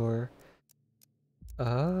to your...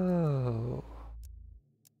 Oh.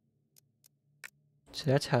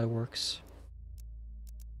 So that's how it works.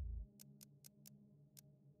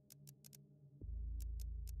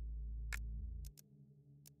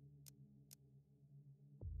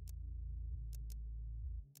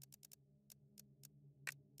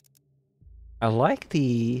 I like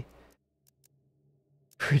the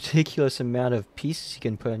ridiculous amount of pieces you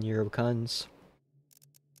can put on your guns.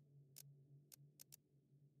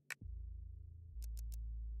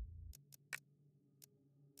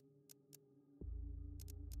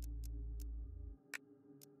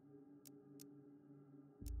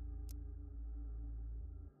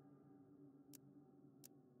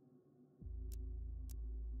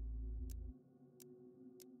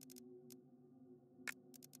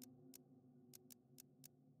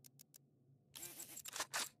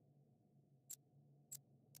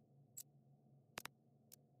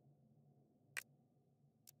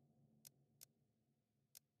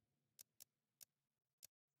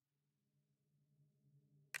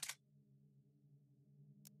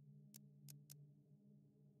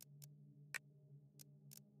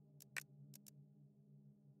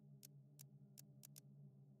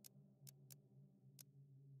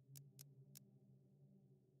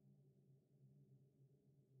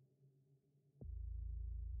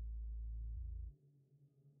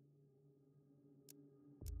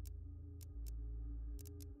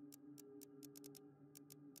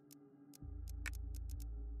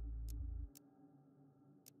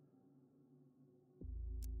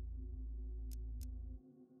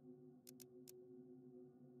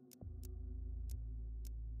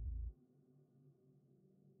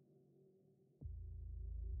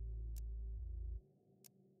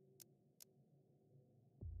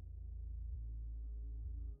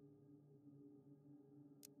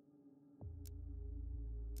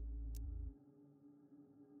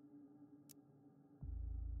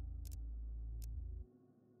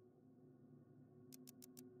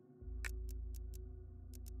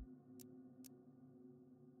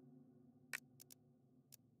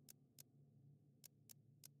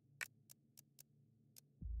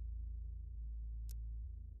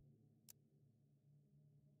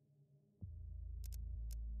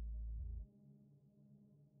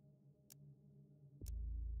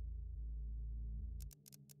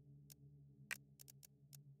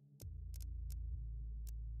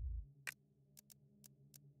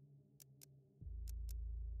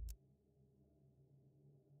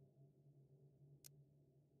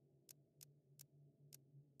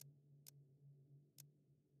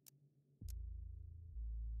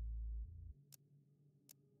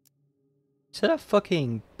 Is that a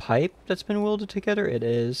fucking pipe that's been welded together? It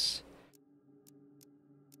is.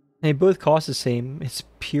 They both cost the same. It's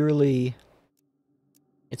purely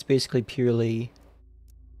It's basically purely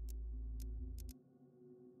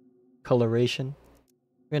coloration.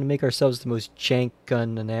 We're gonna make ourselves the most jank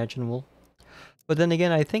gun imaginable. But then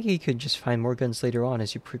again, I think you could just find more guns later on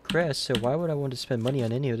as you progress, so why would I want to spend money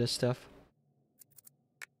on any of this stuff?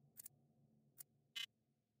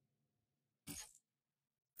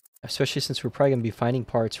 Especially since we're probably gonna be finding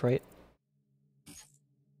parts, right?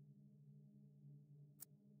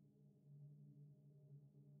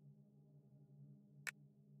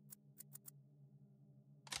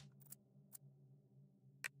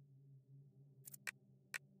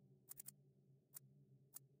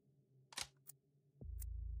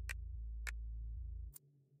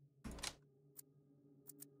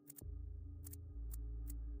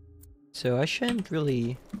 So I shouldn't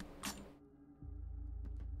really...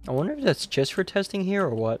 I wonder if that's just for testing here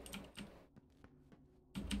or what?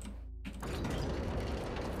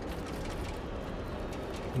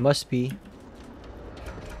 It must be.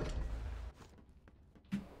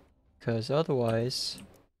 Because otherwise...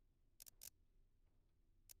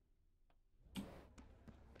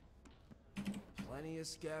 Plenty of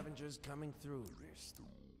scavengers coming through.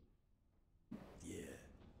 Yeah,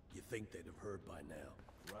 you think they'd have heard by now.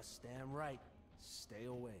 Russ, damn right. Stay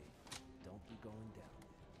away. Don't be going down.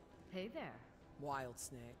 Hey there. Wild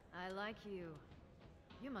snake. I like you.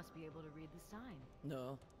 You must be able to read the sign.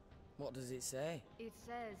 No. What does it say? It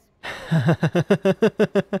says...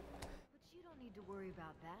 But you don't need to worry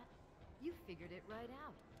about that. You figured it right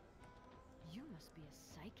out. You must be a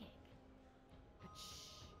psychic. But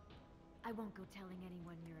shh. I won't go telling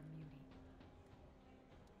anyone you're a mutie.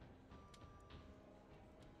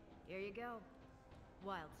 Here you go.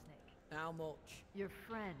 Wild snake. How much? Your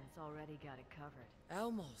friend's already got it covered.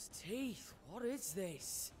 Elmo's teeth. What is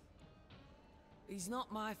this? He's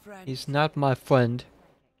not my friend. He's not my friend.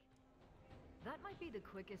 That might be the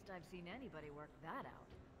quickest I've seen anybody work that out.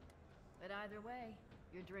 But either way,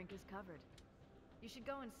 your drink is covered. You should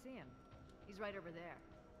go and see him. He's right over there.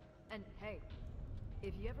 And hey,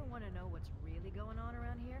 if you ever want to know what's really going on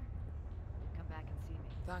around here, come back and see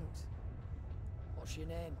me. Thanks. What's your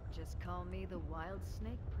name? Just call me the Wild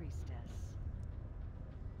Snake Priestess.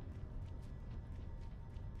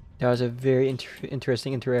 That was a very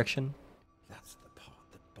interesting interaction. That's the part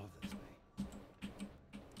that bothers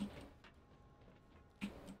me.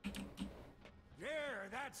 Yeah,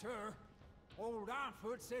 that's her. Old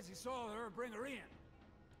Onfoot says he saw her bring her in.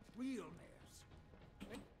 Real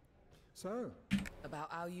mess. So,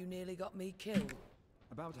 About how you nearly got me killed.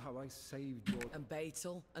 about how I saved your... And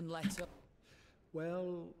Beetle and Leto.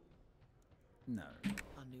 Well, no.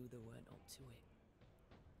 I knew they weren't up to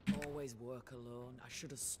it. Always work alone. I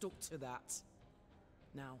should have stuck to that.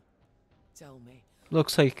 Now, tell me.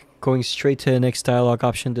 Looks like going straight to the next dialogue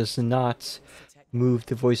option does not move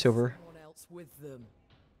the voiceover. Someone else with them.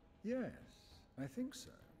 Yes, I think so.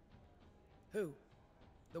 Who?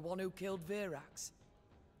 The one who killed Virax?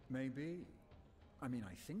 Maybe. I mean,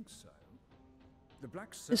 I think so. The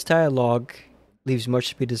Black This dialogue leaves much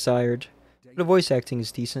to be desired. The voice acting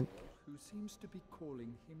is decent. Who seems to be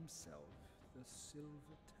calling himself the Silver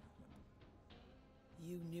Talon.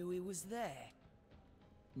 You knew he was there?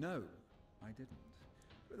 No, I didn't.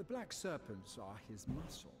 But the Black Serpents are his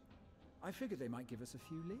muscle. I figured they might give us a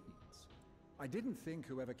few leads. I didn't think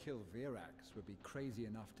whoever killed Virax would be crazy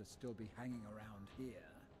enough to still be hanging around here.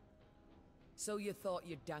 So you thought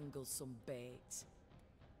you'd dangle some bait?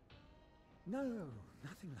 No,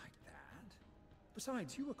 nothing like that.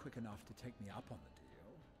 Besides, you were quick enough to take me up on the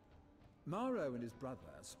deal. Maro and his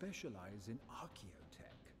brother specialize in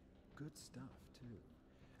archaeotech. Good stuff, too.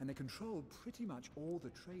 And they control pretty much all the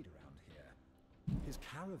trade around here. His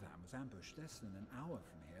caravan was ambushed less than an hour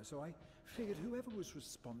from here, so I figured whoever was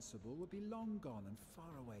responsible would be long gone and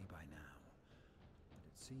far away by now. But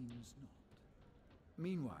it seems not.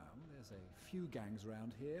 Meanwhile, there's a few gangs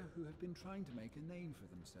around here who have been trying to make a name for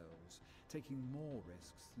themselves, taking more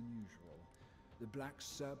risks than usual. The Black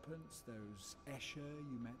Serpents, those Escher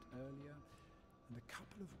you met earlier, and a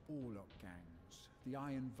couple of Orlok gangs, the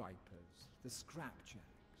Iron Vipers, the Scrapjacks.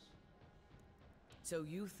 So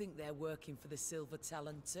you think they're working for the Silver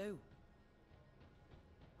Talon too?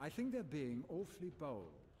 I think they're being awfully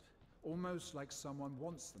bold, almost like someone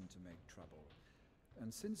wants them to make trouble.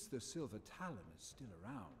 And since the Silver Talon is still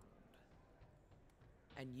around...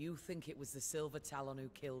 And you think it was the Silver Talon who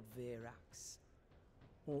killed Virax?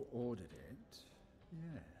 Or ordered it,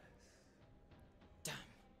 yes. Damn.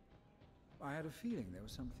 I had a feeling there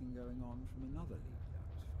was something going on from another lead I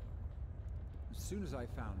was following. As soon as I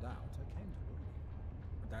found out, I came to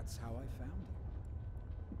look. That's how I found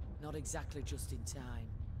him. Not exactly just in time.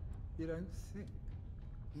 You don't think?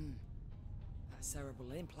 That a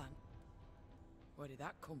cerebral implant. Where did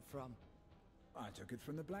that come from? I took it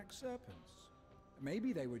from the Black Serpents.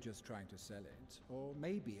 Maybe they were just trying to sell it, or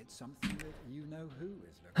maybe it's something that you know who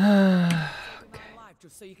is looking for. Taking my life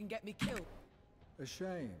just so you can get me killed. A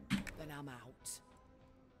shame. Then I'm out.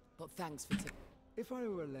 But thanks for If I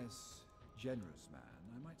were a less generous man,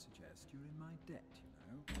 I might suggest you're in my debt, you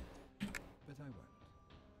know. But I won't.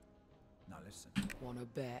 Now listen. Wanna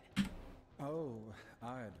bet? Oh,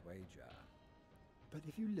 I'd wager. But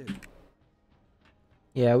if you live...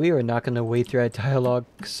 Yeah, we were not going to wait through that dialogue.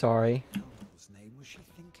 Sorry. Whose name was she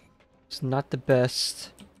thinking? It's not the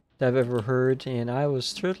best that I've ever heard, and I was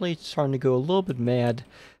certainly starting to go a little bit mad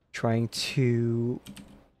trying to...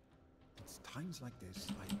 It's times like this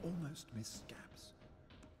I almost miss Scabs.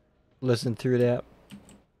 listen through that.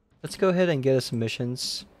 Let's go ahead and get us some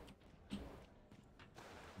missions.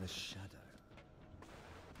 The shadow.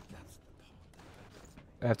 That's the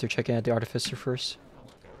part. After checking out the Artificer first.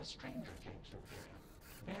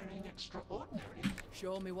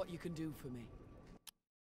 Show me what you can do for me.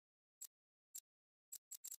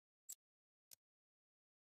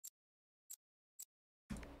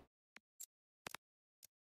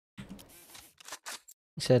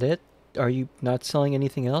 Is that it? Are you not selling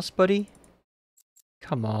anything else, buddy?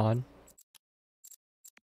 Come on.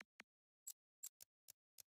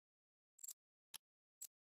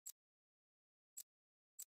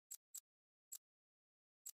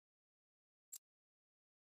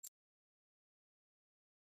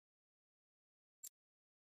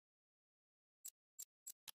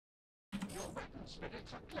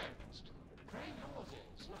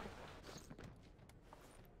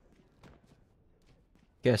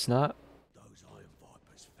 Guess not. Those Iron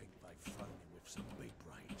Vipers think they've thrown him with some big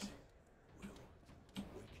brains. Well,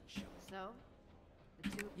 we can show So, the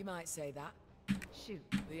two. You might say that. Shoot.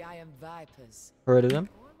 The Iron Vipers. Heard of them?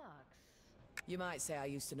 Warlocks. You might say I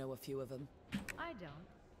used to know a few of them. I don't,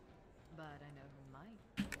 but I know who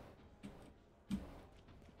might.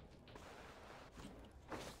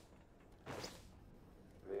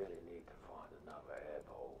 Really need to find another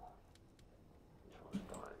airball. This one's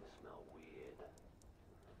starting to smell weird.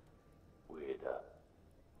 Weirder.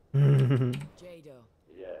 Jado.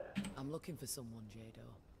 Yeah. I'm looking for someone, Jado.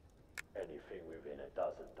 Anything within a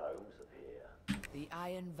dozen domes of here. The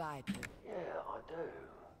Iron Viper. Yeah, I do.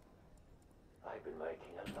 They've been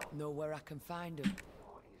making a lot. Know where I can find them?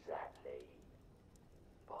 Not exactly.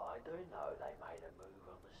 But I do know they made a move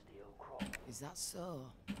on the steel crop. Is that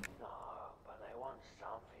so? No, but they want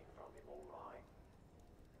something from him, all right.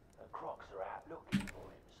 The Crocs are out looking for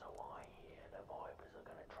him, so I hear the Vipers are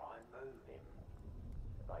going to try and move him.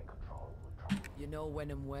 They control the truck. You know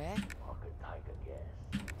when and where? I could take a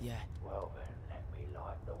guess. Yeah. Well then, let me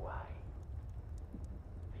light the way.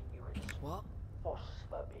 Think you can What?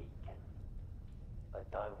 phosphor beacon. But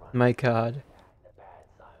don't run My god. in the bad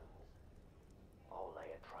zones. I'll lay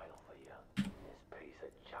a trail for you. This piece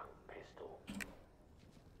of junk pistol.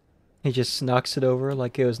 He just knocks it over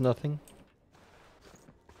like it was nothing.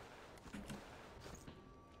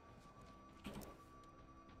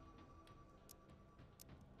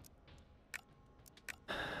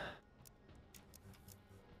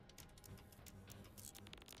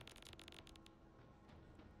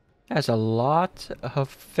 That's a lot of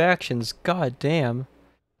factions, god damn.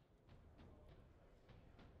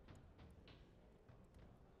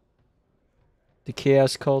 The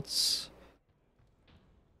Chaos Cults.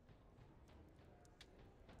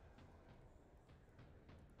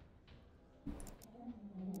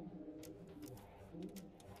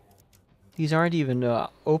 These aren't even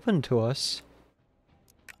open to us.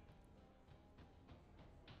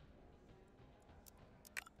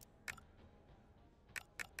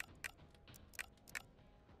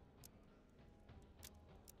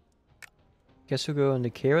 Guess we'll go in the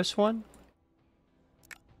Chaos one.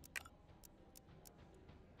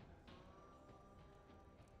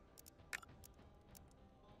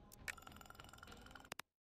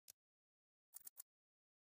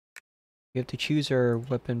 We have to choose our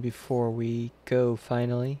weapon before we go,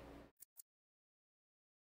 finally.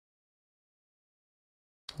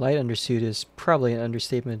 Light undersuit is probably an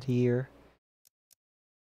understatement here.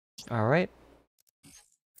 Alright.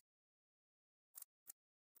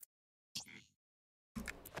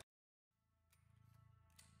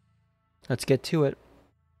 Let's get to it.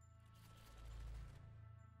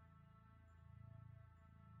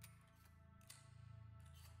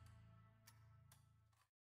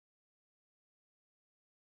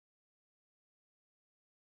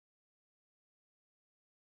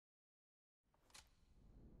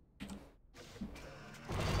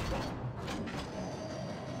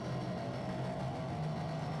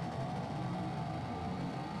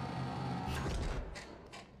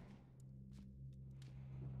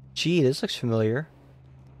 Gee, this looks familiar.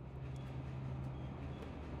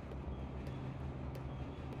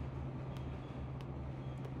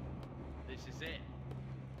 This is it.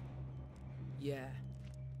 Yeah.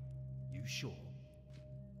 You sure?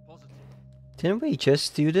 Positive. Didn't we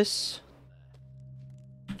just do this?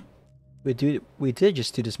 We did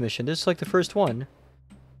just do this mission. This is like the first one.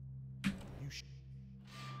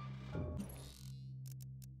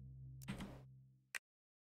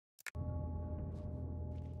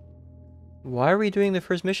 Why are we doing the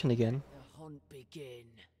first mission again? The hunt begin.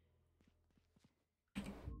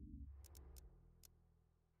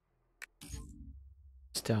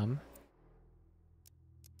 It's dumb.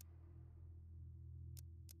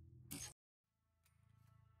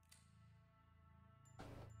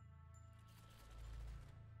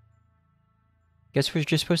 Guess we're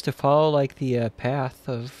just supposed to follow like the path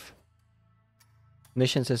of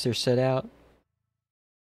missions as they're set out.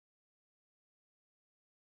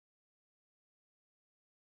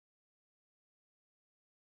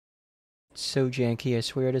 It's so janky, I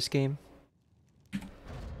swear, this game.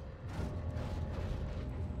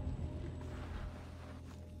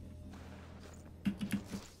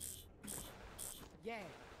 Yeah,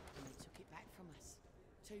 and they took it back from us.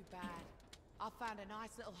 Too bad. I found a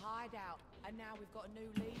nice little hideout, and now we've got a new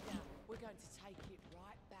leader. We're going to take it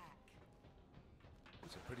right back.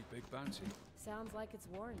 It's a pretty big bounty. Sounds like it's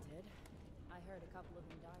warranted. I heard a couple of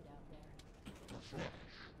them died out there.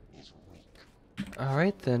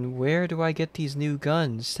 Alright then, where do I get these new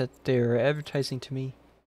guns that they're advertising to me?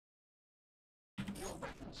 We're gonna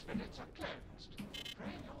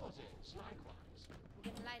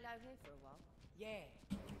lay low here for a while. Yeah,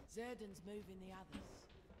 Zerdan's moving the others.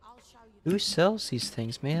 I'll show you. Who sells these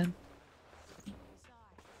things, man?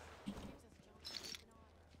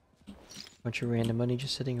 Bunch of random money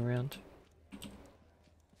just sitting around.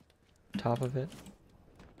 Top of it.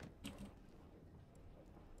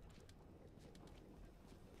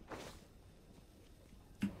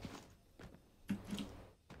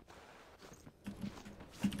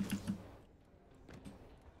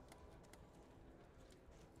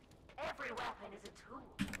 Every weapon is a tool.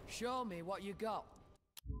 Show me what you got.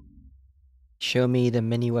 Show me the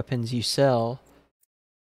many weapons you sell.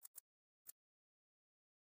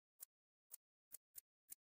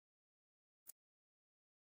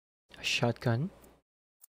 A shotgun.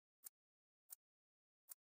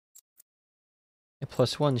 A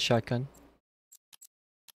 +1 shotgun.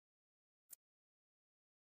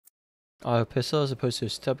 Auto pistol as opposed to a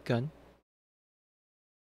stub gun.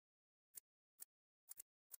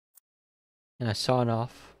 And a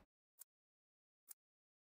sawn-off.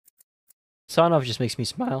 Sawn-off just makes me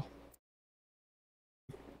smile.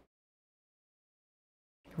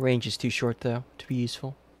 Range is too short though to be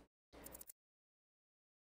useful.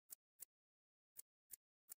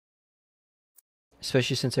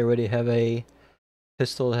 Especially since I already have a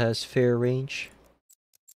pistol that has fair range.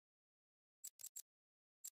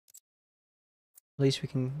 At least we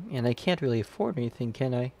can, and I can't really afford anything,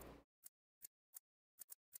 can I?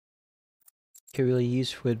 Could really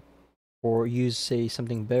use wood, or use, say,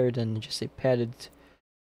 something better than just a padded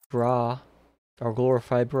bra, or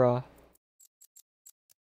glorified bra.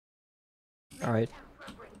 Alright.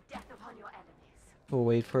 We'll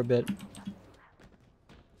wait for a bit.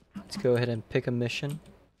 Let's go ahead and pick a mission.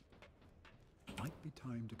 Might be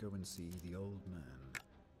time to go and see the old man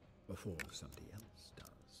before somebody else does.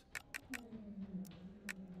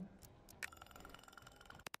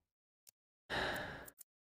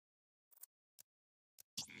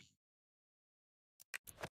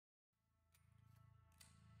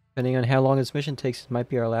 Depending on how long this mission takes, it might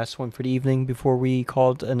be our last one for the evening before we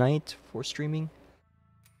call it a night for streaming.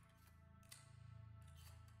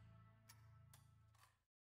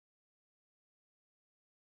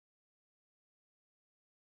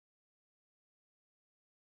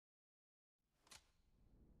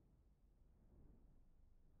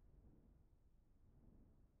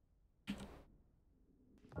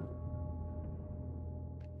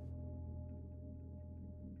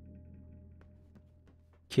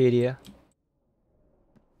 Cadia.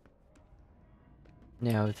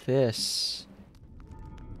 Now this.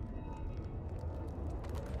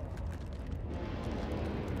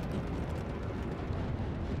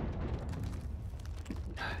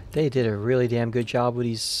 They did a really damn good job with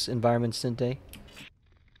these environments, didn't they?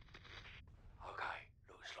 Okay,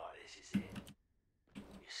 looks like this is it.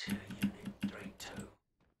 You see Unit 3-2.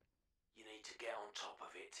 You need to get on top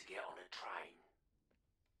of it to get on a train.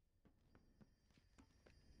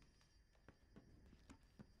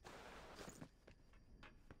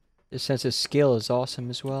 The sense of scale is awesome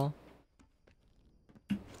as well.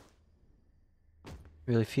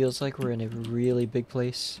 Really feels like we're in a really big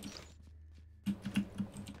place.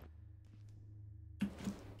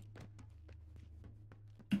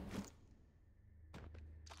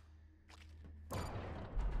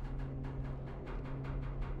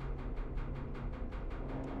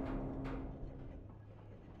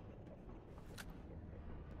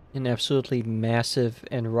 An absolutely massive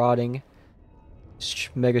and rotting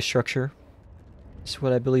mega structure is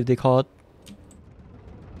what I believe they call it.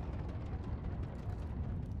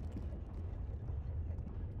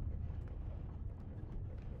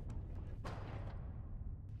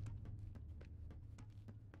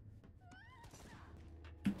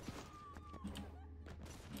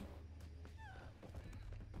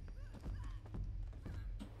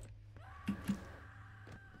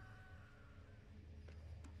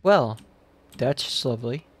 Well, that's just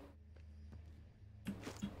lovely.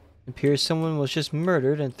 It appears someone was just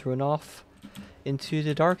murdered and thrown off into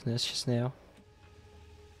the darkness just now.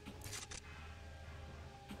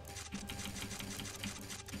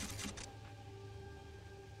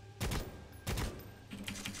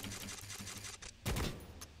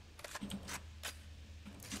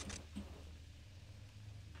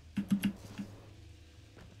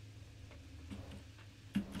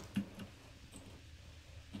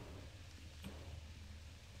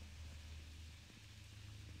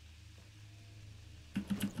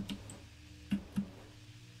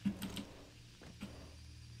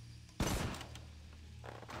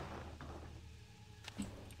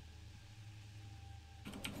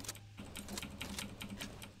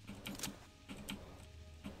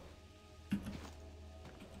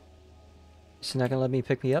 Is it not gonna let me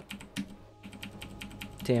pick me up?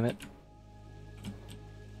 Damn it.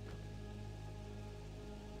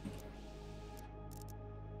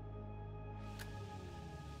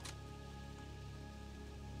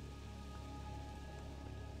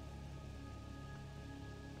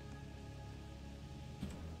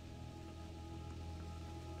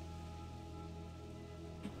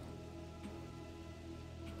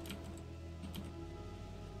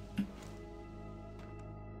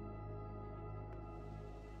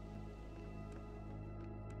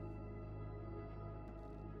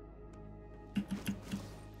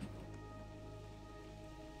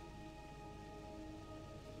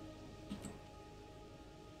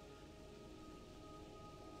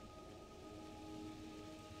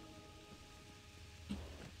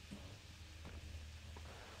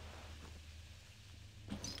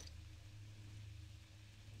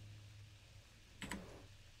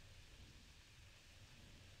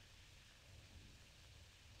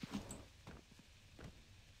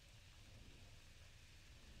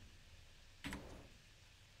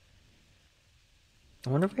 I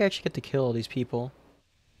wonder if we actually get to kill all these people.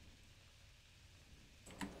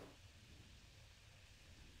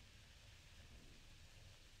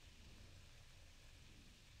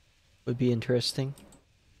 Would be interesting.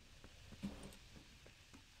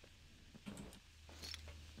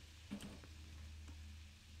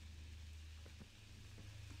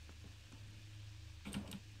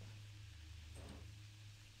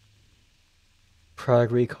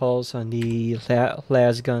 Product recalls on the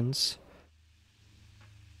las guns.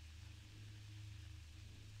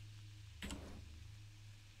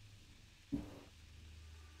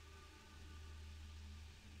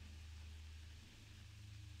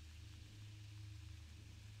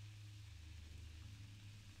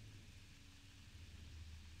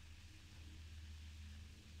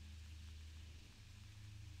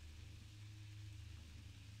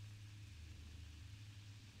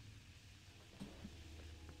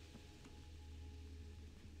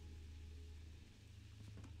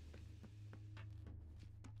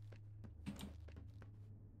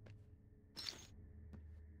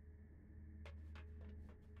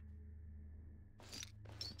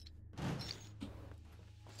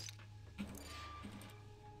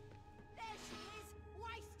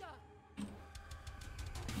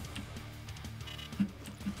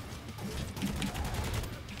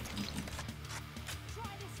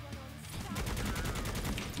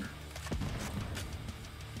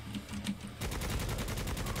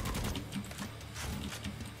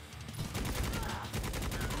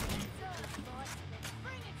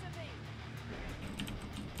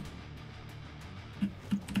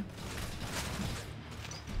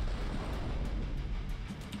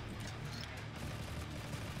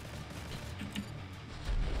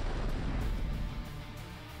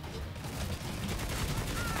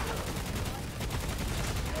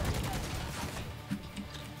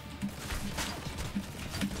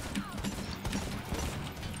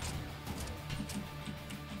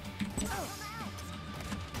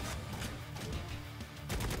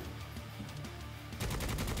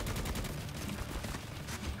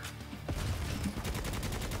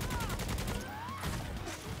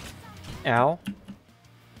 Ow.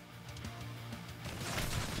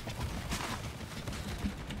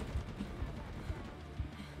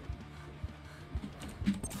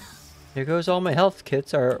 There goes all my health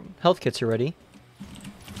kits. Our health kits are ready.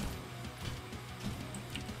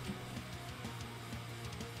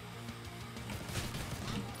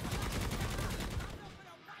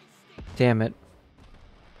 Damn it.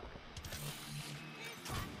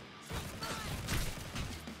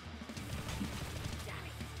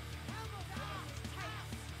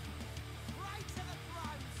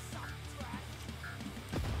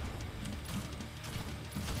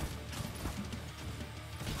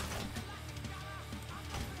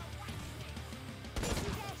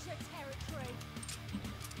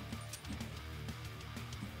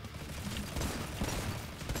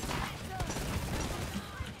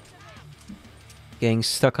 Getting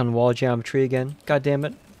stuck on wall geometry again. God damn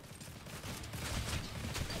it.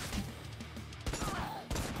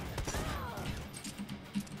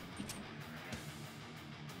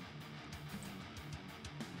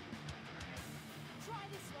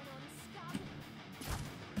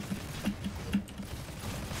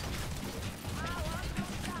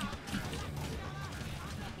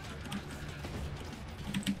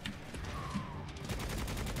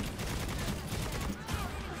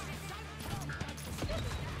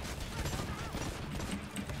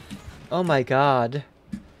 Oh my god.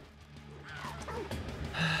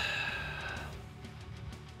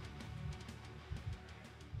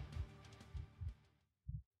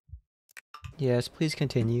 Yes, please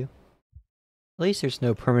continue. At least there's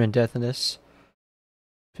no permanent death in this.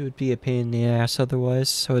 It would be a pain in the ass otherwise,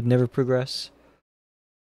 so it would never progress.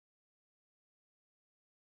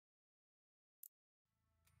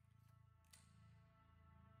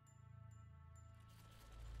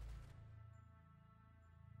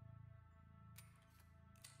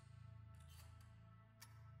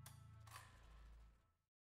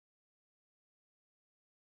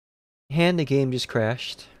 And the game just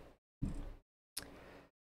crashed.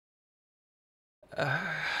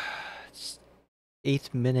 It's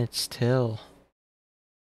 8 minutes till.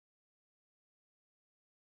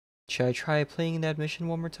 Should I try playing that mission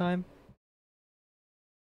one more time?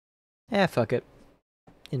 Eh, fuck it.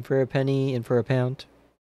 In for a penny, in for a pound.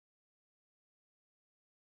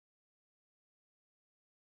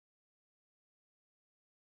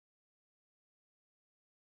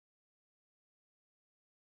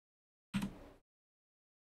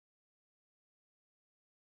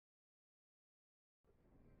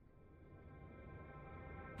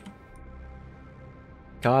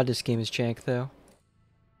 God, this game is jank though.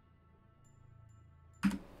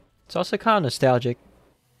 It's also kind of nostalgic.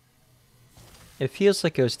 It feels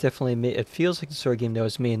like it was definitely made. It feels like the sort of game that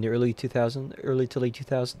was made in the early to late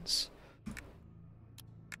 2000s.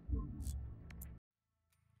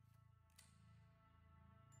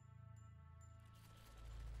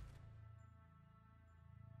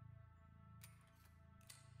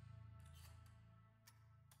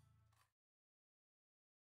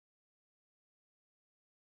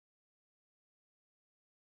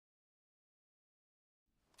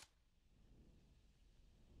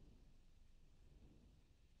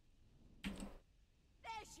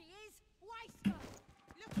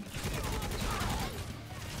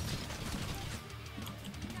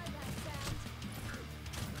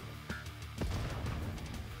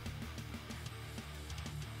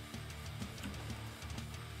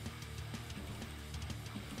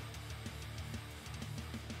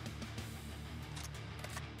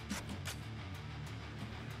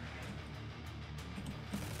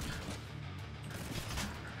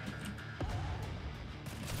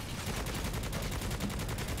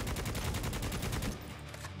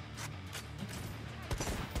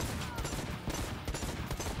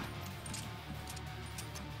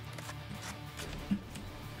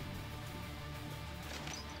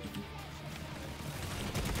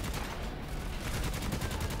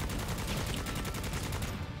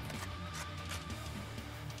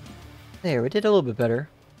 There, we did a little bit better.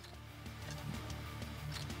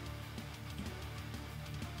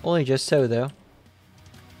 Only just so, though.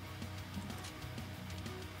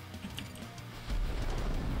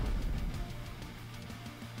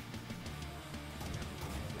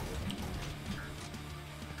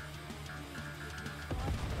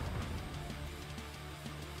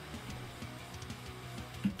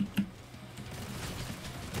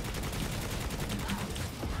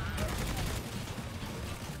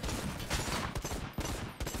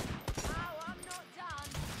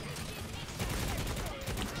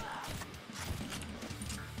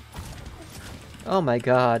 Oh my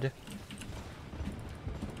god.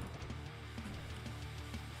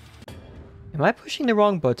 Am Am I pushing the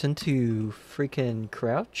wrong button to freaking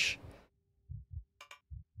crouch?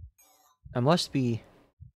 I must be.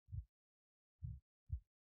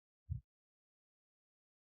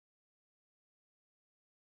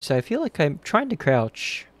 So I feel like I'm trying to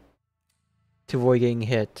crouch to avoid getting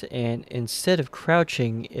hit, and instead of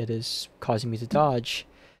crouching, it is causing me to dodge,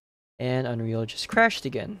 and Unreal just crashed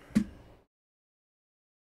again.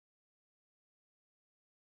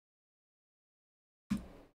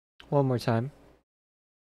 One more time.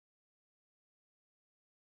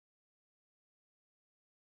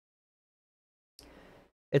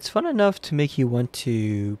 It's fun enough to make you want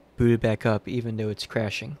to boot it back up even though it's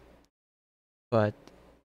crashing. But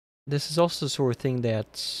this is also the sort of thing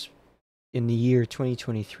that in the year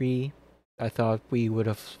 2023, I thought you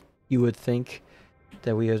would think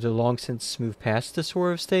that we had long since moved past this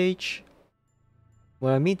sort of stage.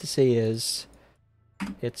 What I mean to say is,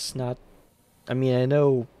 it's not, I mean, I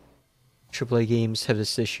know AAA games have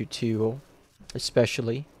this issue too,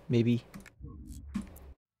 especially, maybe.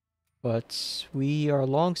 But we are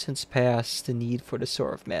long since past the need for this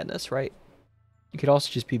sort of madness, right? It could also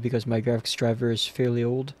just be because my graphics driver is fairly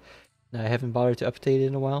old, and I haven't bothered to update it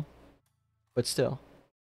in a while. But still.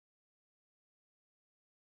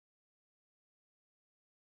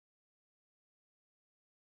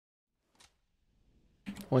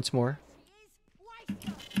 Once more.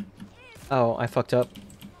 Oh, I fucked up.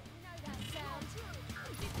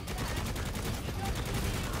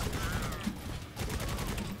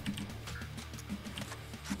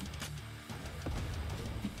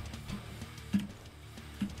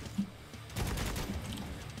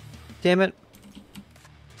 Damn it.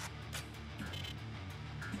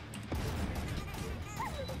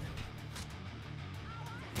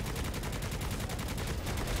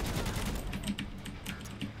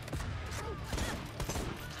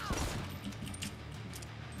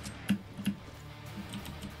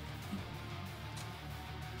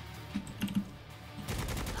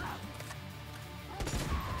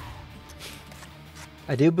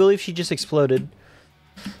 I do believe she just exploded.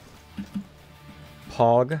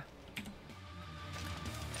 Pog.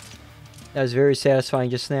 That was very satisfying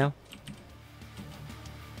just now.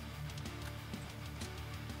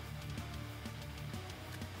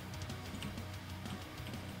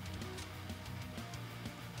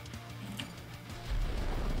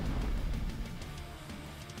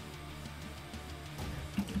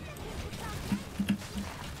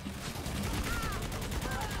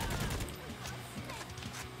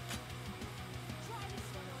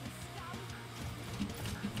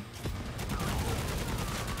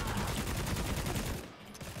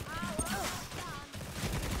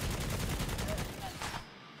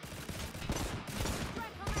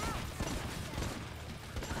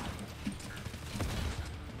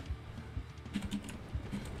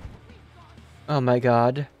 Oh my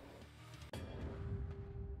god.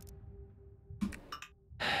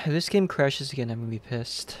 If this game crashes again, I'm gonna be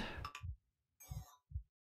pissed.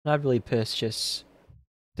 Not really pissed, just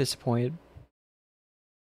disappointed.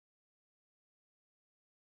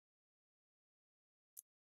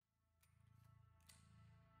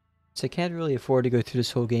 So I can't really afford to go through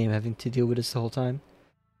this whole game having to deal with this the whole time.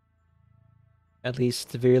 At least,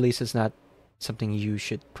 at the very least, it's not something you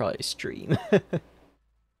should probably stream.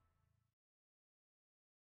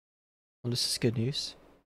 Well, this is good news.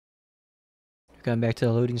 We're going back to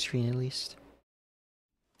the loading screen at least.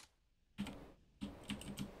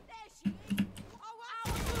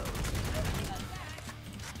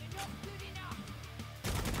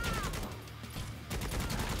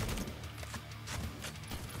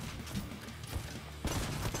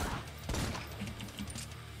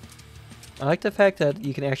 I like the fact that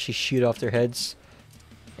you can actually shoot off their heads,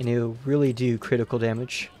 and it'll really do critical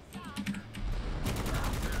damage.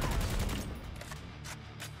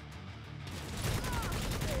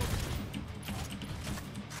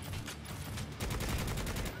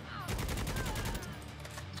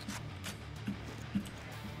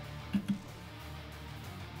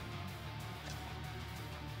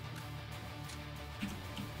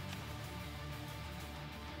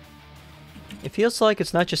 It feels like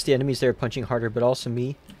it's not just the enemies that are punching harder, but also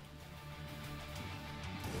me.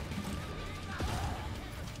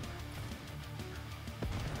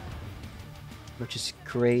 Which is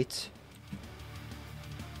great.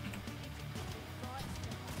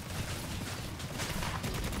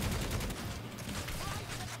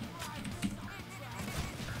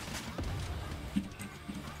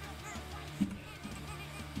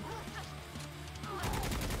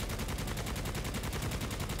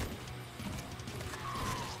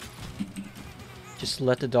 Just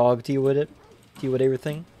let the dog deal with it. Deal with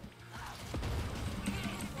everything.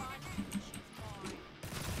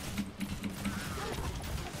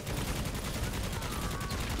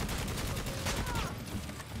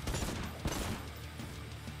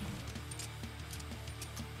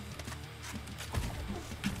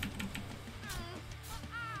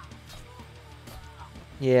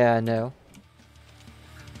 Yeah, I know.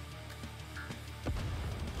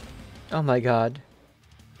 Oh my god.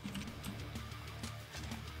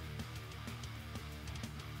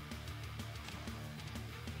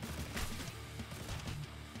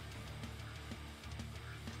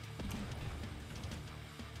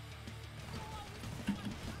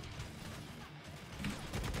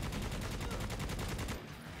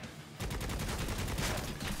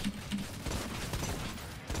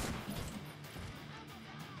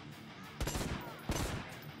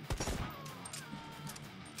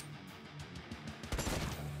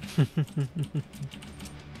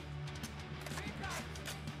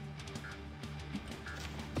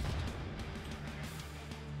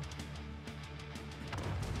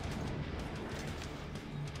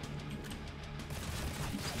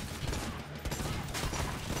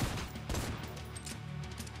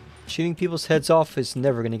 Shooting people's heads off is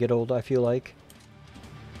never gonna get old, I feel like.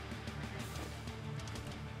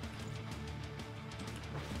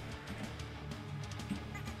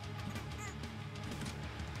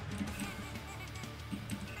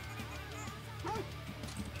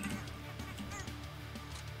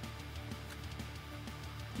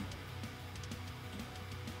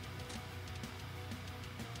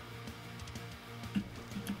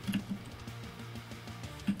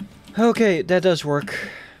 Okay, that does work.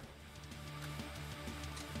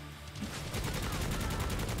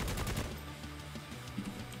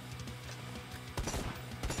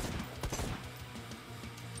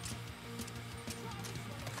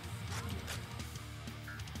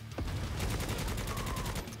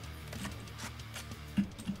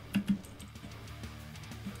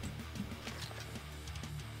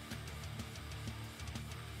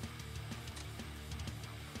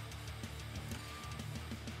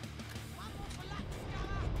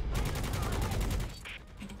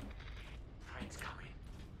 Train's coming.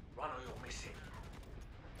 Run or you'll miss it.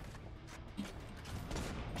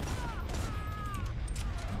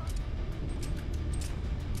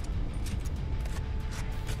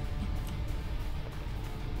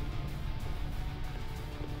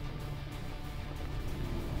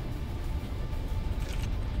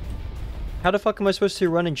 How the fuck am I supposed to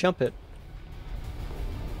run and jump it?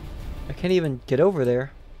 I can't even get over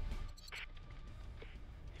there.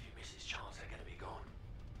 If you miss his chance, they're gonna be gone.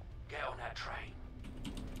 Get on that train.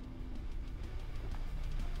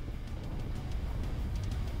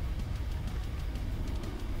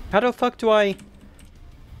 How the fuck do I...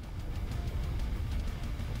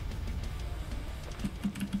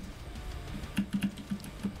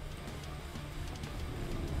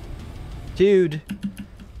 Dude,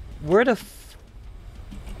 where the f...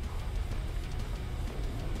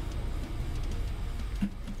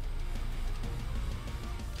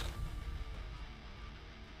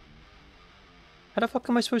 How the fuck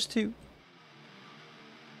am I supposed to...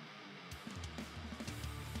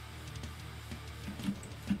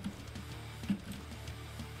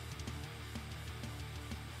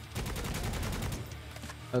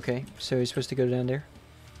 Okay, so he's supposed to go down there.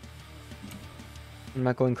 I'm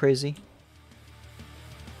not going crazy.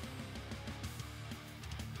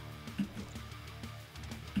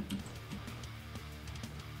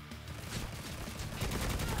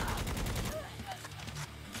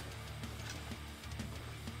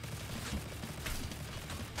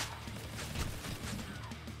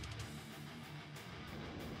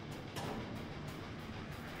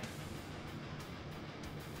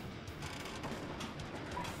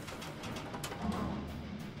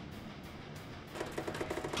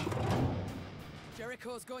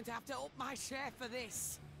 Jericho's going to have to up my share for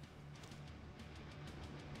this.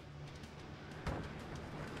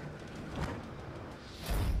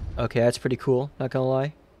 Okay, that's pretty cool, not gonna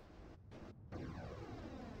lie.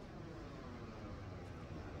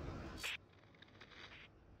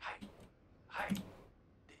 Hey,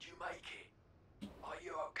 did you make it? Are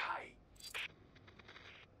you okay?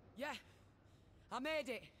 Yeah, I made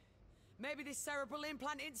it. Maybe this cerebral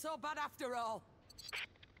implant ain't so bad after all.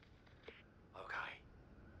 Okay.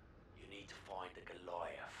 You need to find the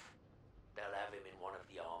Goliath. They'll have him in one of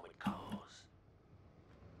the armored cars.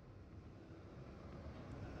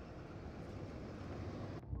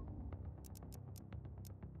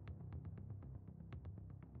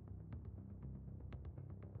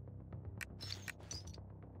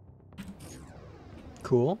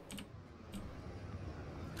 Cool.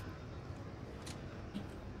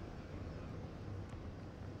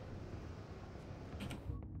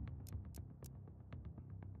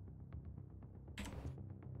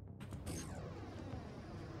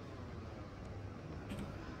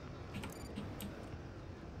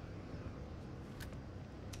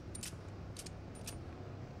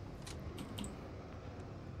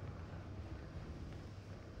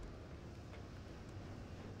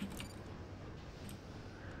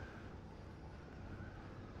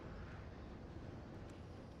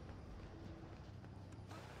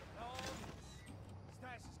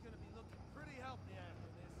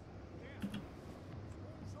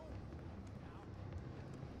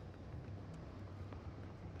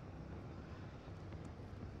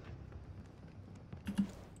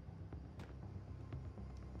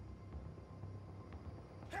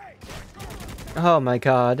 Oh my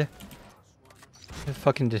god. The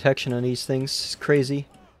fucking detection on these things is crazy.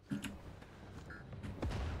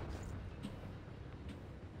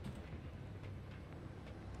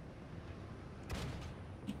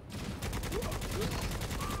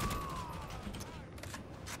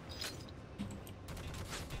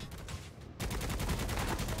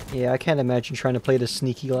 Yeah, I can't imagine trying to play this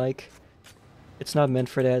sneaky like. It's not meant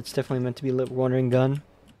for that. It's definitely meant to be a wandering gun.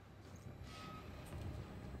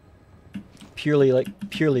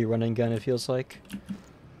 Purely run and gun, it feels like.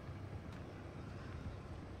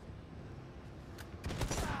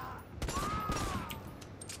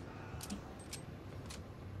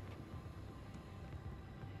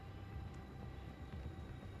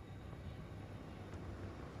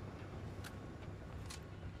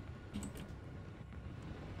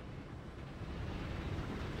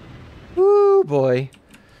 Woo boy.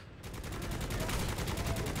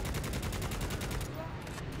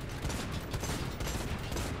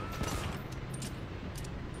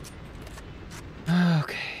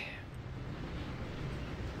 Okay.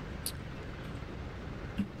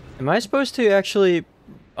 Am I supposed to actually...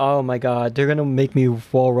 Oh my god, they're gonna make me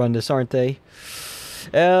wall run this, aren't they?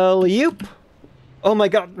 Alley-oop! Oh my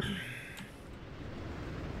god!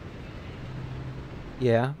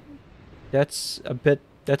 Yeah. That's a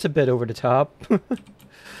bit over the top.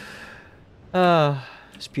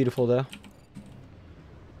 It's beautiful though.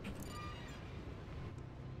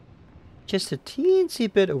 Just a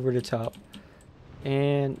teensy bit over the top.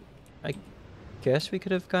 And I guess we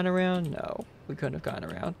could have gone around? No, we couldn't have gone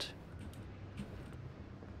around.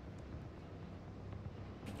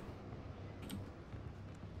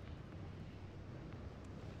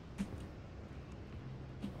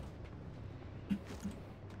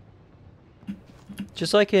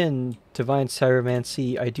 Just like in Divine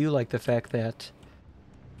Cyromancy, I do like the fact that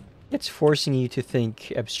it's forcing you to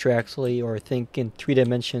think abstractly or think in 3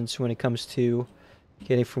 dimensions when it comes to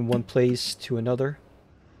getting from one place to another.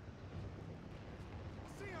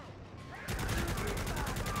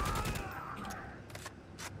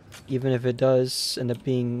 Even if it does end up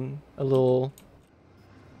being a little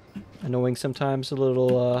annoying sometimes, a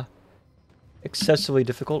little excessively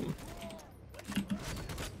difficult.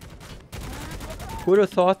 Who would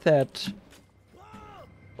have thought that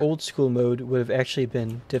old school mode would have actually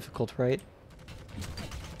been difficult, right?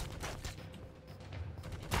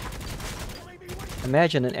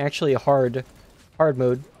 Imagine an actually hard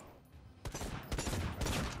mode.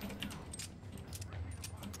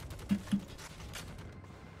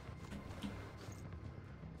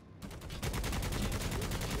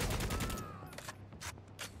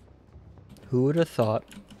 Who would have thought?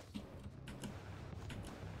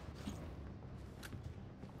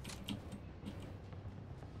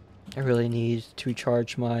 I really need to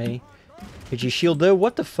recharge my PG shield though.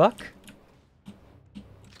 What the fuck?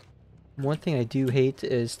 One thing I do hate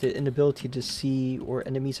is the inability to see where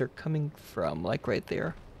enemies are coming from, like right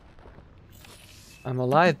there. I'm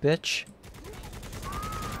alive, bitch.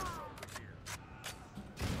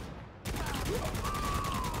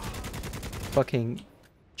 Fucking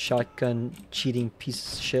shotgun cheating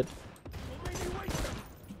piece of shit.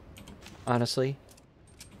 Honestly.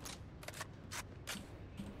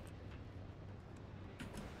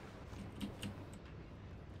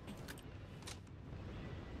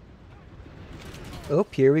 Oh,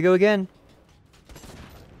 here we go again.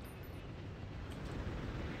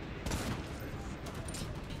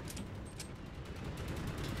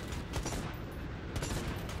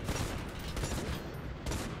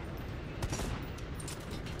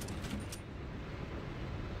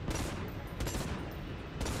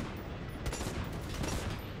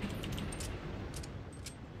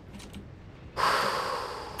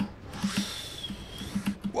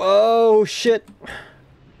 Whoa, shit.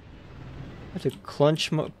 I have to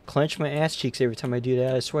clench my ass cheeks every time I do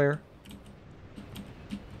that, I swear.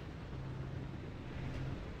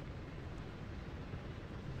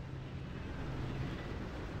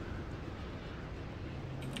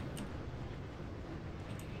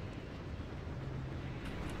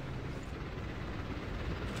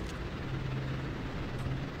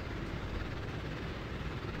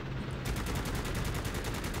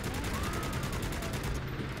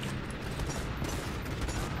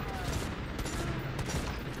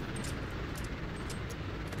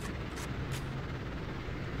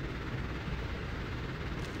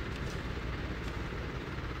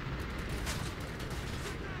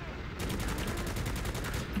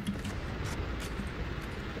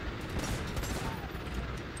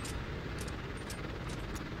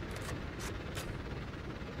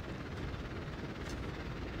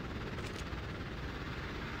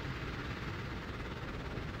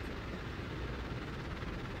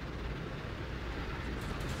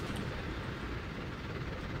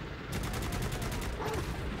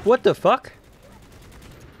 What the fuck?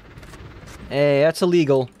 Hey, that's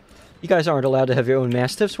illegal. You guys aren't allowed to have your own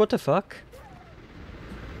mastiffs. What the fuck?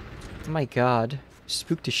 Oh my god.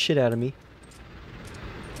 Spooked the shit out of me.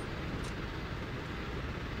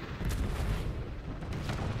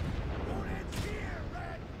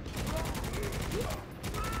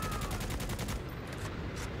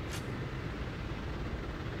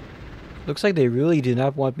 Looks like they really do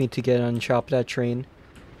not want me to get on top of that train.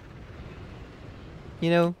 You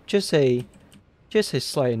know, just a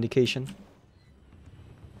slight indication.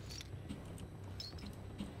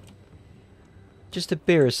 Just a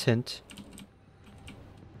barest hint.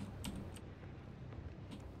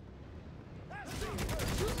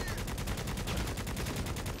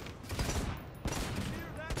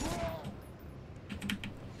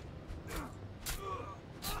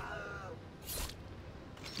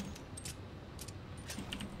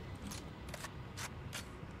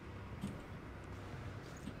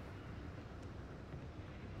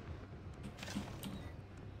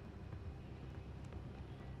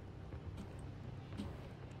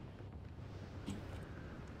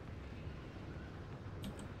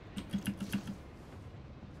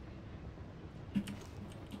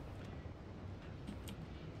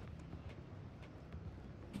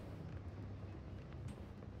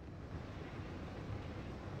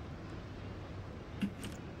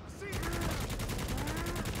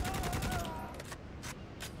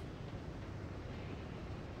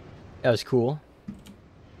 That was cool.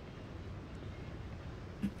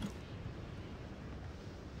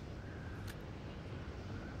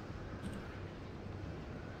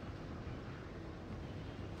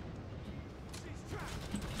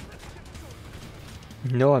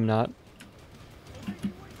 No, I'm not.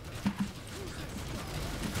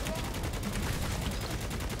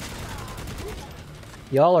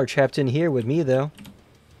 Y'all are trapped in here with me, though.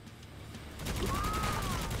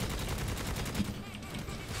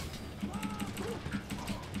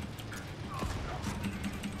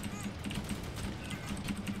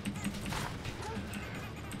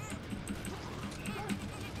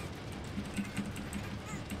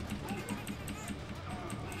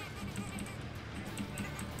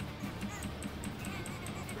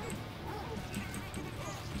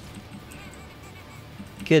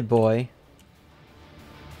 Good boy.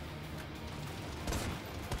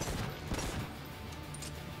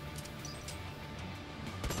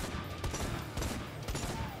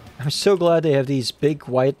 I'm so glad they have these big,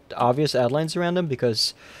 white, obvious outlines around them,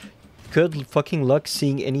 because good fucking luck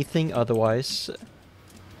seeing anything otherwise.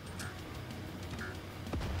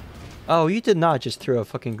 Oh, you did not just throw a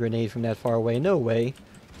fucking grenade from that far away. No way.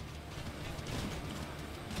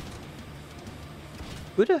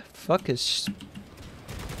 Who the fuck is...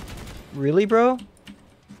 Really, bro?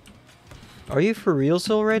 Are you for real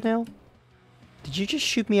still right now? Did you just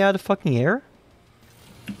shoot me out of fucking air?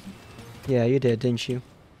 Yeah, you did, didn't you?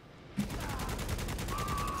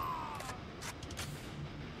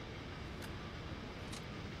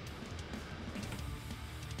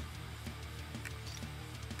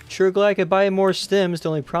 Sure glad I could buy more stims. The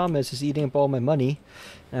only problem is it's eating up all my money.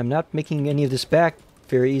 And I'm not making any of this back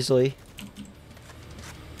very easily.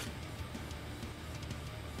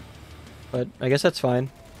 But I guess that's fine.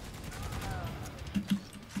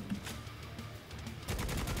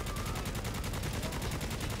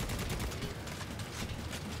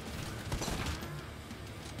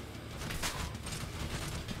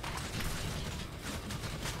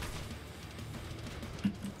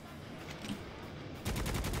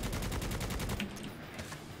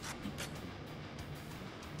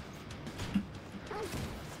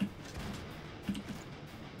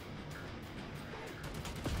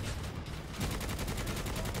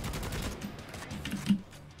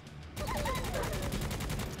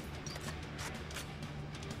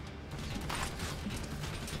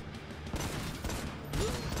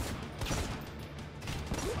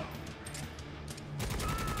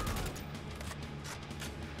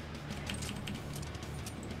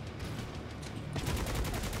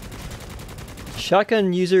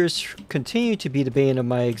 Shotgun users continue to be the bane of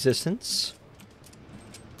my existence.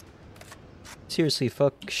 Seriously,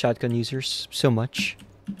 fuck shotgun users so much.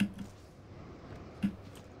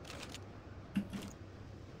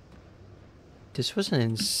 This was an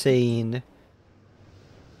insane,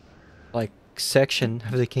 like, section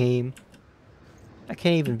of the game. I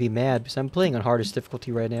can't even be mad because I'm playing on hardest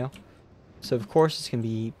difficulty right now. So of course it's gonna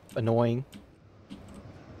be annoying.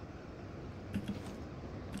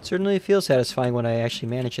 Certainly feels satisfying when I actually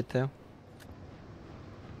manage it, though.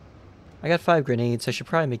 I got 5 grenades. I should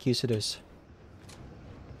probably make use of those.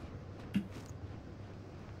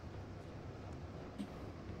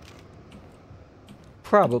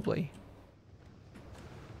 Probably.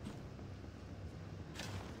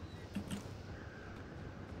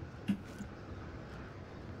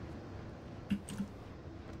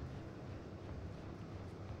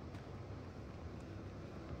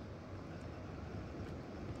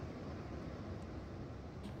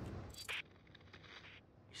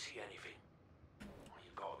 You see anything? Well,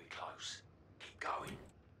 you've got to be close. Keep going.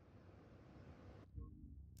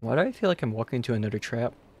 Why do I feel like I'm walking into another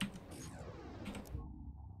trap?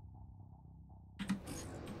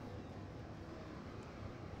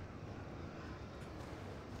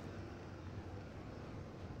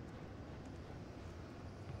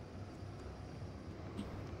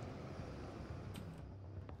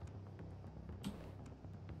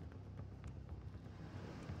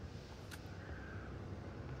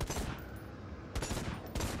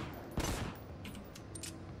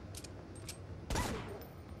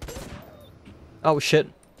 Oh shit.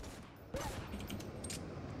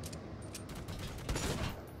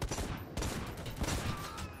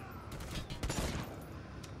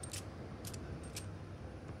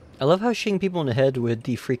 I love how shooting people in the head with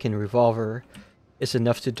the freaking revolver is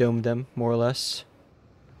enough to dome them, more or less.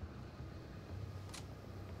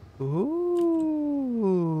 Ooh.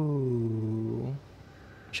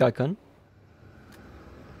 Shotgun.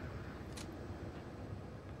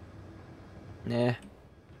 Nah.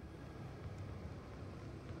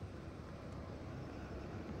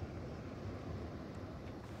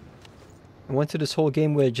 I went through this whole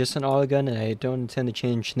game with just an auto gun and I don't intend to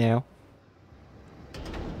change now.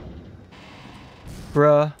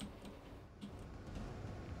 Bruh.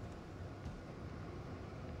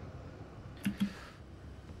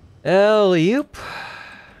 Alley-oop.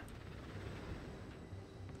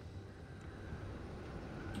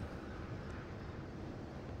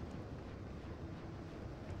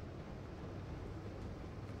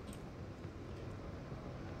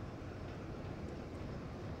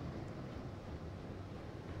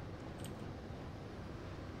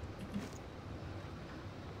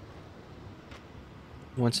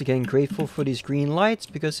 Once again, grateful for these green lights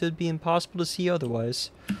because it'd be impossible to see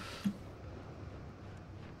otherwise.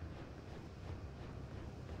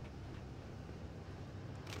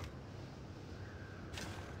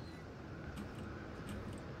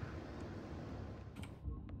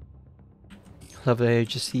 Love that I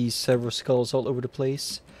just see several skulls all over the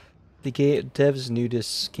place. The devs knew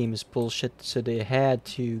this game is bullshit, so they had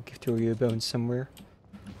to throw you a bone somewhere.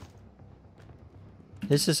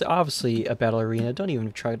 This is obviously a battle arena. Don't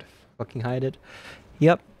even try to fucking hide it.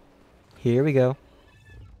 Yep. Here we go.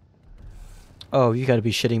 Oh, you gotta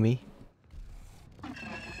be shitting me.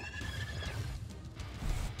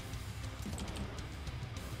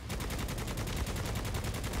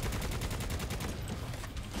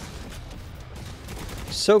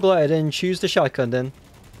 So glad I didn't choose the shotgun then.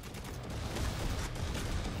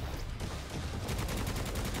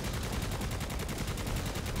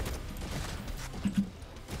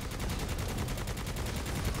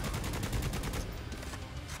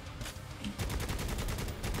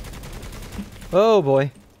 Oh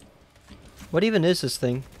boy. What even is this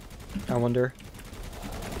thing? I wonder.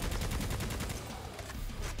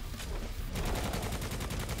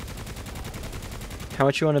 How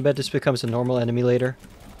much you want to bet this becomes a normal enemy later?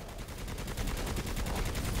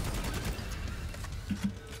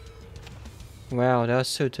 Wow, that was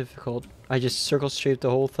so difficult. I just circled straight the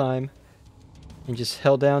whole time. And just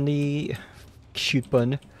held down the shoot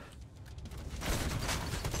button.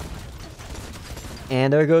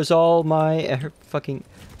 And there goes all my fucking...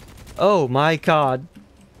 Oh my god.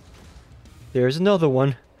 There's another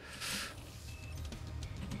one.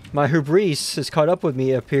 My hubris has caught up with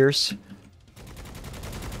me, it appears.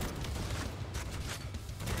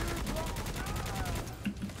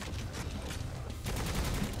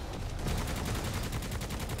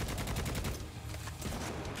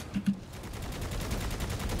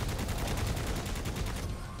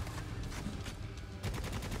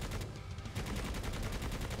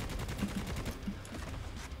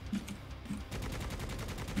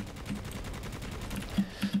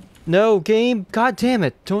 No, game! God damn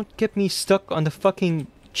it! Don't get me stuck on the fucking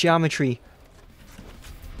geometry.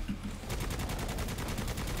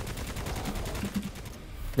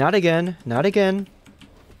 Not again. Not again.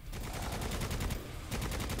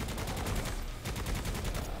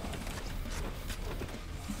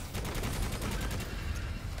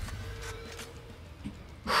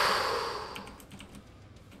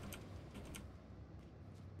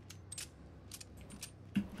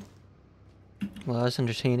 Well, that's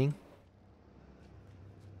entertaining.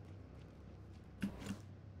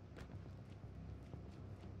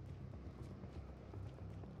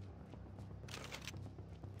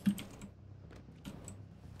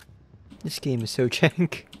 This game is so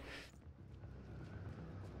jank.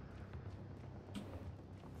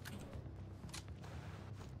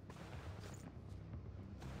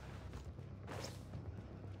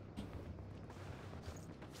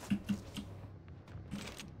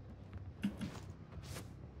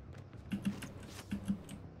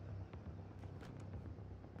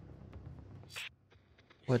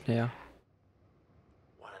 What now?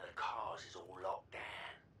 One of the cars is all locked down.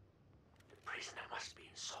 The prisoner must be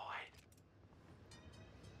inside.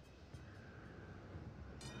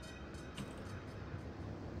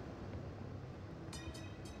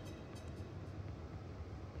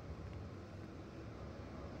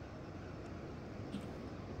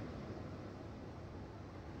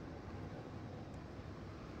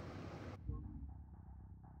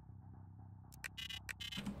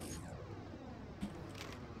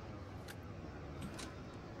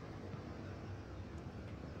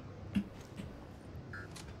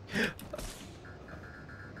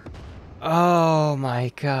 Oh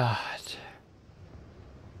my god.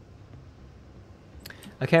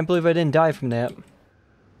 I can't believe I didn't die from that.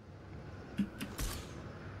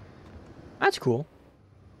 That's cool.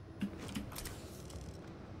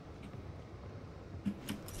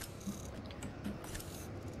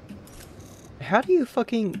 How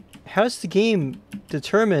does the game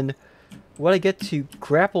determine what I get to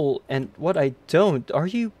grapple and what I don't? Are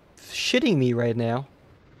you shitting me right now?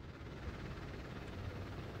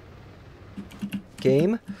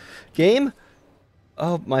 Game? Game?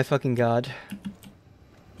 Oh my fucking god.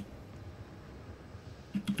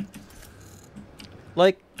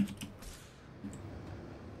 Like...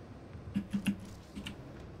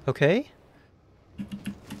 Okay?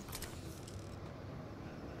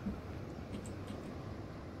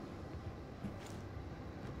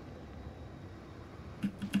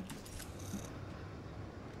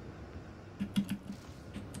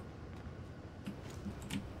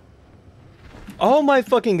 Oh my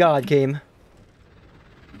fucking god, game.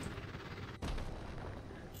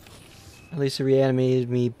 At least it reanimated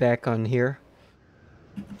me back on here.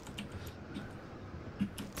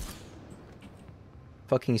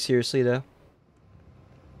 Fucking seriously though.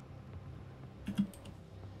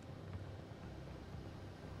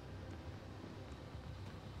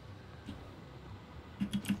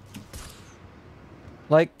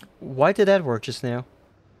 Like, why did that work just now?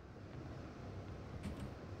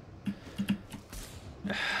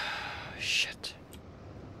 Shit.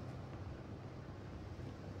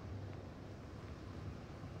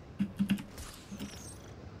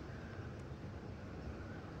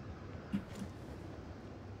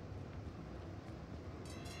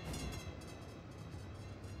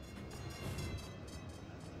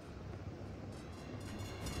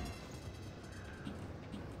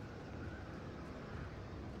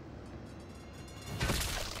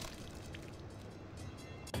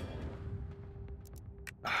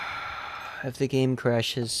 If the game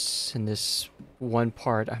crashes in this one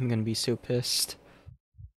part, I'm gonna be so pissed.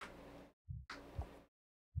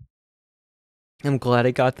 I'm glad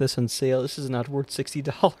I got this on sale. This is not worth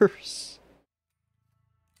 $60.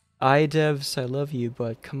 iDevs, I love you,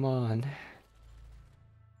 but come on.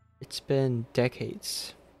 It's been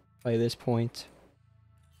decades by this point.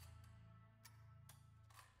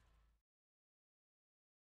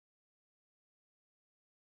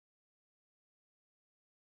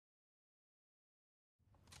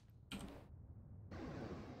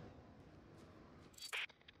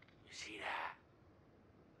 You see that?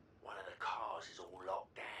 One of the cars is all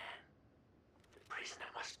locked down. The prisoner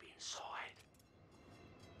must be inside.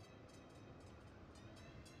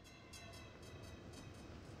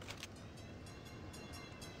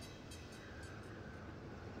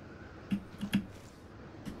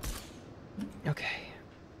 Okay.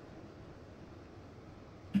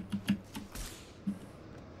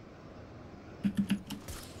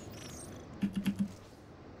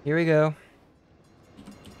 Here we go.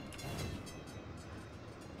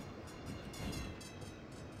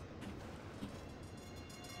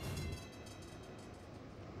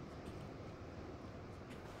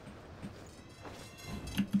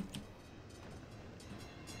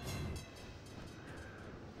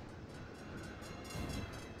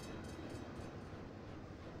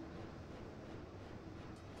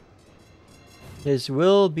 His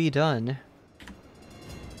will be done.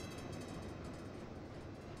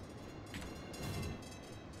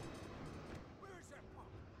 Where's that pump?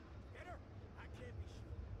 Get her? I can't be sure.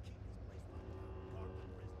 Keep this place locked down.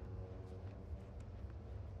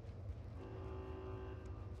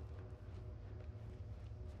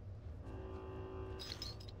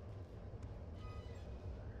 Guard the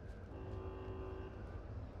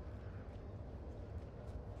prison.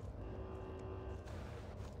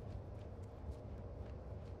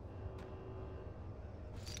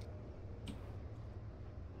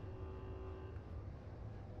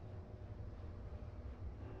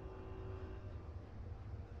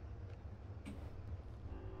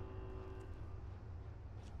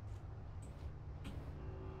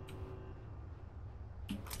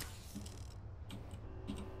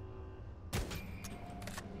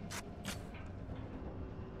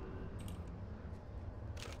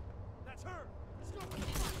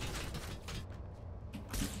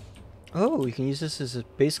 Oh, you can use this as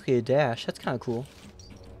basically a dash. That's kind of cool.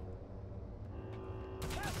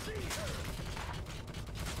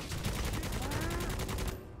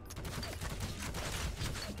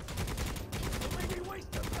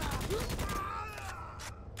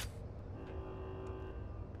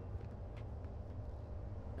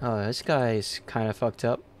 Oh, this guy's kind of fucked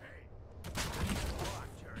up.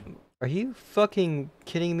 Are you fucking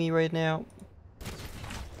kidding me right now?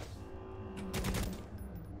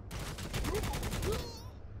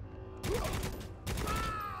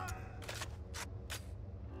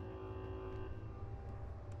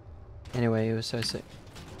 Anyway, it was so sick.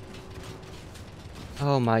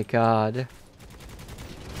 Oh my god.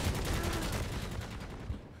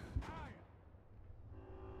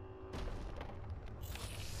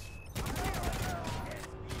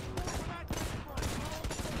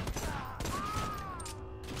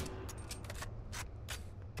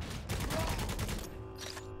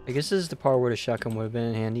 I guess this is the part where the shotgun would have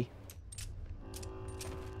been handy.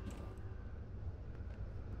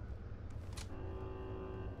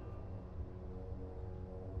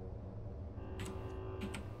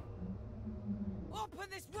 Open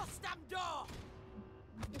this Rustam door!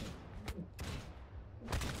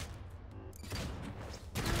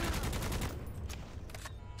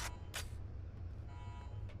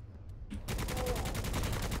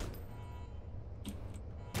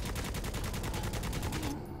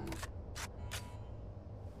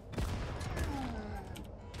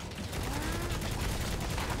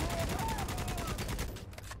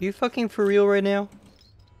 You fucking for real right now?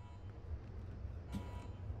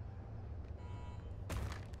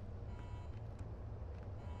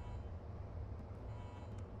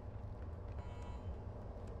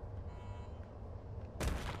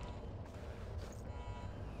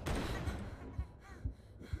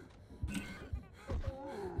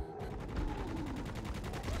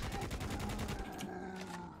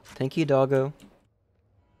 Thank you, doggo.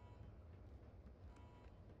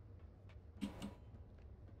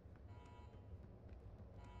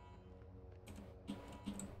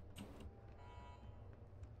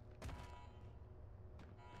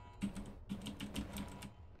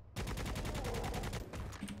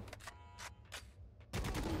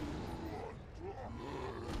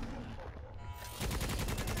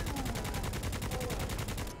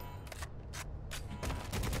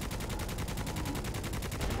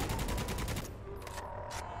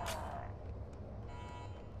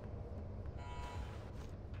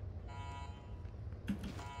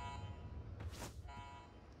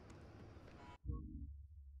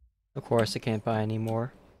 Of course, I can't buy any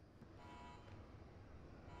more.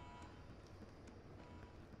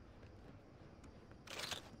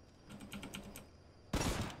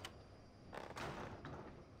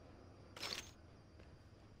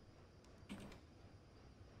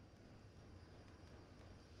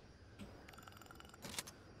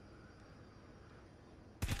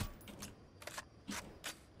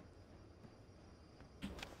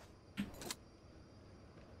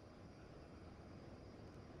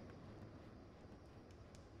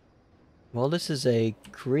 Well, this is a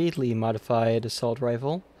greatly modified assault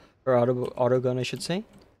rifle, or auto gun, I should say.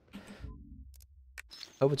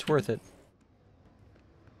 Hope it's worth it.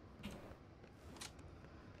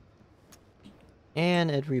 And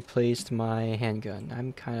it replaced my handgun.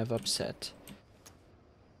 I'm kind of upset.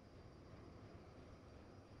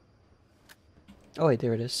 Oh wait,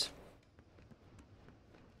 there it is.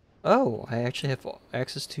 Oh, I actually have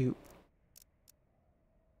access to...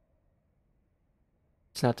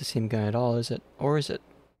 It's not the same gun at all, is it? Or is it?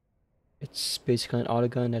 It's basically an auto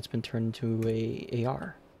gun that's been turned into a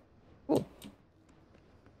AR. Cool.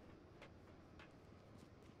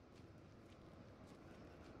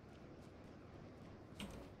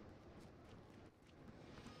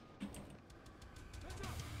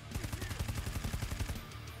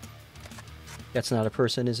 That's not a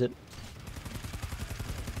person, is it?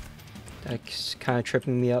 That's kind of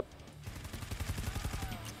tripping me up.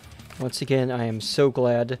 Once again, I am so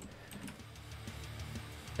glad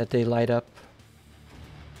that they light up.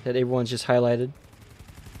 That everyone's just highlighted.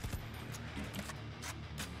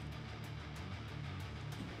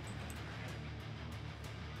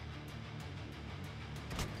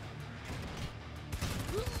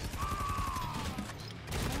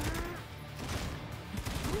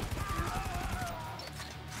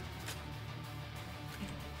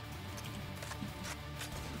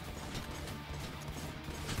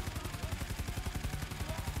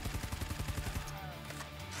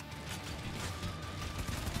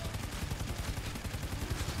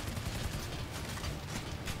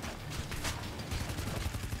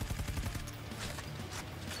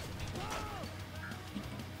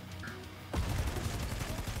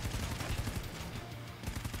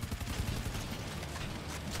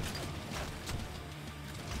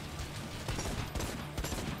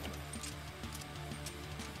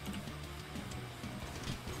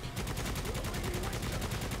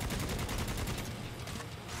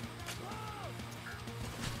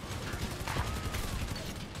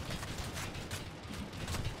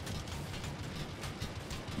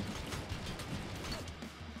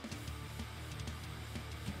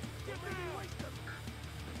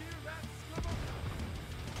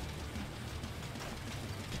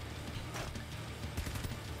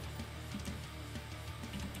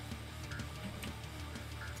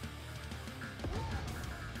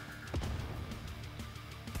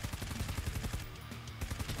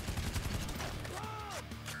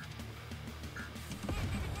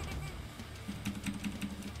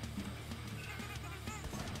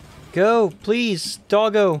 Go, please,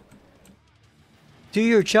 doggo. Do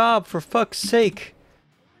your job, for fuck's sake.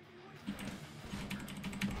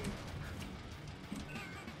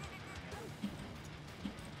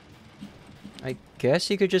 I guess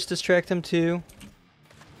you could just distract him too.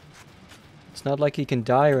 It's not like he can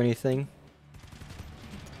die or anything.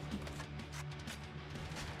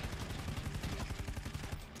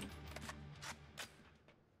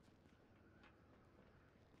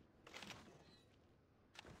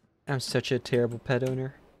 I'm such a terrible pet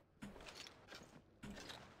owner.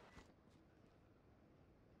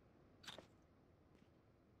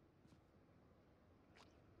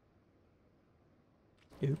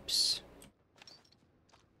 Oops.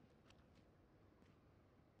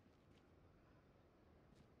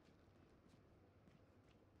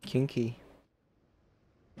 Kinky.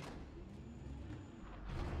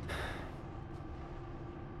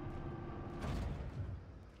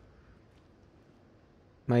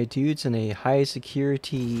 My dude's in a high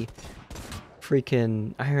security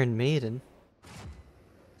freaking Iron Maiden.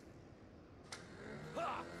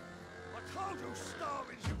 Ha! I told you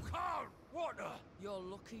starving's you can't! What the? Your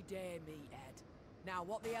lucky day, meathead. Now,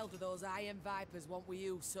 what the hell do those Iron Vipers want with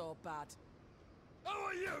you so bad? Who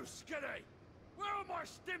are you, Skinny? Where are my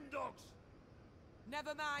stim dogs?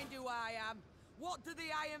 Never mind who I am. What do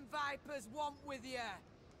the Iron Vipers want with you?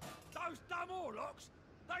 Those dumb Orlocks?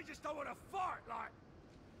 They just don't want to fight like...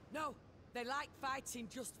 No, they like fighting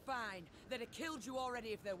just fine. They'd have killed you already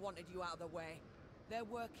if they wanted you out of the way. They're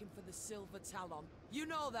working for the Silver Talon. You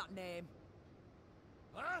know that name.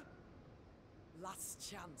 Huh? Last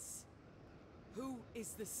chance. Who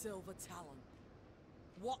is the Silver Talon?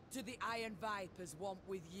 What do the Iron Vipers want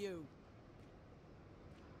with you?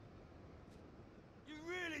 You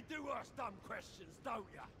really do ask dumb questions, don't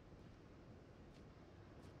you?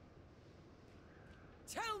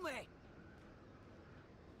 Tell me!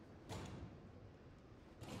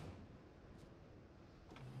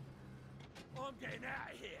 I'm getting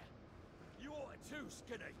out of here. You ought to too,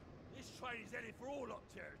 Skinny. This train is headed for Orlock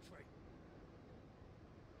territory.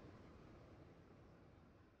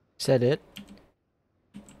 Is that it?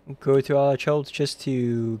 Go through all our trouble just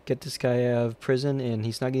to get this guy out of prison, and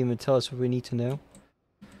he's not gonna even tell us what we need to know?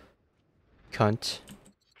 Cunt.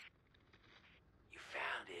 You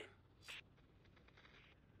found him.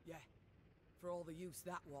 Yeah, for all the use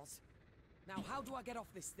that was. Now, how do I get off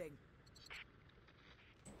this thing?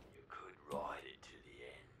 You could ride it to the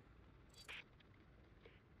end.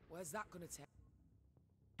 Where's that gonna take?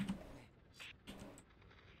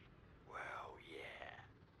 Well,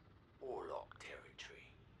 yeah. Orlock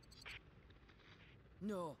territory.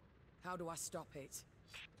 No. How do I stop it?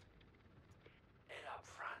 Head up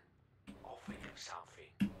front. I'll think of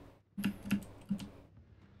something.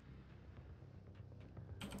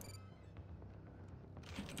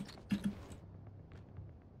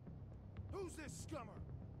 Who's this scummer?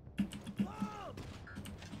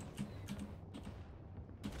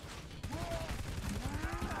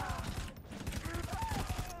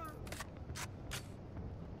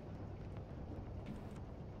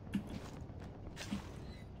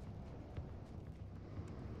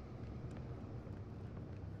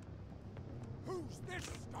 Who's this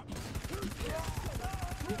scummer? Who's this?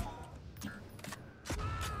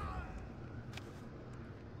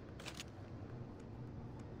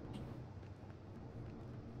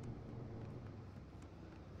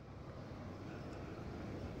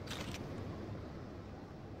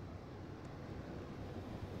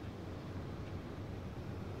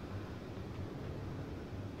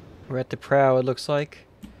 We're at the prow, it looks like.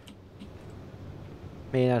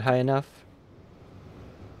 Maybe not high enough.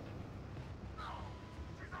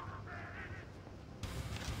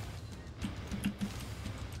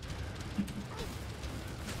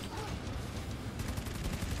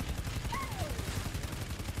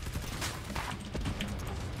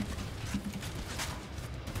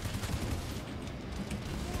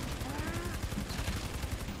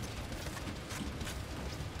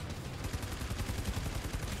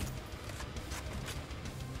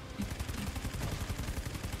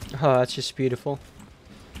 Oh, that's just beautiful.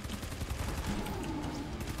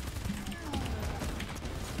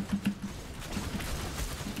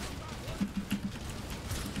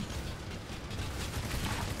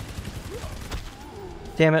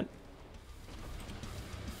 Damn it.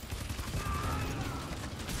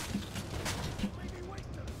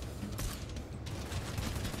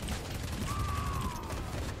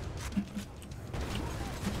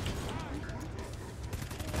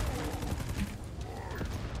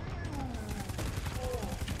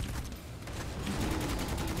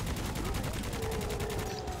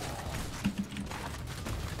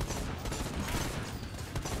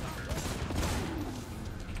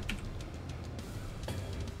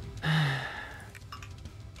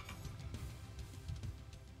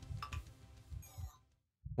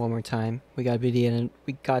 One more time. We gotta be at the end.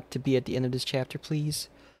 We got to be at the end of this chapter, please.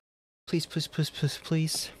 Please, please, please, please,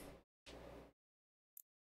 please.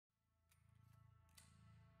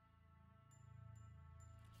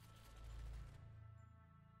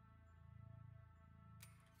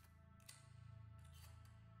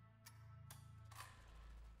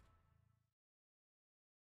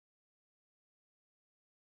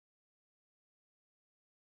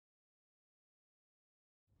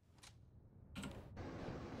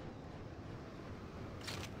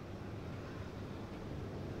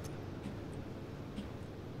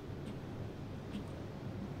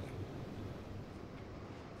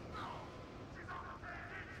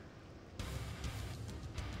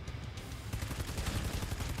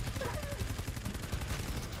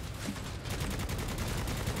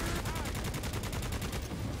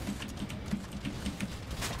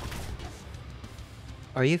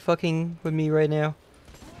 Are you fucking with me right now?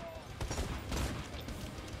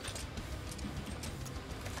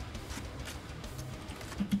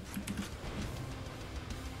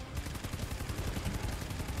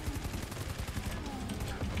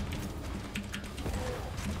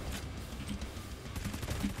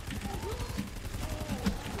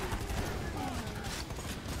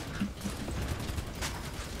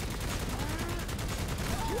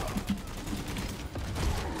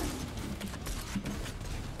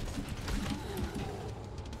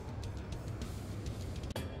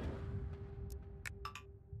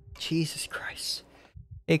 Jesus Christ.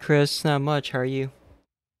 Hey Chris, not much, how are you?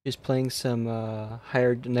 Just playing some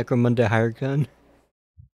hired Necromunda hired gun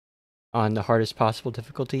on the hardest possible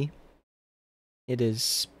difficulty. It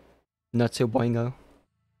is not so boingo.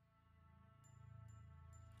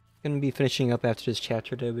 Gonna be finishing up after this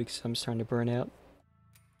chapter though because I'm starting to burn out.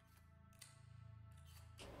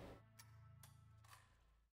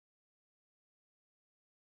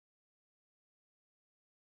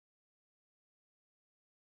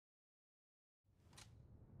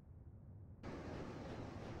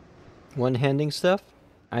 One-handing stuff?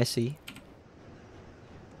 I see.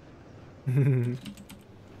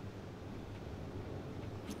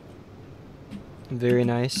 Very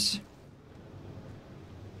nice.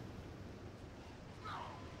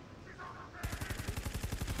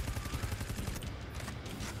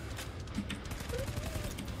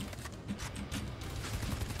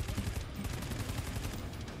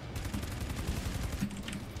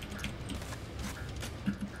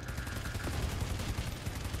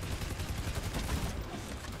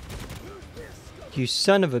 You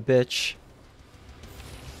son of a bitch.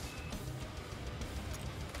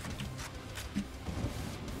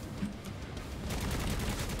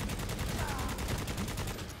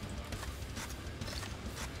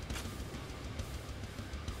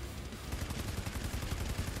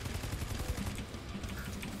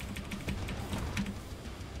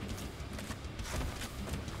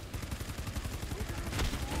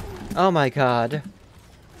 Oh my god.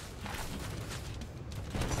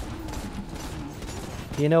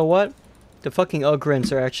 You know what? The fucking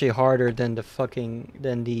Ugrins are actually harder than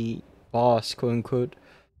the boss, quote unquote.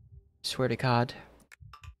 Swear to God.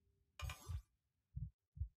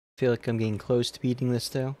 Feel like I'm getting close to beating this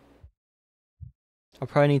though. I'll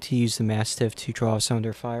probably need to use the Mastiff to draw some of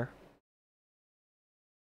their fire.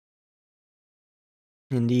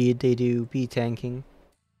 Indeed, they do be tanking.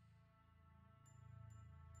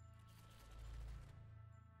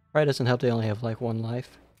 Probably doesn't help they only have like one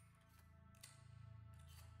life.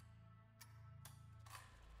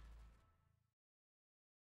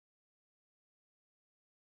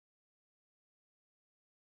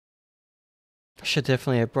 I should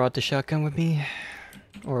definitely have brought the shotgun with me.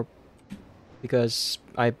 Or because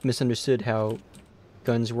I misunderstood how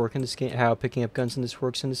guns work in this game, how picking up guns in this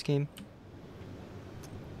works in this game.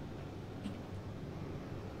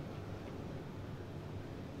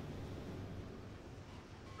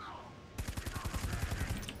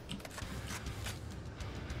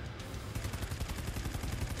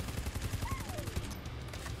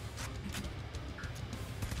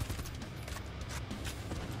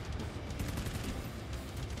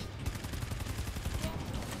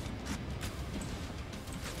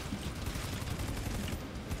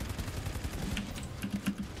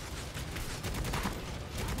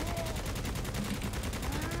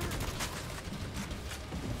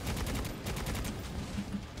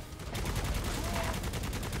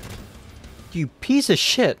 You piece of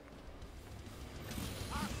shit.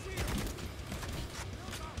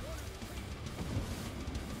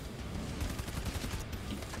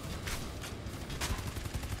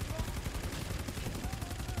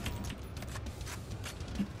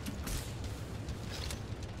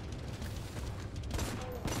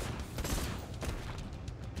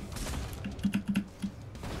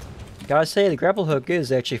 Gotta say, the grapple hook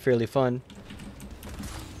is actually fairly fun.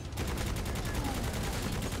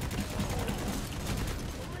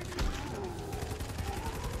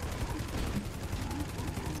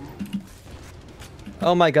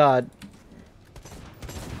 Oh my god.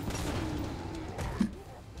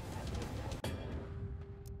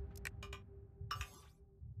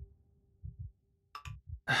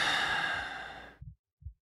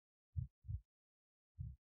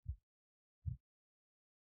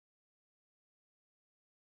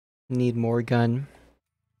 Need more gun.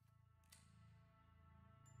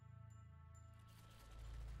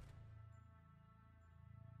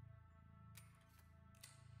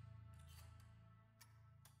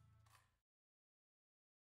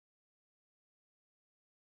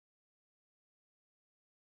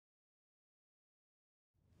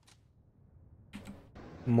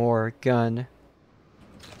 More gun.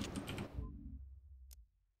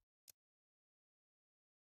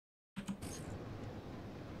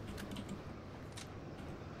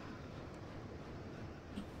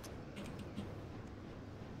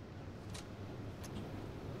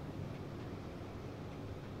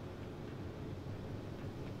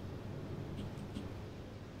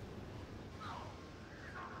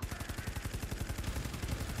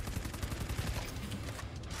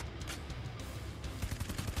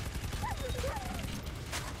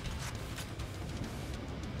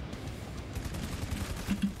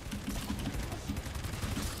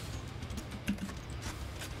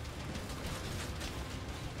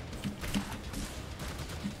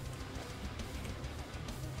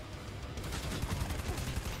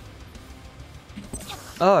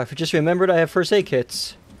 Oh, I just remembered I have first aid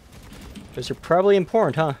kits. Those are probably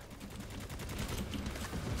important, huh?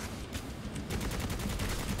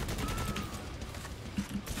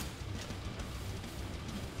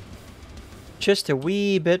 Just a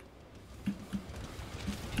wee bit.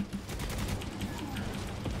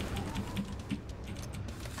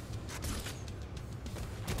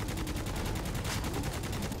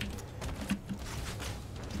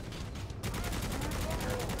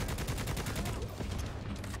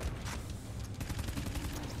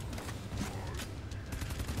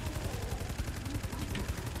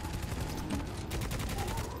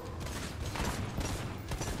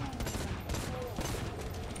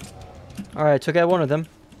 Alright, took out one of them.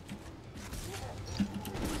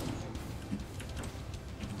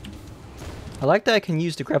 I like that I can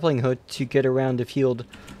use the grappling hook to get around the field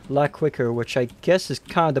a lot quicker, which I guess is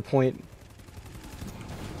kind of the point.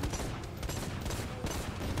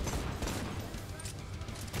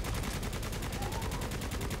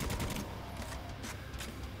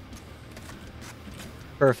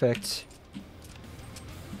 Perfect.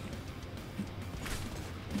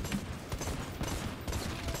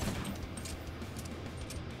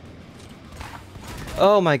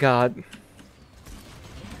 Oh my god.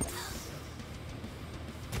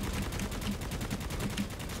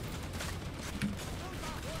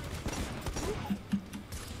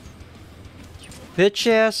 Bitch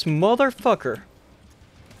ass motherfucker.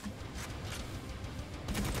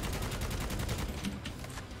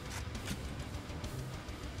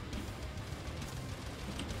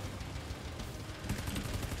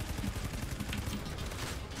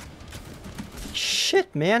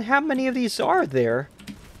 Shit, man, how many of these are there?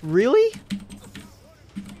 Really?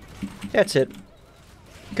 That's it.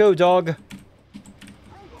 Go, dog.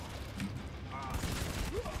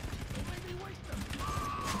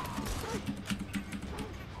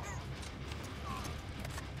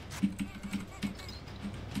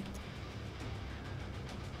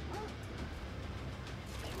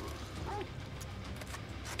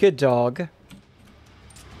 Good dog.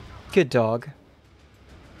 Good dog.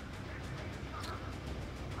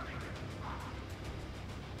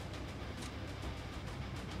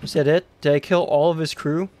 Is that it? Did I kill all of his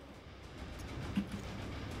crew?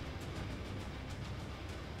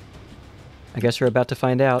 I guess we're about to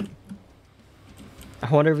find out.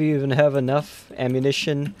 I wonder if we even have enough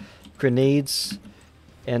ammunition, grenades,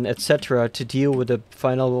 and etc. to deal with the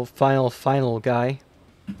final guy.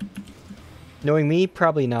 Knowing me,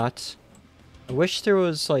 probably not. I wish there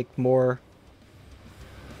was, like, more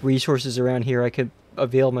resources around here I could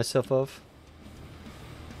avail myself of.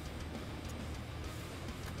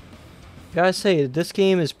 Gotta say, this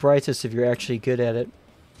game is brightest if you're actually good at it.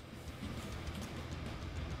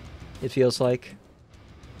 It feels like.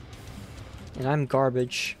 And I'm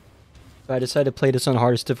garbage. But I decided to play this on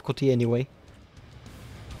hardest difficulty anyway.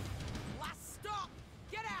 Stop!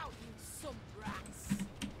 Get out, you some brats!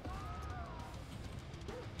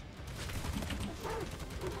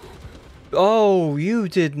 Oh, you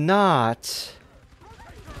did not.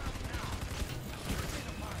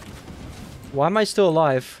 Why am I still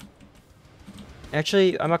alive?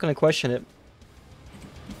 Actually, I'm not gonna question it.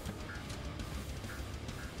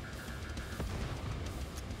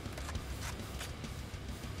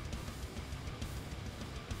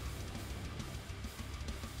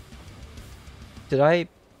 Did I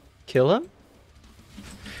kill him?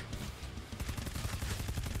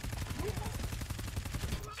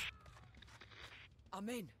 I'm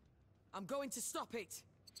in. I'm going to stop it.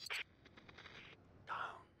 Don't.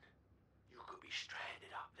 You could be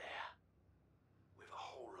stranded up there with a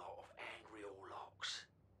whole lot of angry Orlocks.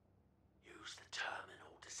 Use the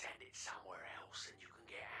terminal to send it somewhere else and you can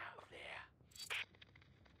get out of there.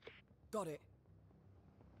 Got it.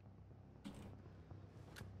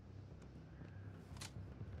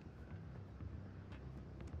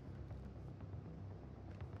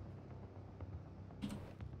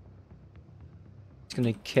 It's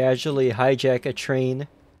gonna casually hijack a train.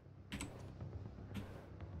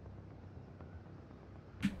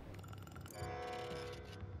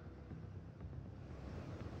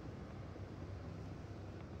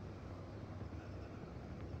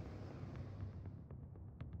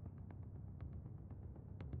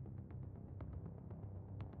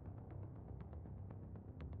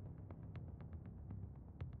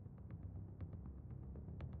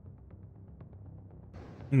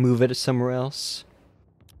 Move it somewhere else.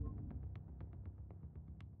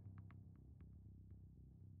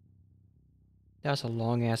 That was a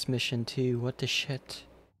long ass mission too. What the shit?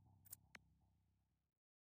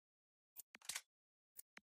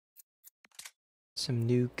 Some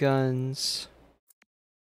new guns.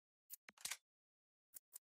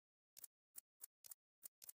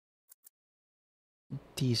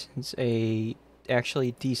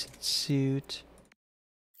 Actually decent suit.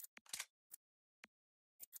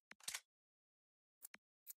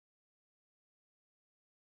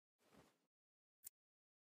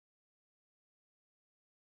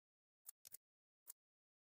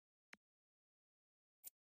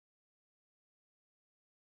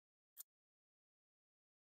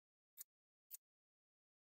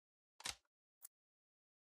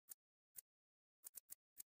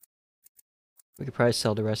 We could probably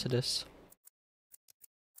sell the rest of this.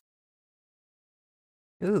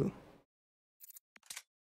 Ooh.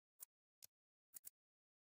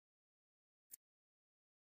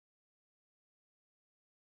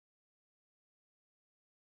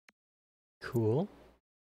 Cool.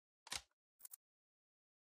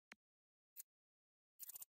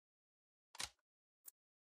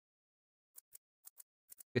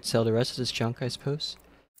 Could sell the rest of this junk, I suppose.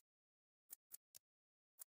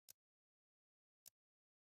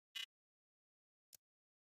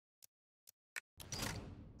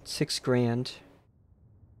 $6,000.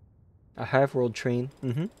 A half-world train.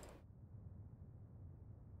 Mm-hmm.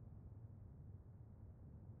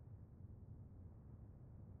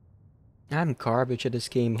 I'm garbage at this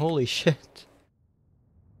game. Holy shit.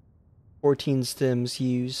 14 stems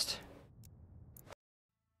used.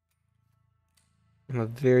 I'm a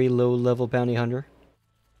very low-level bounty hunter.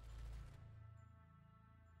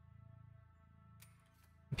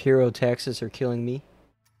 Imperial taxes are killing me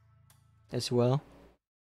as well.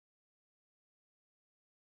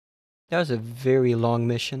 That was a very long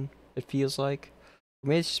mission, it feels like.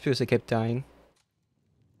 Maybe it's just because I kept dying.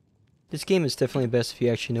 This game is definitely best if you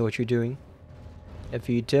actually know what you're doing. If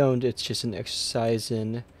you don't, it's just an exercise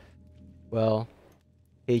in, well,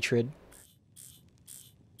 hatred.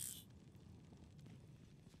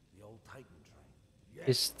 The old Titan train. Yes.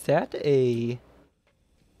 Is that a...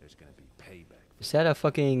 There's gonna be payback. Is that a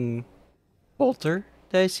fucking bolter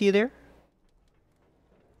that I see there?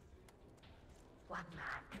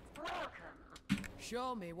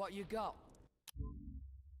 Show me what you got.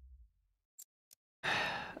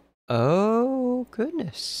 Oh,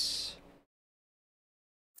 goodness.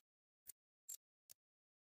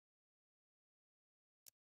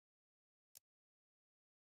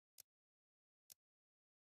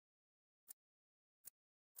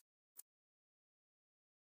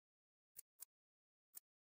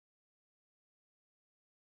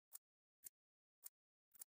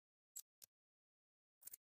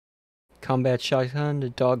 Combat shotgun, the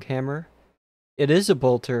dog hammer. It is a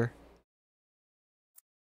bolter.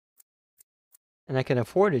 And I can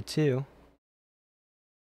afford it too.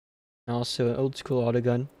 And also an old school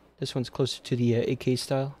autogun. This one's closer to the AK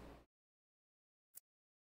style.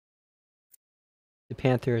 The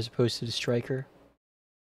Panther as opposed to the Striker.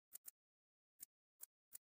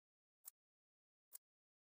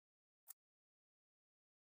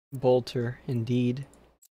 Bolter, indeed.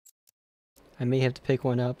 I may have to pick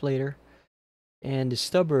one up later. And the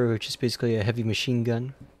Stubber, which is basically a heavy machine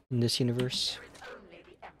gun in this universe.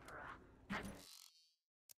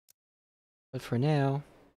 But for now...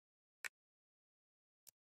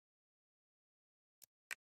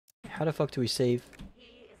 How the fuck do we save?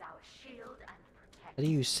 How do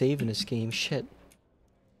you save in this game? Shit.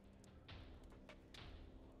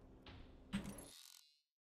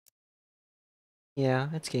 Yeah,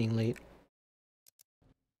 it's getting late.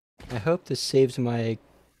 I hope this saves my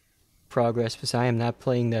progress because I am not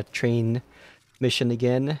playing that train mission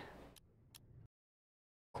again. Of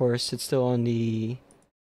course, it's still on the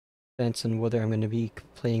fence on whether I'm going to be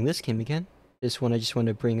playing this game again. This one I just want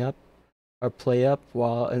to bring up or play up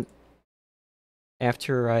while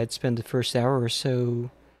after I'd spent the first hour or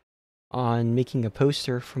so on making a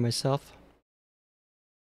poster for myself.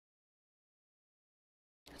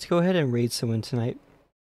 Let's go ahead and raid someone tonight.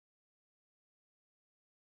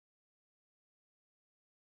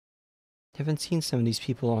 Haven't seen some of these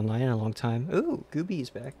people online in a long time. Ooh, Gooby's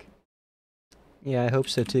back. Yeah, I hope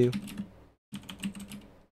so too.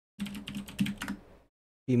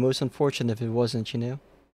 Be most unfortunate if it wasn't, you know?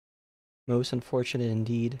 Most unfortunate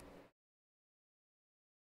indeed.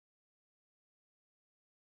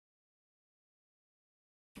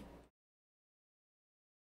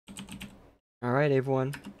 Alright,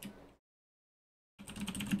 everyone.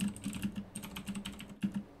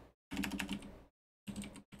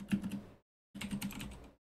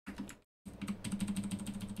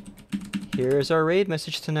 Here's our raid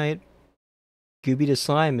message tonight. Gooby the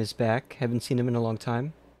Slime is back. Haven't seen him in a long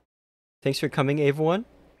time. Thanks for coming, everyone.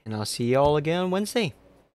 And I'll see you all again on Wednesday.